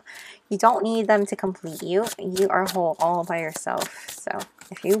through, you don't need them to complete you. You are whole all by yourself. So,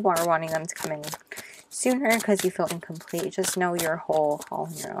 if you are wanting them to come in sooner because you feel incomplete, just know you're whole all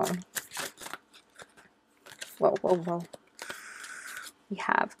on your own. Whoa, whoa, whoa. We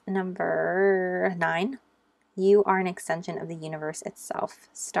have number 9. You are an extension of the universe itself.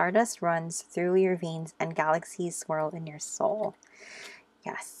 Stardust runs through your veins and galaxies swirl in your soul.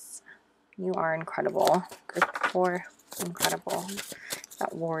 Yes, you are incredible. Group 4, incredible.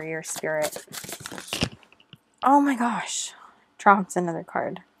 That warrior spirit. Oh my gosh. Dropped another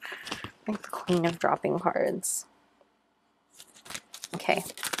card. Like the queen of dropping cards. Okay.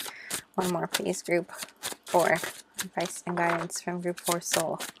 One more, please. Group 4. Advice and guidance from group 4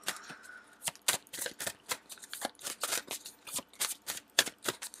 soul.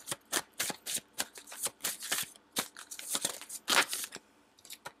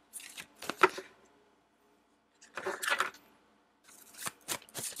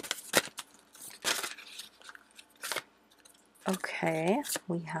 Okay,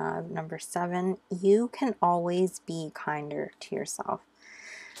 we have number 7. You can always be kinder to yourself.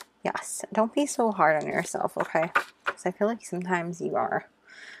 Yes, don't be so hard on yourself, okay? Because I feel like sometimes you are,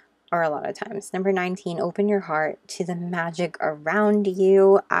 or a lot of times. Number 19, open your heart to the magic around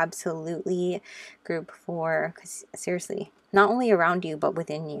you. Absolutely. Group 4, because seriously, not only around you, but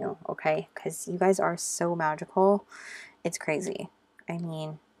within you, okay? Because you guys are so magical. It's crazy. I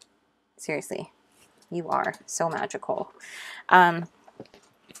mean, seriously. You are so magical.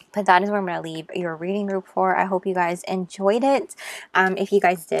 But that is where I'm going to leave your reading group 4. I hope you guys enjoyed it. If you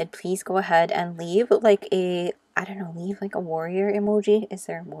guys did, please go ahead and leave like a, I don't know, leave like a warrior emoji. Is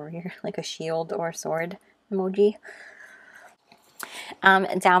there a warrior? Like a shield or sword emoji?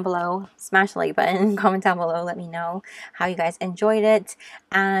 Down below, smash the like button, comment down below, let me know how you guys enjoyed it.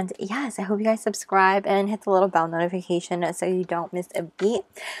 And yes, I hope you guys subscribe and hit the little bell notification so you don't miss a beat.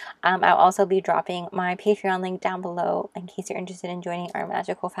 I'll also be dropping my Patreon link down below in case you're interested in joining our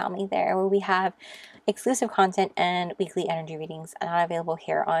magical family there, where we have exclusive content and weekly energy readings not available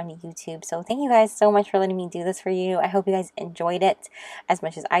here on YouTube. So thank you guys so much for letting me do this for you. I hope you guys enjoyed it as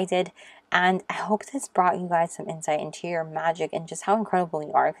much as I did. And I hope this brought you guys some insight into your magic and just how incredible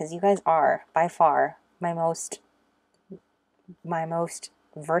you are, because you guys are by far my most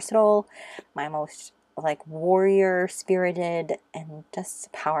versatile, my most like warrior spirited, and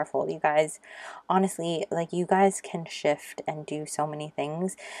just powerful. You guys, honestly, like you guys can shift and do so many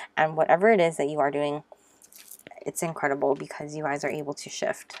things, and whatever it is that you are doing, it's incredible because you guys are able to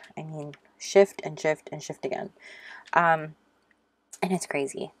shift. I mean, shift and shift and shift again. And it's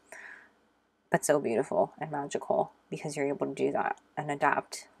crazy, but so beautiful and magical because you're able to do that and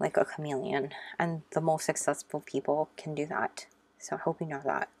adapt like a chameleon. And the most successful people can do that. So I hope you know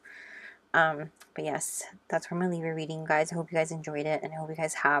that. But yes, that's where I'm gonna leave your reading, guys. I hope you guys enjoyed it, and I hope you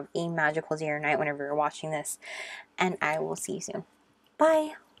guys have a magical day or night whenever you're watching this, and I will see you soon.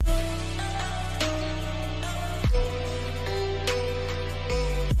 Bye.